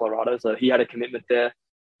to Boulder, Colorado. So he had a commitment there.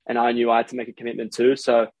 And I knew I had to make a commitment too.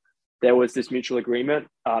 So there was this mutual agreement,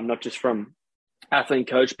 not just from athlete and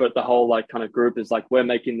coach, but the whole like kind of group is like, we're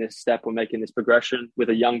making this step, we're making this progression with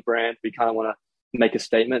a young brand. We kind of want to make a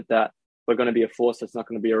statement that we're going to be a force that's not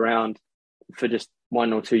going to be around for just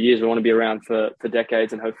 1 or 2 years. We want to be around for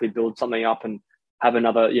decades and hopefully build something up and have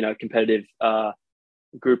another, competitive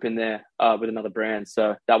group in there with another brand.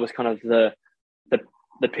 So that was kind of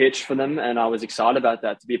the pitch for them. And I was excited about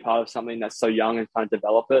that, to be a part of something that's so young and kind of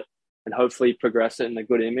develop it and hopefully progress it in a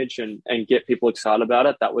good image and get people excited about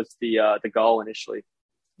it. That was the goal initially.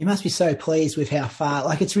 You must be so pleased with how far,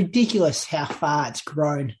 like it's ridiculous how far it's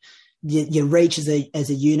grown. Your reach as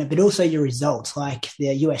a unit, but also your results, like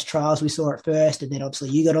the US trials we saw at first, and then obviously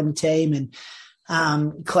you got on the team and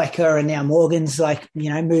Klecker and now Morgan's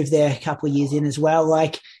moved there a couple of years in as well.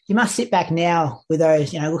 Like you must sit back now with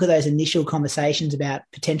those, look at those initial conversations about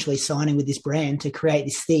potentially signing with this brand to create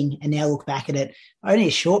this thing and now look back at it only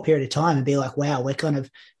a short period of time and be like, wow, we're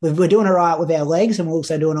doing all right with our legs and we're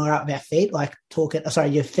also doing all right with our feet, like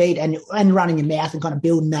your feet and running your mouth and kind of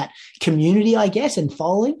building that community, I guess, and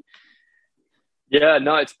following. Yeah,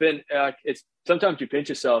 no, it's been, it's sometimes you pinch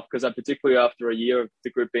yourself because particularly after a year of the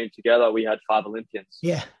group being together, we had 5 Olympians.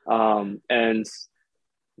 Yeah. And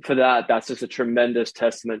for that's just a tremendous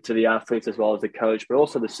testament to the athletes as well as the coach, but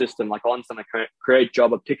also the system. Like On's done a great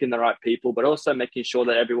job of picking the right people, but also making sure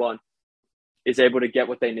that everyone is able to get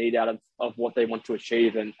what they need out of what they want to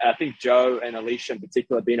achieve. And I think Joe and Alicia in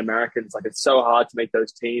particular, being Americans, like it's so hard to make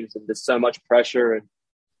those teams and there's so much pressure and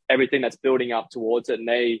everything that's building up towards it.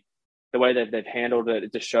 And the way that they've handled it,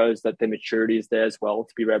 it just shows that their maturity is there as well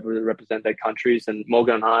to be able to represent their countries. And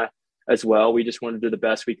Morgan and I as well, we just want to do the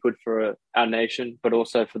best we could for our nation, but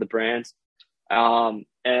also for the brands. And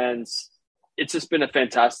it's just been a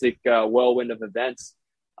fantastic whirlwind of events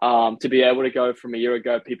to be able to go from a year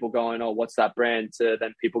ago, people going, oh, what's that brand? To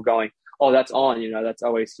then people going, oh, that's On, that's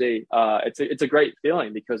OAC. It's a great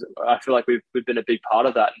feeling because I feel like we've been a big part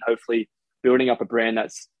of that and hopefully building up a brand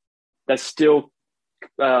that's still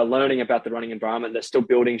learning about the running environment. They're still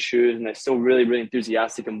building shoes and they're still really, really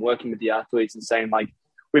enthusiastic and working with the athletes and saying like,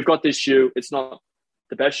 we've got this shoe. It's not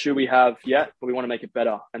the best shoe we have yet, but we want to make it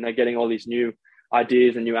better. And they're getting all these new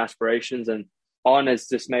ideas and new aspirations. And On has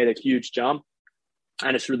just made a huge jump.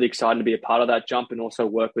 And it's really exciting to be a part of that jump and also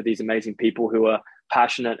work with these amazing people who are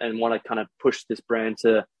passionate and want to kind of push this brand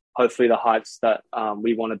to hopefully the heights that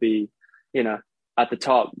we want to be, at the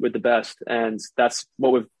top with the best. And that's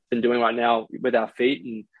what we've been doing right now with our feet.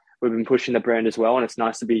 And we've been pushing the brand as well. And it's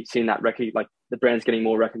nice to be seeing that like the brand's getting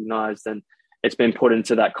more recognized and it's been put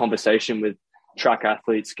into that conversation with track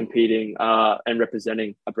athletes competing and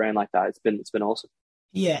representing a brand like that. It's been awesome.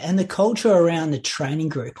 Yeah, and the culture around the training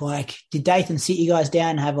group, like did Dathan sit you guys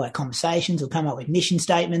down and have like conversations or come up with mission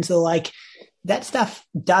statements or like that stuff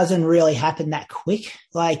doesn't really happen that quick.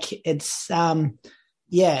 Like it's, I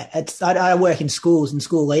work in schools and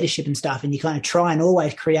school leadership and stuff and you kind of try and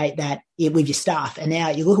always create that with your staff. And now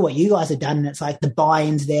you look at what you guys have done and it's like the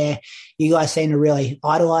buy-ins there. You guys seem to really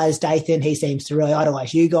idolize Dathan. He seems to really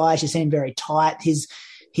idolize you guys. You seem very tight.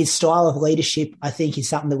 His style of leadership, I think, is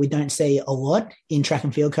something that we don't see a lot in track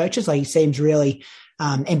and field coaches. Like he seems really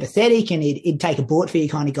empathetic, and he'd take a bullet for you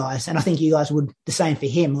kind of guys. And I think you guys would the same for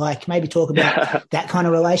him. Like maybe talk about that kind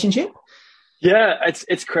of relationship. Yeah,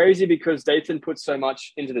 it's crazy because Dathan puts so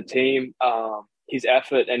much into the team, his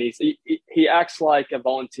effort, and he acts like a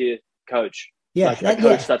volunteer coach. Yeah, like a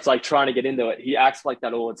coach that's like trying to get into it. He acts like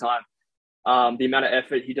that all the time. The amount of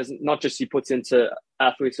effort he puts into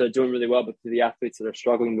athletes that are doing really well, but to the athletes that are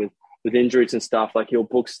struggling with injuries and stuff. Like he'll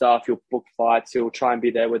book stuff, he'll book fights, he'll try and be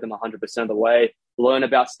there with them 100% of the way, learn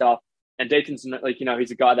about stuff. And Dathan's like,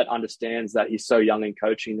 he's a guy that understands that he's so young in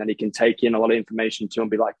coaching that he can take in a lot of information to and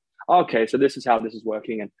be like, oh, okay, so this is how this is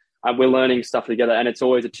working. And we're learning stuff together. And it's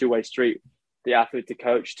always a two-way street. The athlete to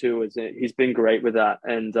coach too, he's been great with that.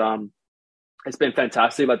 And it's been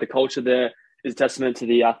fantastic. Like the culture there is a testament to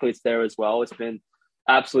the athletes there as well. It's been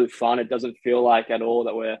absolute fun. It doesn't feel like at all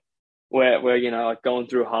that we're like going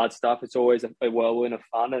through hard stuff. It's always a whirlwind of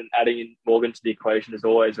fun, and adding in Morgan to the equation is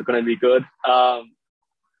always going to be good.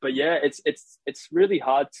 But yeah, it's really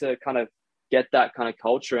hard to kind of get that kind of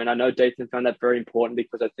culture. And I know Dathan found that very important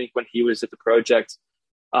because I think when he was at the project,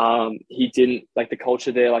 he didn't like the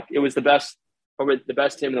culture there. Like it was probably the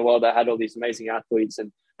best team in the world that had all these amazing athletes,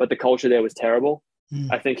 but the culture there was terrible.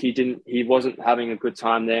 I think he wasn't having a good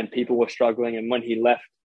time there, and people were struggling. And when he left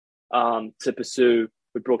to pursue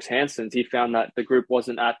with Brooks Hansons, he found that the group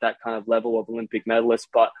wasn't at that kind of level of Olympic medalists,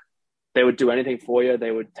 but they would do anything for you.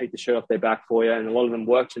 They would take the shirt off their back for you. And a lot of them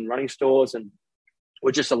worked in running stores and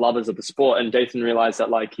were just the lovers of the sport. And Dathan realized that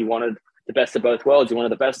like he wanted the best of both worlds. He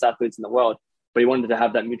wanted the best athletes in the world, but he wanted to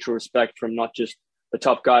have that mutual respect from not just the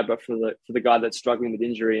top guy, but for the guy that's struggling with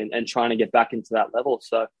injury and trying to get back into that level.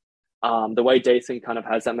 So the way Dathan kind of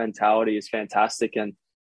has that mentality is fantastic. And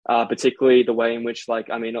particularly the way in which,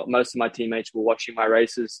 most of my teammates were watching my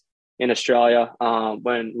races in Australia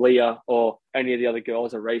when Leah or any of the other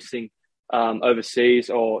girls are racing overseas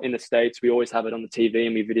or in the States. We always have it on the TV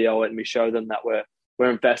and we video it and we show them that we're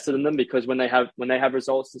invested in them, because when they have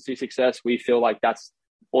results and see success, we feel like that's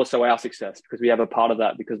also our success because we have a part of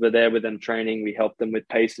that, because we're there with them training, we help them with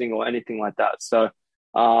pacing or anything like that. So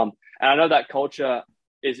and I know that culture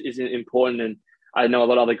is important, and I know a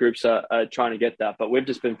lot of other groups are trying to get that, but we've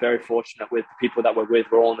just been very fortunate with the people that we're with.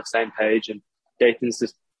 We're all on the same page, and Dathan's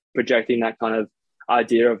just projecting that kind of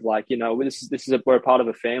idea of like, we're a part of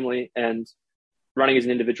a family, and running is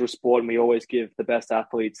an individual sport, and we always give the best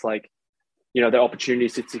athletes the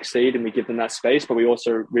opportunities to succeed, and we give them that space, but we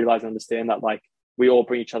also realize and understand that like we all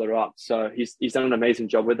bring each other up. So he's done an amazing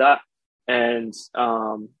job with that, and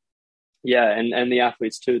and the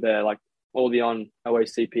athletes too. They're like, all the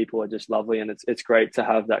OAC people are just lovely, and it's great to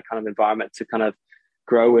have that kind of environment to kind of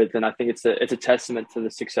grow with. And I think it's a testament to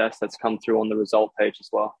the success that's come through on the result page as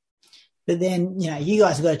well. But then, you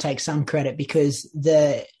guys have got to take some credit, because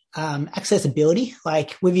the accessibility,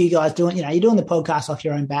 like with you guys doing, you're doing the podcast off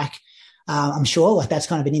your own back. I'm sure like that's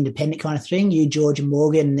kind of an independent kind of thing, you, George and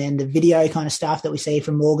Morgan, and then the video kind of stuff that we see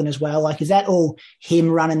from Morgan as well. Like, is that all him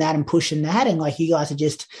running that and pushing that? And like you guys are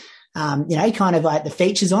just, kind of like the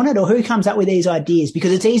features on it, or who comes up with these ideas?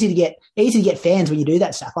 Because it's easy to get fans when you do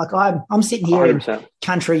that stuff. Like I'm sitting here 100%. In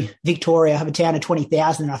country Victoria, I have a town of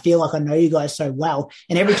 20,000, and I feel like I know you guys so well.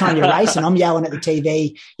 And every time you're racing, I'm yelling at the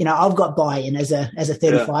TV. I've got buy-in as a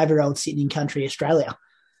 35-year-old sitting in country Australia.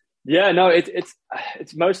 Yeah, no, it's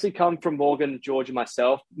mostly come from Morgan, George, and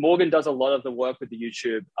myself. Morgan does a lot of the work with the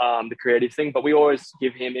YouTube, the creative thing, but we always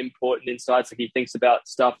give him input and insights. Like he thinks about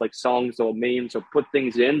stuff like songs or memes or put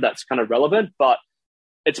things in that's kind of relevant. But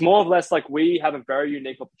it's more or less like we have a very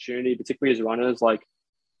unique opportunity, particularly as runners, like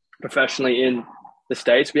professionally in the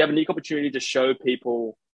States. We have a unique opportunity to show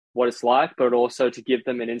people what it's like, but also to give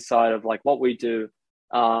them an insight of like what we do,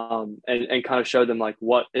 and kind of show them like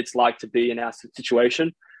what it's like to be in our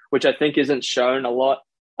situation, which I think isn't shown a lot,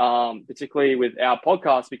 particularly with our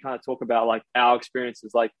podcast. We kind of talk about like our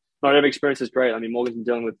experiences. Like not every experience is great. I mean, Morgan's been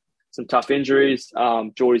dealing with some tough injuries.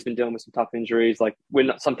 Jordy's been dealing with some tough injuries. Like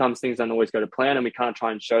sometimes things don't always go to plan, and we kind of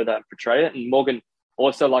try and show that and portray it. And Morgan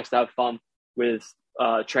also likes to have fun with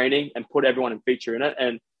training and put everyone and feature in it.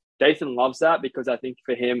 And Dathan loves that, because I think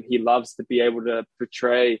for him, he loves to be able to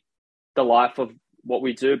portray the life of what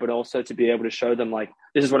we do, but also to be able to show them like,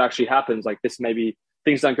 this is what actually happens. Like this maybe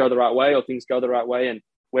things don't go the right way, or things go the right way, and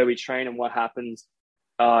where we train and what happens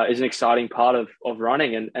is an exciting part of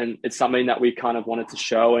running. And it's something that we kind of wanted to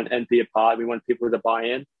show and be a part. We want people to buy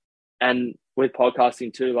in. And with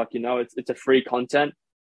podcasting too, like, it's a free content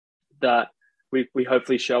that we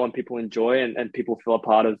hopefully show and people enjoy, and people feel a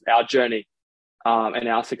part of our journey and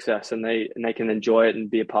our success, and they can enjoy it and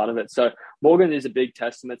be a part of it. So Morgan is a big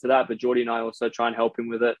testament to that, but Geordie and I also try and help him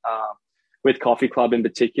with it. With Coffee Club in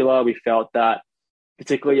particular, we felt that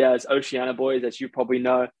particularly as Oceania boys, as you probably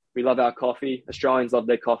know, we love our coffee. Australians love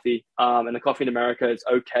their coffee. And the coffee in America is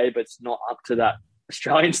okay, but it's not up to that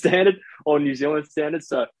Australian standard or New Zealand standard.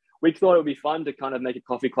 So we thought it would be fun to kind of make a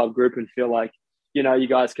coffee club group and feel like, you know, you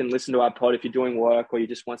guys can listen to our pod if you're doing work or you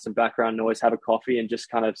just want some background noise, have a coffee and just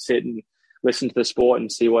kind of sit and listen to the sport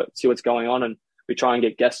and see what's going on. And we try and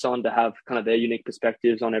get guests on to have kind of their unique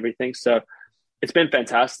perspectives on everything. So it's been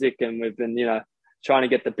fantastic. And we've been, you know, trying to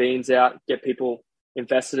get the beans out, get people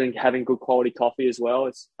invested in having good quality coffee as well.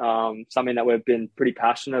 It's something that we've been pretty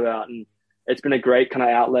passionate about. And it's been a great kind of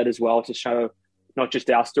outlet as well to show not just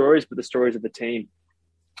our stories, but the stories of the team.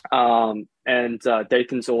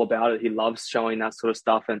 Dathan's all about it. He loves showing that sort of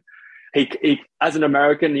stuff. And he as an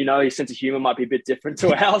American, you know, his sense of humor might be a bit different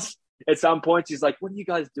to ours. At some points, he's like, what are you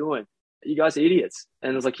guys doing? You guys are idiots.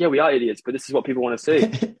 And I was like, yeah, we are idiots, but this is what people want to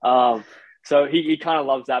see. So he kind of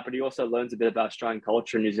loves that, but he also learns a bit about Australian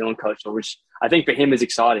culture and New Zealand culture, which I think for him is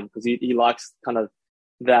exciting because he likes kind of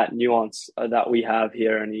that nuance that we have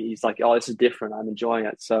here. And he's like, oh, this is different. I'm enjoying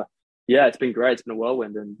it. So yeah, it's been great. It's been a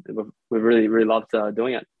whirlwind and we've really, really loved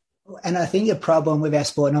doing it. And I think the problem with our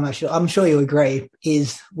sport, and I'm sure you agree,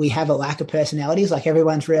 is we have a lack of personalities. Like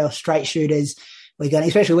everyone's real straight shooters.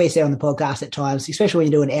 Especially we say on the podcast at times, especially when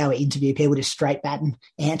you do an hour interview, people just straight batten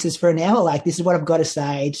answers for an hour. Like, this is what I've got to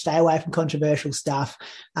say. Stay away from controversial stuff.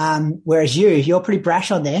 Whereas you're pretty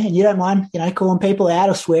brash on there and you don't mind, you know, calling people out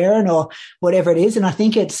or swearing or whatever it is. And I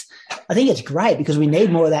think it's great because we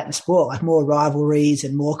need more of that in sport, like more rivalries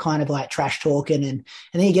and more kind of like trash talking. And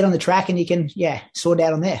then you get on the track and you can, sort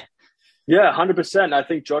out on there. Yeah, 100%. I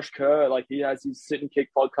think Josh Kerr, like he has his Sit and Kick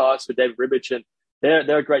podcast with David Ribich and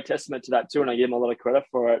they're a great testament to that too, and I give them a lot of credit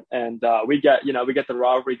for it. And we get the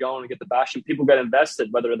rivalry going, we get the bash, and people get invested,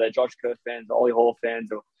 whether they're Josh Kerr fans, or Ollie Hall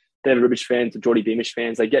fans, or David Ribich fans, or Geordie Beamish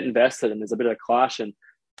fans. They get invested, and there's a bit of a clash, and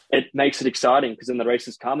it makes it exciting because then the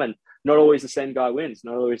races come, and not always the same guy wins,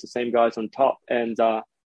 not always the same guys on top. And I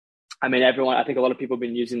think a lot of people have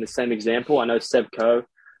been using the same example. I know Seb Coe,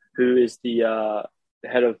 who is the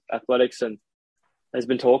head of athletics and has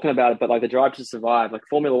been talking about it, but like the Drive to Survive, like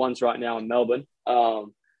Formula One's right now in Melbourne,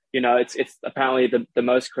 it's apparently the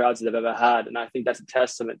most crowds they've ever had. And I think that's a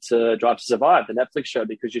testament to Drive to Survive, the Netflix show,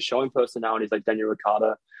 because you're showing personalities like Daniel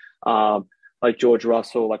Ricciardo, like George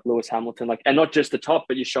Russell, like Lewis Hamilton, like, and not just the top,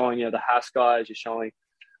 but you're showing, you know, the Haas guys, you're showing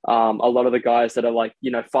a lot of the guys that are like,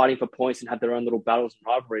 you know, fighting for points and have their own little battles and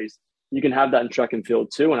rivalries. You can have that in track and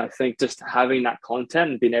field too. And I think just having that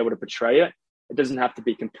content and being able to portray it, it doesn't have to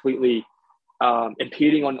be completely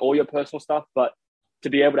impeding on all your personal stuff, but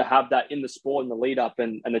to be able to have that in the sport and the lead up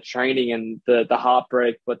and the training and the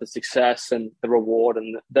heartbreak, but the success and the reward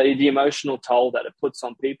and the emotional toll that it puts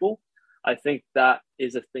on people, I think that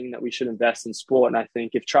is a thing that we should invest in sport. And I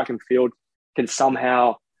think if track and field can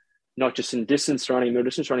somehow, not just in distance running, middle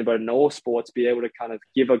distance running, but in all sports, be able to kind of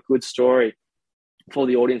give a good story for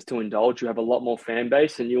the audience to indulge, you have a lot more fan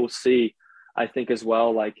base, and you'll see, I think as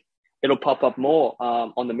well, like, it'll pop up more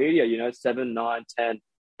on the media, you know, 7, 9, 10.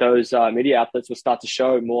 Those media outlets will start to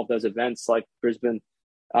show more of those events like Brisbane,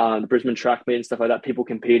 the Brisbane track meet and stuff like that. People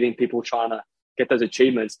competing, people trying to get those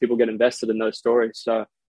achievements, people get invested in those stories. So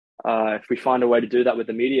if we find a way to do that with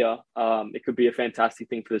the media, it could be a fantastic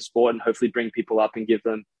thing for the sport and hopefully bring people up and give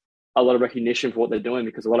them a lot of recognition for what they're doing,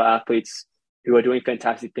 because a lot of athletes who are doing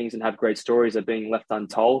fantastic things and have great stories are being left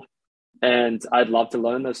untold. And I'd love to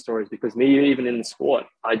learn those stories because me, even in the sport,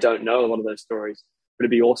 I don't know a lot of those stories. But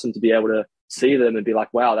it'd be awesome to be able to see them and be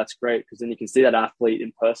like, wow, that's great. Because then you can see that athlete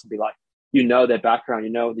in person, be like, you know, their background,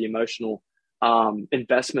 you know, the emotional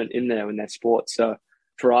investment in there in their sport. So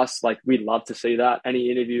for us, like, we'd love to see that.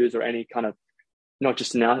 Any interviews or any kind of, not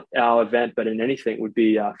just in our event, but in anything would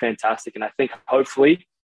be fantastic. And I think hopefully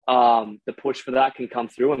the push for that can come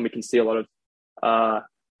through and we can see a lot of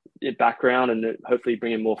background and hopefully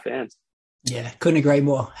bring in more fans. Yeah, couldn't agree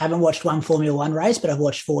more. Haven't watched one Formula One race, but I've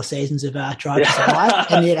watched 4 seasons of Drive to Survive.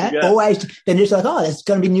 And, you know, always been just like, oh, there's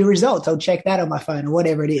going to be new results. I'll check that on my phone or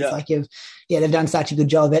whatever it is. Like, they've done such a good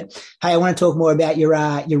job of it. Hey, I want to talk more about your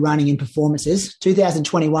running and performances.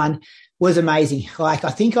 2021 was amazing. Like, I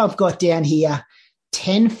think I've got down here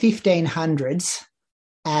 10 1500s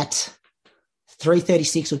at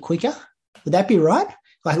 3:36 or quicker. Would that be right?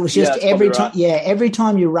 Like, it was just every time, every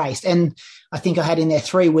time you raced. And I think I had in there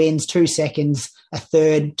 3 wins, 2 seconds, a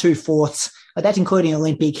third, 2 fourths. Like, that's including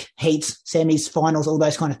Olympic heats, semis, finals, all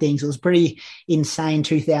those kind of things. It was pretty insane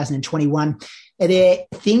 2021. Are there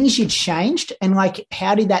things you changed? And, like,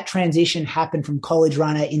 how did that transition happen from college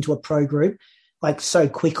runner into a pro group, like, so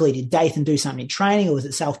quickly? Did Dathan do something in training, or was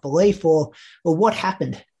it self-belief, or what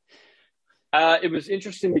happened? It was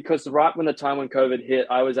interesting because right when the time when COVID hit,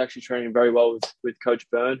 I was actually training very well with Coach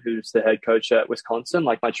Byrne, who's the head coach at Wisconsin.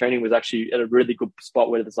 Like my training was actually at a really good spot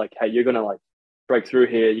where it's like, hey, you're going to like break through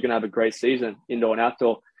here. You're going to have a great season, indoor and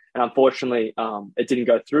outdoor. And unfortunately, it didn't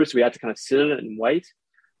go through. So we had to kind of sit in it and wait.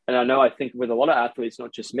 And I think with a lot of athletes,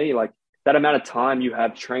 not just me, like that amount of time you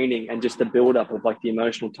have training and just the build up of like the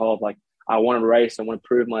emotional toll of like, I want to race. I want to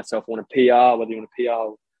prove myself. I want to PR, whether you want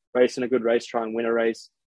to PR, race in a good race, try and win a race.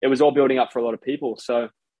 It was all building up for a lot of people. So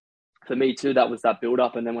for me too, that was that build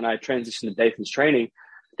up. And then when I transitioned to Dathan's training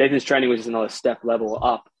was just another step level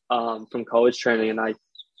up from college training. And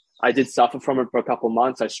I did suffer from it for a couple of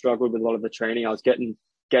months. I struggled with a lot of the training. I was getting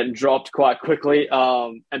dropped quite quickly.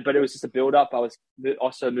 But it was just a build up. I was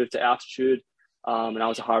also moved to altitude and I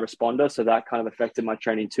was a high responder. So that kind of affected my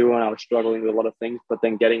training too. And I was struggling with a lot of things, but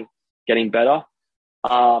then getting better.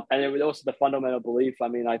 And it was also the fundamental belief. I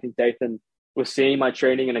mean, I think Dathan was seeing my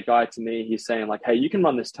training and a guide to me. He's saying like, hey, you can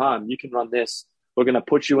run this time. You can run this. We're going to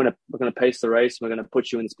put you we're going to pace the race. We're going to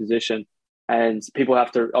put you in this position. And people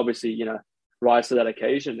have to obviously, rise to that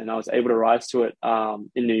occasion. And I was able to rise to it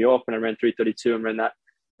in New York when I ran 3:32 and ran that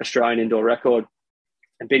Australian indoor record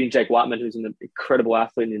and beating Jake Whiteman, who's an incredible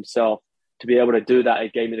athlete in himself. To be able to do that,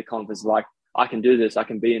 it gave me the confidence like, I can do this. I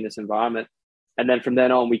can be in this environment. And then from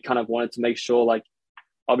then on, we kind of wanted to make sure, like,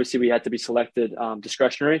 obviously we had to be selected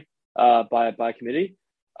discretionary by a committee.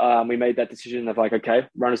 We made that decision of like, okay,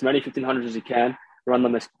 run as many 1500s as you can, run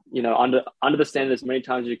them as, under the standard as many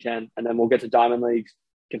times as you can. And then we'll get to Diamond Leagues,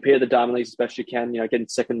 compete at the Diamond Leagues as best you can, getting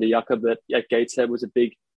second to Yucca, but at Gateshead was a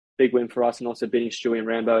big win for us. And also beating Stewie and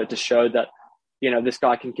Rambo. It just showed that, this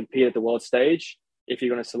guy can compete at the world stage if you're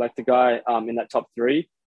going to select a guy in that top three.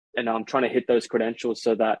 And I'm trying to hit those credentials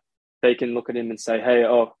so that they can look at him and say, hey,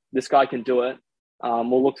 this guy can do it.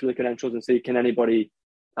 We'll look through the credentials and see, can anybody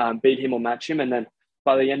beat him or match him? And then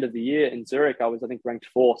by the end of the year in Zurich, I was, I think, ranked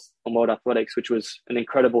 4th on World Athletics, which was an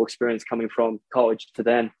incredible experience coming from college to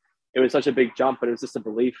then. It was such a big jump, but it was just a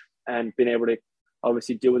belief and being able to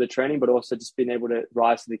obviously deal with the training, but also just being able to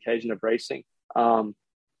rise to the occasion of racing.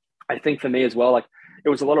 I think for me as well, like it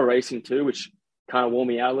was a lot of racing too, which kind of wore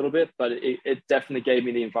me out a little bit, but it definitely gave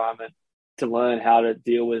me the environment to learn how to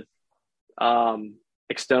deal with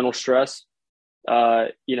external stress,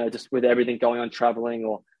 just with everything going on, traveling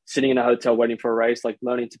or sitting in a hotel waiting for a race, like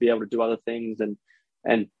learning to be able to do other things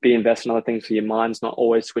and be invested in other things so your mind's not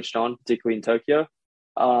always switched on, particularly in Tokyo.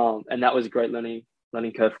 And that was a great learning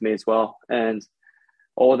curve for me as well. And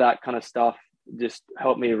all that kind of stuff just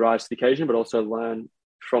helped me rise to the occasion, but also learn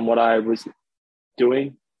from what I was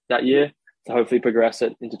doing that year to hopefully progress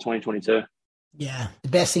it into 2022. Yeah, the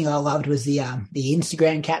best thing I loved was the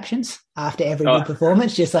Instagram captions after every good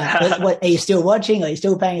performance. Just like, what are you still watching? Are you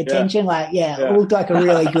still paying attention? It looked like a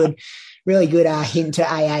really good hint to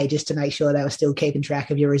AA just to make sure they were still keeping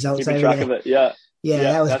track of your results. Keeping track of it, yeah. Yeah,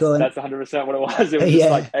 that was good. That's 100% what it was. It was just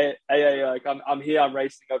like, hey, like I'm here, I'm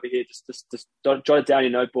racing over here. Just jot it down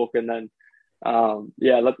in your notebook, and then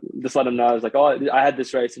just let them know. I was like, I had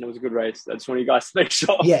this race and it was a good race. I just want you guys to make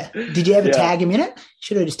sure. Yeah. Did you ever tag him in it?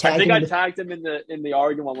 Should have just tagged him. I think I tagged him in the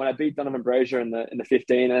Oregon one when I beat Donovan Brazier in the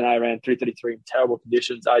 15, and I ran 3:33 in terrible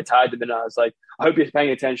conditions. I tagged him and I was like, I hope he's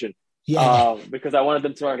paying attention. Yeah. Because I wanted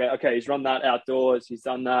them to okay, he's run that outdoors, he's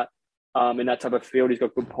done that. In that type of field, he's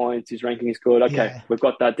got good points. His ranking is good. Okay, we've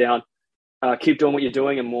got that down. Keep doing what you're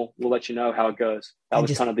doing, and we'll let you know how it goes. That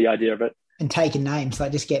was kind of the idea of it. And taking names,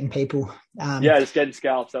 like just getting people. Just getting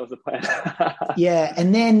scalps. That was the plan. Yeah,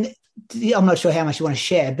 and then I'm not sure how much you want to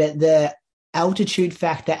share, but the altitude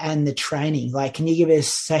factor and the training. Like, can you give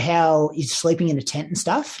us how you're sleeping in a tent and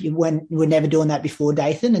stuff? You were never doing that before,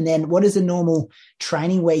 Dathan. And then what is a normal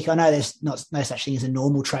training week? I know there's no such thing as a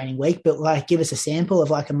normal training week, but like give us a sample of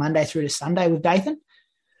like a Monday through to Sunday with Dathan.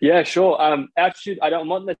 Yeah, sure. Altitude. I'm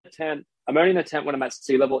not in the tent. I'm only in the tent when I'm at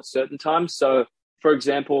sea level at certain times. So, for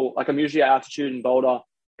example, like I'm usually at altitude in Boulder.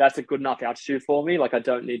 That's a good enough altitude for me. Like I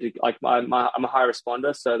don't need to, like I'm a high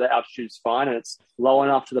responder. So the altitude is fine. And it's low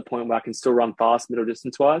enough to the point where I can still run fast middle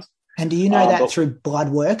distance wise. And do you know that through blood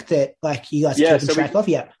work that like you guys are keeping track of?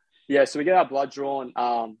 Yeah. Yeah. So we get our blood drawn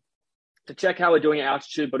to check how we're doing at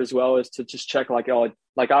altitude, but as well as to just check like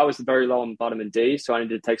I was very low on vitamin D. So I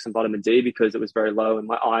needed to take some vitamin D because it was very low and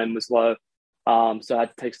my iron was low. So I had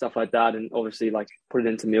to take stuff like that and obviously like put it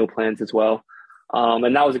into meal plans as well.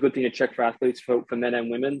 And that was a good thing to check for athletes, for men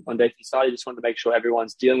and women on Dathan's side. You just wanted to make sure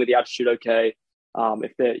everyone's dealing with the altitude okay.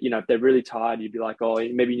 If they're really tired, you'd be like,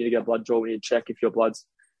 maybe you need to get a blood draw. We need to check if your blood's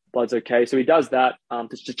okay. So he does that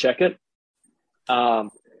just to check it.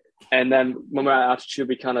 And then when we're at altitude,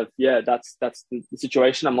 we kind of, that's the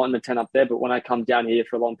situation. I'm not in the tent up there, but when I come down here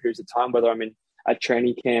for long periods of time, whether I'm in at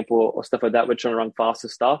training camp or stuff like that. We're trying to run faster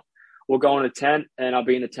stuff. We'll go in a tent, and I'll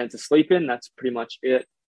be in the tent to sleep in. That's pretty much it.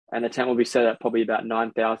 And the tent will be set at probably about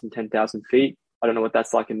 9,000, 10,000 feet. I don't know what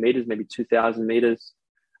that's like in meters, maybe 2,000 meters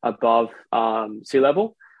above sea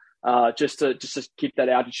level, just to keep that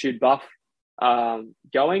altitude buff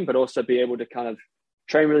going, but also be able to kind of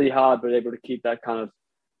train really hard, but able to keep that kind of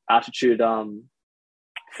altitude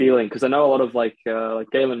feeling. Because I know a lot of like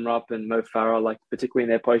Galen Rupp and Mo Farah, like particularly in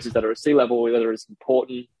their places that are at sea level, whether it's in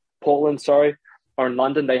Portland, or in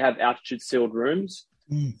London, they have altitude sealed rooms.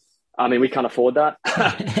 I mean, we can't afford that,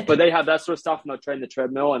 but they have that sort of stuff, and they'll train the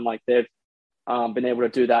treadmill, and like they've been able to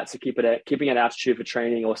do that to keeping an altitude for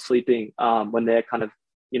training or sleeping when they're kind of,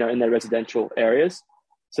 in their residential areas.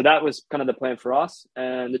 So that was kind of the plan for us.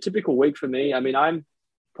 And the typical week for me, I mean, I'm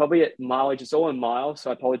probably at mileage. It's all in miles, so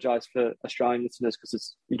I apologize for Australian listeners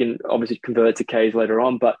because you can obviously convert it to Ks later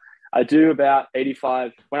on. But I do about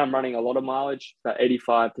 85 when I'm running a lot of mileage, about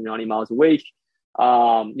 85 to 90 miles a week.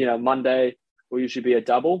 Monday will usually be a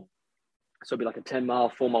double. So it'll be like a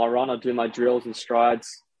 10-mile, 4-mile run. I'll do my drills and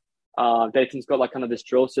strides. Dathan's got like kind of this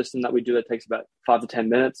drill system that we do that takes about 5 to 10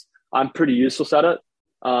 minutes. I'm pretty useless at it.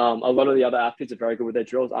 A lot of the other athletes are very good with their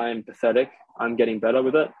drills. I am pathetic. I'm getting better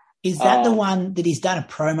with it. Is that the one that he's done a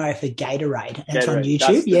promo for Gatorade? And it's on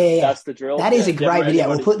YouTube? That's the drill. That is a great video.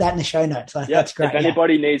 We'll put that in the show notes. That's great. If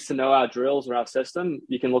anybody needs to know our drills or our system,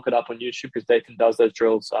 you can look it up on YouTube because Dathan does those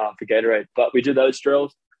drills for Gatorade. But we do those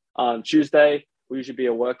drills. Tuesday will usually be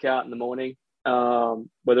a workout in the morning,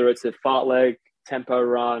 whether it's a fartlek, tempo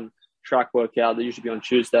run, track workout. They usually be on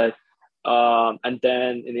Tuesday. And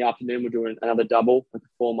then in the afternoon, we're doing another double, like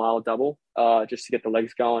a 4-mile double, just to get the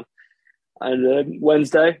legs going. And then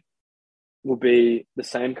Wednesday will be the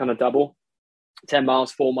same kind of double, 10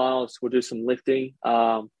 miles, 4 miles. We'll do some lifting.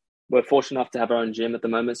 We're fortunate enough to have our own gym at the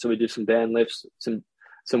moment, so we do some band lifts,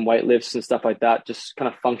 some weight lifts and stuff like that, just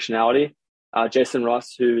kind of functionality. Jason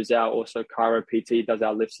Ross, who is our also Chiro PT, does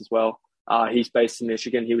our lifts as well. He's based in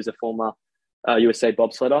Michigan. He was a former USA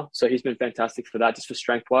bobsledder, so he's been fantastic for that, just for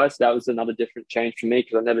strength-wise. That was another different change for me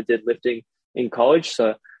because I never did lifting in college,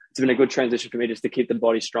 so it's been a good transition for me just to keep the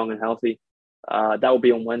body strong and healthy. That will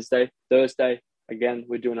be on Wednesday. Thursday, again,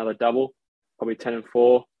 we do another double, probably 10 and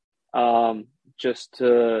 4, just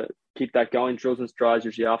to keep that going. Drills and strides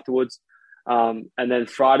usually afterwards. And then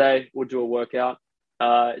Friday, we'll do a workout.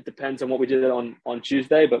 It depends on what we did on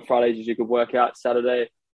Tuesday, but Friday is usually a good workout. Saturday,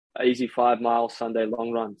 easy 5 miles. Sunday,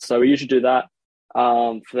 long run. So we usually do that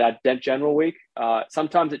for that general week.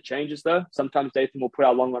 Sometimes it changes, though. Sometimes Dathan will put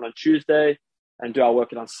our long run on Tuesday and do our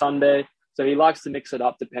workout on Sunday. So he likes to mix it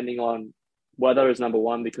up depending on weather is number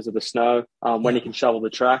one because of the snow, when he can shovel the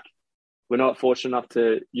track. We're not fortunate enough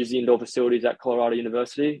to use the indoor facilities at Colorado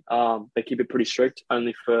University. They keep it pretty strict,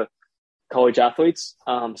 only for college athletes.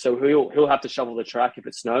 So he'll have to shovel the track if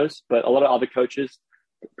it snows. But a lot of other coaches,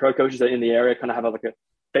 pro coaches that are in the area, kind of have like a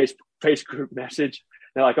face group message.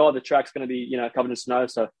 They're like, oh, the track's going to be, covered in snow.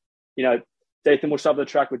 So, Dathan will shovel the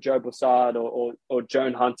track with Joe Bussard or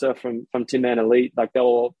Joan Hunter from Tin Man Elite. Like they'll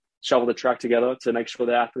all shovel the track together to make sure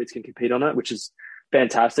the athletes can compete on it, which is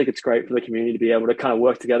fantastic. It's great for the community to be able to kind of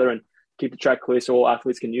work together and keep the track clear so all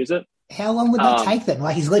athletes can use it. How long would that take them?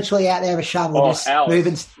 Like he's literally out there with a shovel, just hours.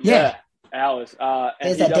 moving. Yeah, hours.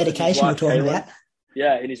 There's that dedication we're talking about.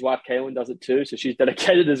 Yeah, and his wife Kaylin does it too, so she's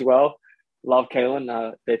dedicated as well. Love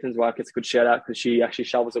Kaylin. Dathan's wife gets a good shout out because she actually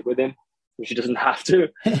shovels it with him. She doesn't have to,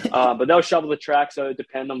 but they'll shovel the track. So it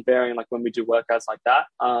depends on varying, like when we do workouts like that.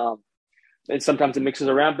 And sometimes it mixes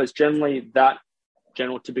around, but it's generally that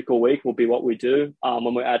general typical week will be what we do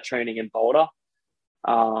when we're at training in Boulder.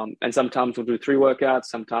 And sometimes we'll do 3 workouts.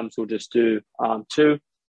 Sometimes we'll just do 2.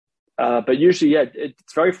 But usually,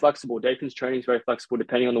 it's very flexible. Dathan's training is very flexible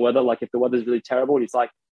depending on the weather. Like if the weather's really terrible, he's like,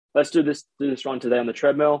 let's do this run today on the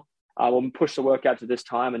treadmill. We'll push the workout to this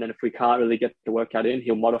time. And then if we can't really get the workout in,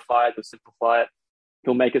 he'll modify it, he'll simplify it.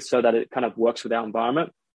 He'll make it so that it kind of works with our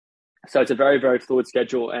environment. So it's a very, very fluid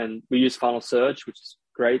schedule. And we use Final Surge, which is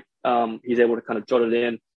great. He's able to kind of jot it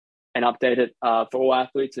in and update it for all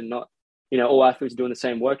athletes, and not, all athletes are doing the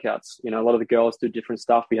same workouts. A lot of the girls do different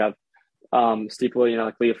stuff. We have steepler,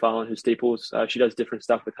 like Leah Fallon, who steeples. She does different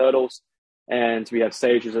stuff with hurdles. And we have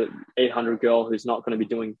Sage, who's an 800 girl who's not going to be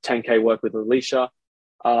doing 10K work with Alicia.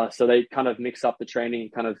 So they kind of mix up the training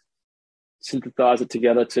and kind of synthesize it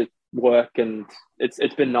together to work. And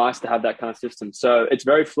it's been nice to have that kind of system. So it's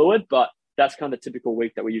very fluid, but that's kind of the typical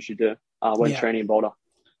week that we usually do when training in Boulder.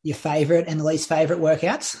 Your favourite and least favourite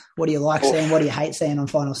workouts? What do you like seeing? What do you hate seeing on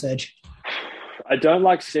Final Surge? I don't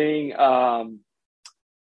like seeing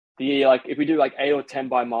if we do like 8 or 10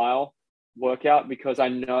 by mile, workout because I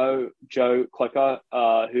know Joe Klecker,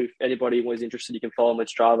 who if anybody was interested, you can follow him on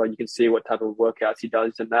Strava. You can see what type of workouts he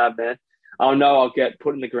does. He's a madman. I know I'll get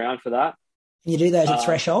put in the ground for that. You do those at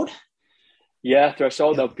threshold? Yeah,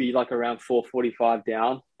 threshold. They'll be like around 4:45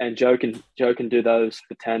 down, and Joe can do those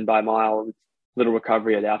for 10 by mile with little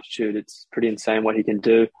recovery at altitude. It's pretty insane what he can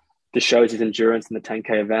do. Just shows his endurance in the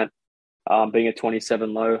 10K event. Being a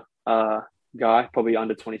 27 low guy, probably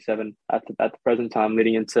under 27 at the present time,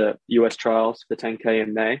 leading into US trials for 10K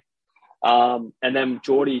in May. And then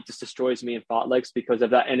Geordie just destroys me in fartleks because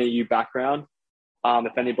of that NAU background.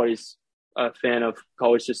 If anybody's a fan of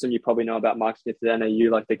college system, you probably know about Mark Smith's NAU.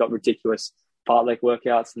 Like, they got ridiculous fartlek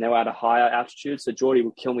workouts and they were at a higher altitude. So Geordie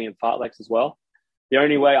will kill me in fartleks as well. The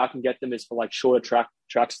only way I can get them is for like shorter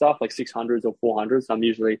track stuff, like 600s or 400s. I'm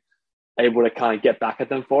usually able to kind of get back at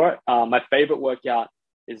them for it. My favorite workout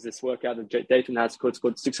is this workout that Dathan has called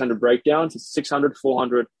 600 breakdowns. It's 600,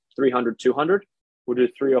 400, 300, 200. We'll do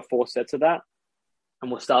 3 or 4 sets of that.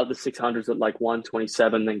 And we'll start the 600s at like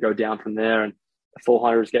 127, then go down from there. And the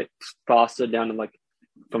 400s get faster down to like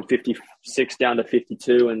from 56 down to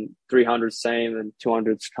 52, and 300s same, and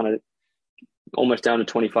 200s kind of almost down to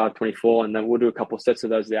 25, 24. And then we'll do a couple of sets of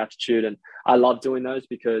those at the altitude. And I love doing those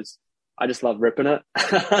because I just love ripping it.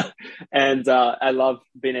 And I love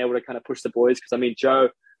being able to kind of push the boys. Because, I mean, Joe,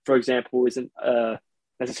 for example, isn't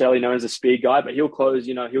necessarily known as a speed guy, but he'll close,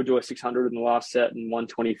 he'll do a 600 in the last set and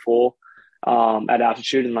 124 at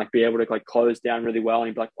altitude and like be able to like close down really well. And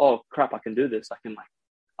he'd be like, oh crap, I can do this. I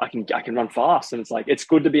can run fast. And it's like, it's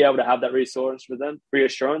good to be able to have that reassurance with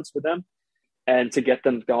them and to get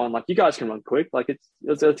them going. Like, you guys can run quick. Like,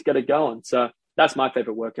 let's get it going. So that's my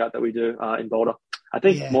favorite workout that we do in Boulder. I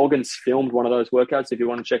think Morgan's filmed one of those workouts if you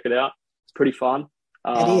want to check it out. It's pretty fun.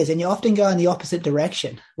 It is, and you often go in the opposite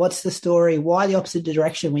direction. What's the story? Why the opposite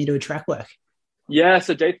direction when you do a track work? Yeah,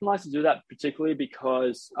 so Dathan likes to do that particularly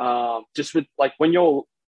because just with like when you're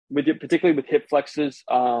particularly with hip flexors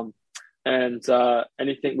and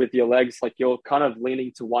anything with your legs, like you're kind of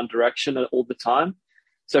leaning to one direction all the time.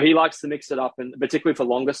 So he likes to mix it up, and particularly for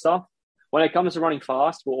longer stuff. When it comes to running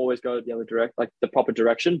fast, we'll always go the other direct, like the proper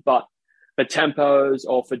direction. But for tempos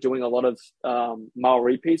or for doing a lot of mile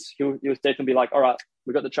repeats, he'll definitely be like, all right,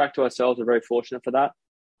 we got the track to ourselves. We're very fortunate for that.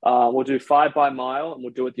 We'll do 5 by mile and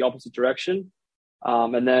we'll do it the opposite direction.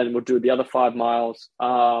 And then we'll do the other 5 miles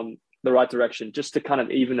the right direction just to kind of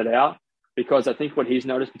even it out. Because I think what he's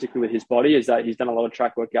noticed, particularly with his body, is that he's done a lot of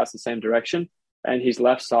track workouts the same direction. And his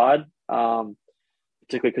left side,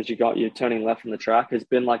 particularly because you're turning left from the track, has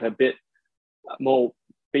been like a bit more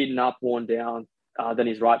beaten up, worn down than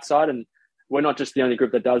his right side. And we're not just the only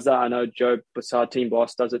group that does that. I know Joe Bassard, Team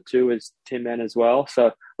Boss, does it too, as Tim Men as well. So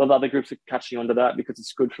a lot of other groups are catching on to that because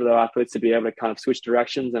it's good for their athletes to be able to kind of switch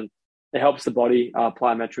directions, and it helps the body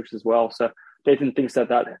plyometrics as well. So Dathan thinks that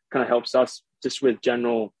kind of helps us just with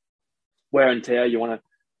general wear and tear. You want to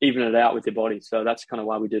even it out with your body. So that's kind of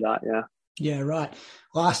why we do that, yeah. Yeah, right.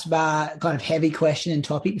 Last kind of heavy question and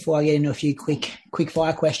topic before I get into a few quick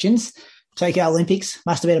fire questions. Tokyo Olympics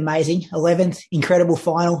must have been amazing. 11th, incredible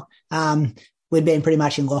final. We'd been pretty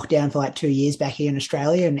much in lockdown for like 2 years back here in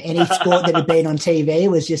Australia, and any sport that had been on TV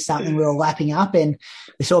was just something we were lapping up. And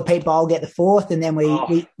we saw Pete Bowl get the 4th, and then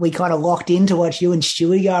we kind of locked in to watch you and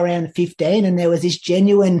Stewie go around 15. And there was this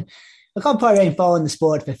genuine, I've probably been following the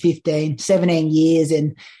sport for 15, 17 years,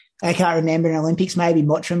 and I can't remember an Olympics, maybe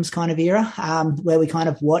Mottram's kind of era, where we kind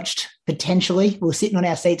of watched potentially, we were sitting on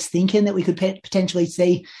our seats thinking that we could potentially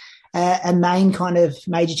see a main kind of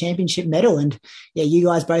major championship medal. And yeah, you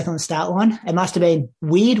guys both on the start line. It must have been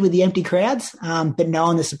weird with the empty crowds, but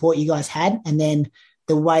knowing the support you guys had, and then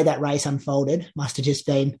the way that race unfolded must have just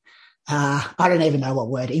been, I don't even know what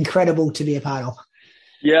word, incredible to be a part of.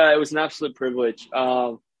 Yeah, it was an absolute privilege.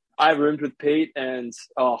 I roomed with Pete, and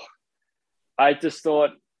I just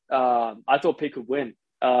thought, I thought Pete could win.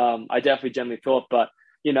 I definitely generally thought, but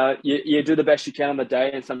you do the best you can on the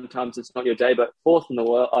day, and sometimes it's not your day. But 4th in the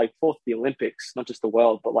world, like 4th in the Olympics, not just the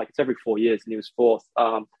world, but like it's every 4 years, and he was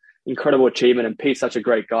 4th. Incredible achievement, and Pete's such a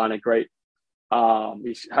great guy and a great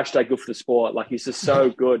he's hashtag good for the sport. Like, he's just so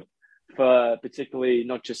good for particularly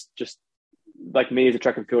not just like me as a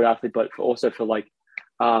track and field athlete, but also for like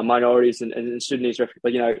minorities and Sudanese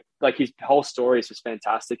refugees. Like his whole story is just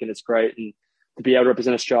fantastic, and it's great. And to be able to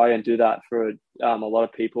represent Australia and do that for a lot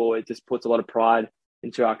of people, it just puts a lot of pride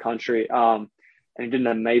into our country. And he did an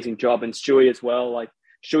amazing job. And Stewie as well. Like,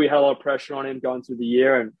 Stewie had a lot of pressure on him going through the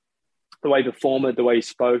year, and the way he performed, the way he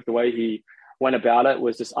spoke, the way he went about it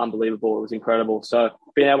was just unbelievable. It was incredible. So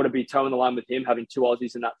being able to be toeing the line with him, having 2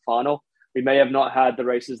 Aussies in that final, we may have not had the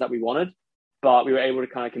races that we wanted, but we were able to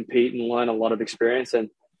kind of compete and learn a lot of experience. And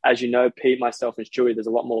as you know, Pete, myself, and Stewie, there's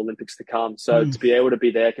a lot more Olympics to come. So to be able to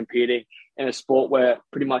be there competing in a sport where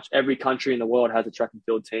pretty much every country in the world has a track and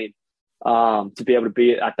field team, to be able to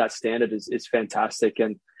be at that standard is fantastic.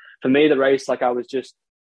 And for me, the race, like I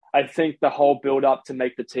think the whole build up to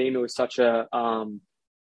make the team, it was such a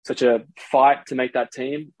fight to make that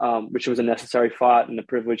team, which was a necessary fight and a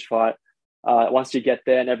privileged fight. Once you get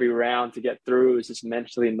there and every round to get through, it was just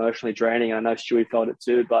mentally, emotionally draining. I know Stewie felt it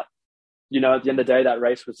too, but you know, at the end of the day, that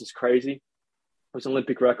race was just crazy. It was an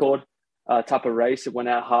Olympic record type of race. It went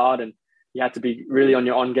out hard and you had to be really on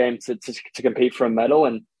your on game to compete for a medal.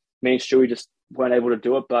 And me and Stewie just weren't able to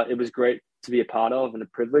do it, but it was great to be a part of and a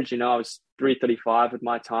privilege. You know, I was 3:35 at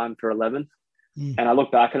my time for 11th. And I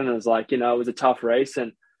look back at it and it was like, you know, it was a tough race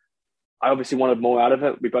and I obviously wanted more out of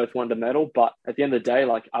it. We both wanted a medal, but at the end of the day,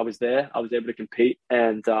 like I was there, I was able to compete,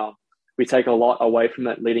 and we take a lot away from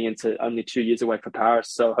it leading into only 2 years away for Paris.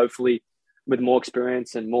 So hopefully with more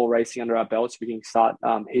experience and more racing under our belts, we can start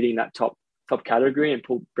hitting that top category and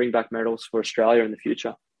bring back medals for Australia in the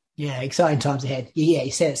future. Yeah, exciting times ahead. Yeah,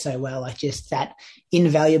 you said it so well, like just that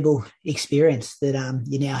invaluable experience that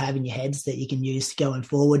you now have in your heads that you can use going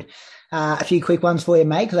forward. A few quick ones for you,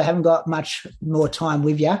 mate, because I haven't got much more time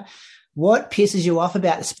with you. What pisses you off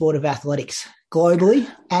about the sport of athletics globally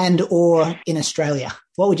and or in Australia?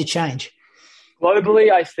 What would you change?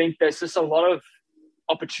 Globally, I think there's just a lot of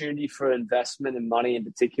opportunity for investment and money in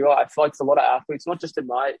particular. I feel like there's a lot of athletes, not just in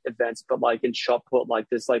my events, but like in shot put, like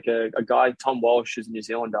there's like a guy, Tom Walsh, who's a New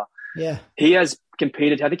Zealander. Yeah. He has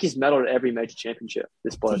competed. I think he's medaled at every major championship,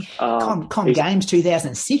 this bloke. Com Games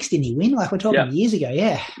 2006, didn't he win? Like we're talking years ago,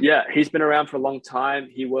 yeah. Yeah, he's been around for a long time.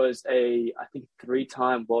 He was I think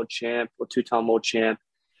 3-time world champ or 2-time world champ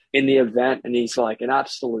in the event. And he's like an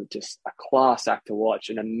absolute, just a class act to watch,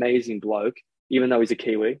 an amazing bloke, even though he's a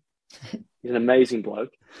Kiwi. He's an amazing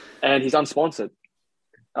bloke, and he's unsponsored.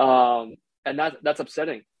 And that's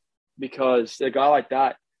upsetting because a guy like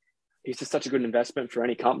that, he's just such a good investment for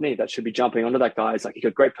any company that should be jumping onto that guy. He's like, he's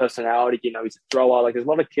got great personality, you know, he's a thrower. Like there's a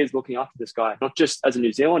lot of kids looking after this guy, not just as a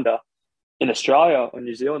New Zealander in Australia or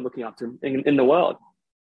New Zealand looking up to him in the world.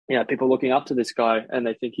 You know, people looking up to this guy and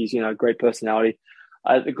they think he's, you know, great personality.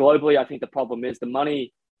 Globally, I think the problem is the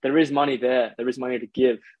money. There is money there. There is money to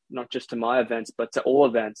give, not just to my events, but to all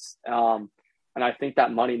events. And I think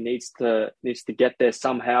that money needs to get there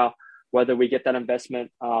somehow, whether we get that investment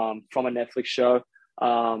from a Netflix show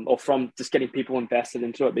or from just getting people invested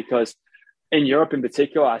into it. Because in Europe in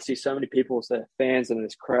particular, I see so many people as fans and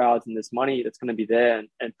there's crowds and there's money that's going to be there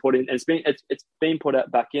and put in. And it's been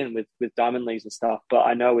put back in with diamond leagues and stuff. But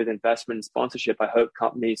I know with investment and sponsorship, I hope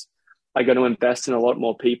companies are going to invest in a lot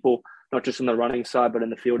more people, not just on the running side, but in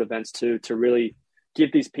the field events too, to really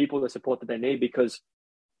give these people the support that they need. Because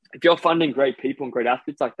if you're funding great people and great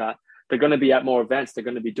athletes like that, they're going to be at more events. They're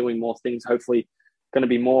going to be doing more things, hopefully going to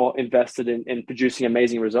be more invested in producing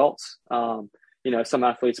amazing results. You know, some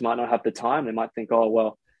athletes might not have the time. They might think, oh,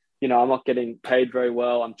 well, you know, I'm not getting paid very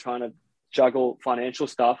well. I'm trying to juggle financial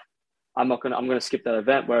stuff. I'm going to skip that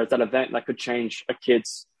event. Whereas that event, that could change a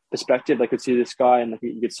kid's perspective. They could see this guy and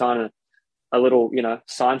you could sign a little, you know,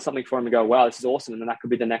 sign something for him and go, wow, this is awesome. And then that could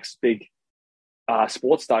be the next big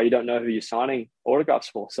sports star. You don't know who you're signing autographs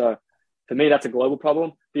for. So for me, that's a global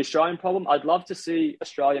problem. The Australian problem, I'd love to see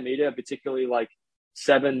Australian media, particularly like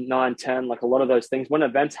 7, 9, 10, like a lot of those things. When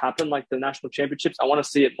events happen, like the national championships, I want to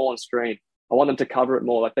see it more on screen. I want them to cover it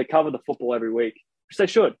more. Like they cover the football every week, which they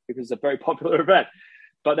should because it's a very popular event.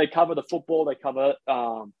 But they cover the football, they cover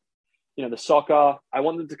you know, the soccer. I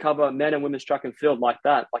want them to cover men and women's track and field like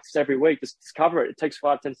that, like just every week. Just cover it. It takes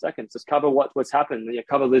 5-10 seconds. Just cover what's happened. You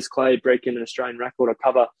cover Liz Clay breaking an Australian record, or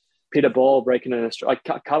cover Peter Ball breaking an Australian.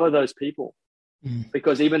 Cover those people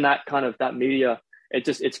because even that kind of that media,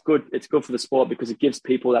 it's good. It's good for the sport because it gives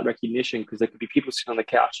people that recognition. Because there could be people sitting on the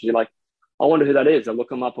couch and you're like, I wonder who that is. They'll look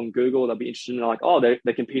them up on Google. They'll be interested in like, oh,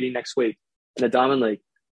 they're competing next week in the Diamond League.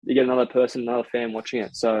 You get another person, another fan watching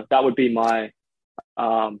it. So that would be my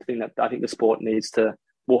thing that I think the sport needs to,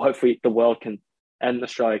 well, hopefully the world can and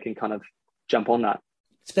Australia can kind of jump on that.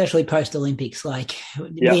 Especially post-Olympics, like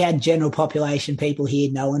we had general population people here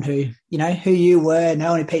knowing who you were,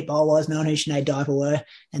 knowing who Pete Bol was, knowing who Sinead Diver were.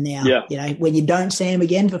 And now, you know, when you don't see them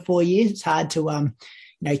again for 4 years, it's hard to, you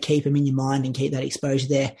know, keep them in your mind and keep that exposure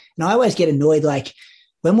there. And I always get annoyed, like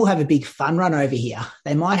when we'll have a big fun run over here,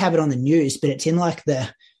 they might have it on the news, but it's in like the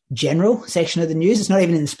general section of the news. It's not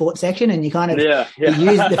even in the sports section, and you kind of yeah.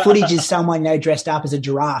 use the footage is someone dressed up as a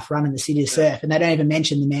giraffe running the City of Surf, and they don't even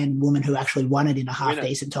mention the man and woman who actually won it in a half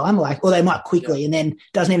decent time, or they might quickly, and then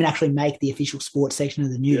doesn't even actually make the official sports section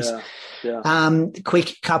of the news.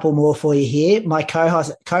 Quick couple more for you here. My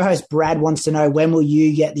co-host Brad wants to know, when will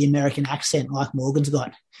you get the American accent like Morgan's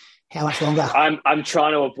got? How much longer? I'm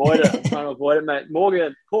trying to avoid it.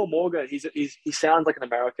 Mate. Poor Morgan. He sounds like an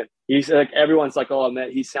American. He's like, everyone's like, oh man,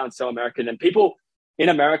 he sounds so American. And people in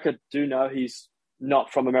America do know he's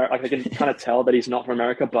not from America. Like, they can kind of tell that he's not from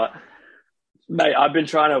America. But mate, I've been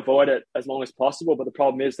trying to avoid it as long as possible. But the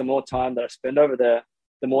problem is, the more time that I spend over there,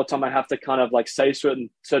 the more time I have to kind of like say certain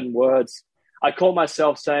words. I caught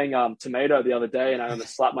myself saying tomato the other day, and I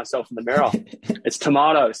almost slapped myself in the mirror. It's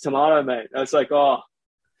tomato, mate. And it's like, oh.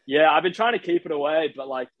 Yeah, I've been trying to keep it away, but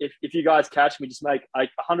like if you guys catch me, just make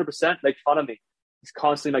 100% make fun of me. Just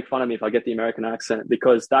constantly make fun of me if I get the American accent,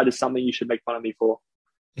 because that is something you should make fun of me for.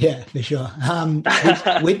 Yeah, for sure.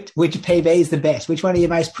 Which PB is the best? Which one are you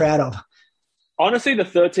most proud of? Honestly, the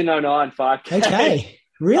 1309 5K. Okay,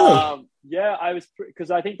 really? Yeah, I was, because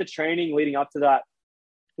I think the training leading up to that,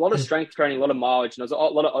 a lot of strength training, a lot of mileage, and there's a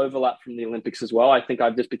lot of overlap from the Olympics as well. I think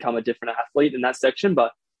I've just become a different athlete in that section,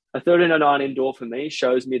 but a 1309 indoor for me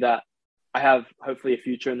shows me that I have hopefully a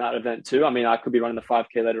future in that event too. I mean, I could be running the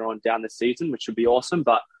 5K later on down this season, which would be awesome,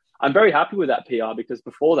 but I'm very happy with that PR, because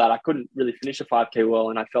before that I couldn't really finish a 5K well,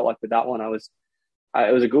 and I felt like with that one it was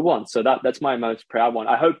a good one. So that's my most proud one.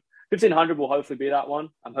 I hope 1500 will hopefully be that one.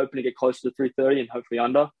 I'm hoping to get closer to 330 and hopefully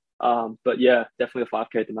under. But yeah, definitely the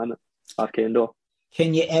 5K at the moment, 5K indoor.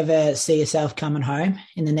 Can you ever see yourself coming home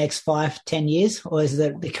in the next 5-10 years? Or is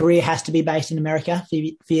the career has to be based in America for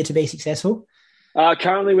you to be successful?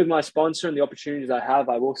 Currently, with my sponsor and the opportunities I have,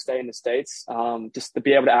 I will stay in the States, just to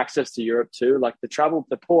be able to access to Europe too. Like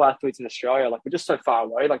the poor athletes in Australia, like we're just so far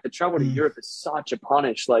away. Like the travel to Europe is such a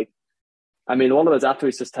punish. Like, I mean, a lot of those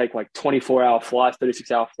athletes just take like 24-hour flights,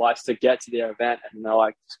 36-hour flights to get to their event, and they're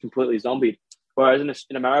like just completely zombied. Whereas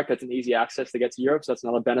in America, it's an easy access to get to Europe, so that's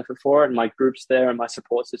another benefit for it. And my group's there, and my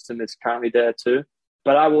support system is currently there too.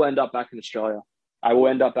 But I will end up back in Australia. I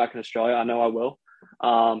know I will.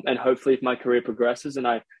 And hopefully, if my career progresses and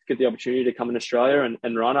I get the opportunity to come in Australia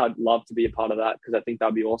and run, I'd love to be a part of that, because I think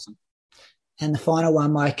that'd be awesome. And the final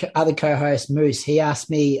one, my other co-host, Moose, he asked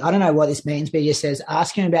me, I don't know what this means, but he just says,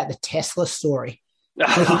 ask him about the Tesla story.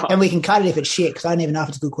 And we can cut it if it's shit, because I don't even know if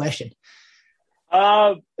it's a good question.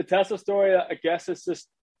 The Tesla story, I guess it's just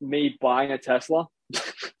me buying a Tesla.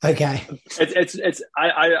 Okay. It's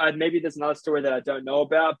I maybe there's another story that I don't know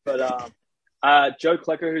about, but Joe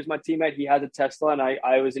Klecker, who's my teammate, he has a Tesla, and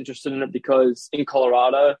I was interested in it because in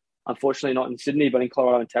Colorado, unfortunately not in Sydney, but in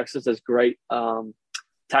Colorado and Texas, there's great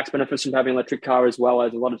tax benefits from having an electric car, as well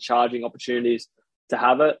as a lot of charging opportunities to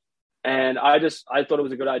have it. And I thought it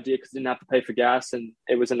was a good idea because I didn't have to pay for gas, and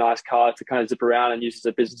it was a nice car to kind of zip around and use as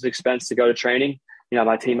a business expense to go to training. You know,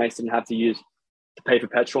 my teammates didn't have to pay for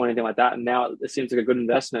petrol or anything like that. And now it seems like a good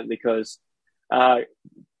investment, because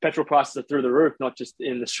petrol prices are through the roof, not just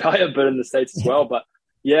in Australia, but in the States as well. But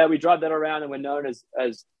yeah, we drive that around, and we're known as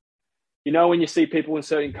you know, when you see people in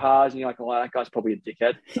certain cars and you're like, oh, that guy's probably a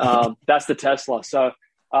dickhead. That's the Tesla. So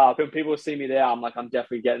when people see me there, I'm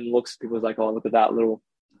definitely getting looks. People's like, oh, look at that little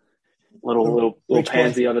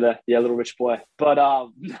pansy over there. Yeah, little rich boy. But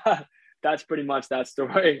that's pretty much that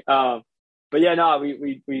story. But yeah, no,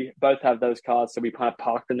 we both have those cars, so we kind of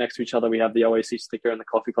park them next to each other. We have the OAC sticker and the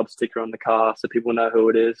Coffee Club sticker on the car, so people know who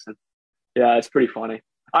it is. And yeah, it's pretty funny.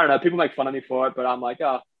 I don't know, people make fun of me for it, but I'm like,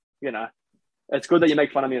 oh, you know, it's good that you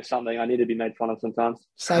make fun of me of something. I need to be made fun of sometimes.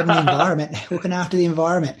 Saving the environment, looking after the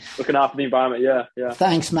environment. Yeah.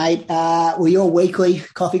 Thanks, mate. Well, your weekly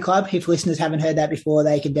coffee club, if listeners haven't heard that before,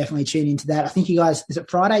 they can definitely tune into that. I think you guys, is it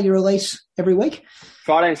Friday you release every week?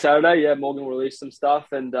 Friday and Saturday, yeah, Morgan will release some stuff.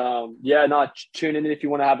 And tune in if you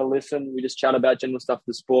want to have a listen. We just chat about general stuff of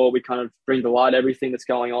the sport. We kind of bring to light everything that's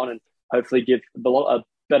going on and hopefully give a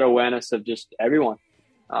better awareness of just everyone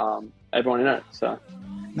in it. So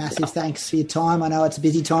massive thanks for your time. I know it's a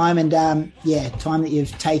busy time, and time that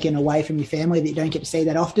you've taken away from your family that you don't get to see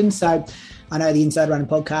that often. So I know the Inside Running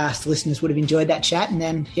podcast listeners would have enjoyed that chat. And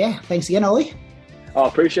then, thanks again, Ollie. Oh,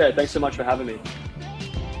 appreciate it. Thanks so much for having me.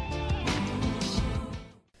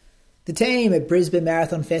 The team at Brisbane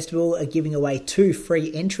Marathon Festival are giving away 2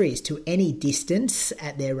 free entries to any distance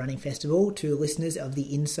at their running festival to listeners of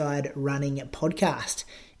the Inside Running podcast.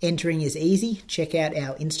 Entering is easy. Check out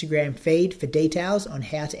our Instagram feed for details on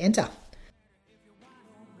how to enter.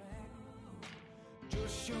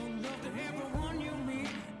 Just show love to everyone you meet.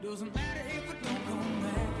 Doesn't matter if it don't come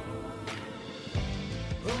back.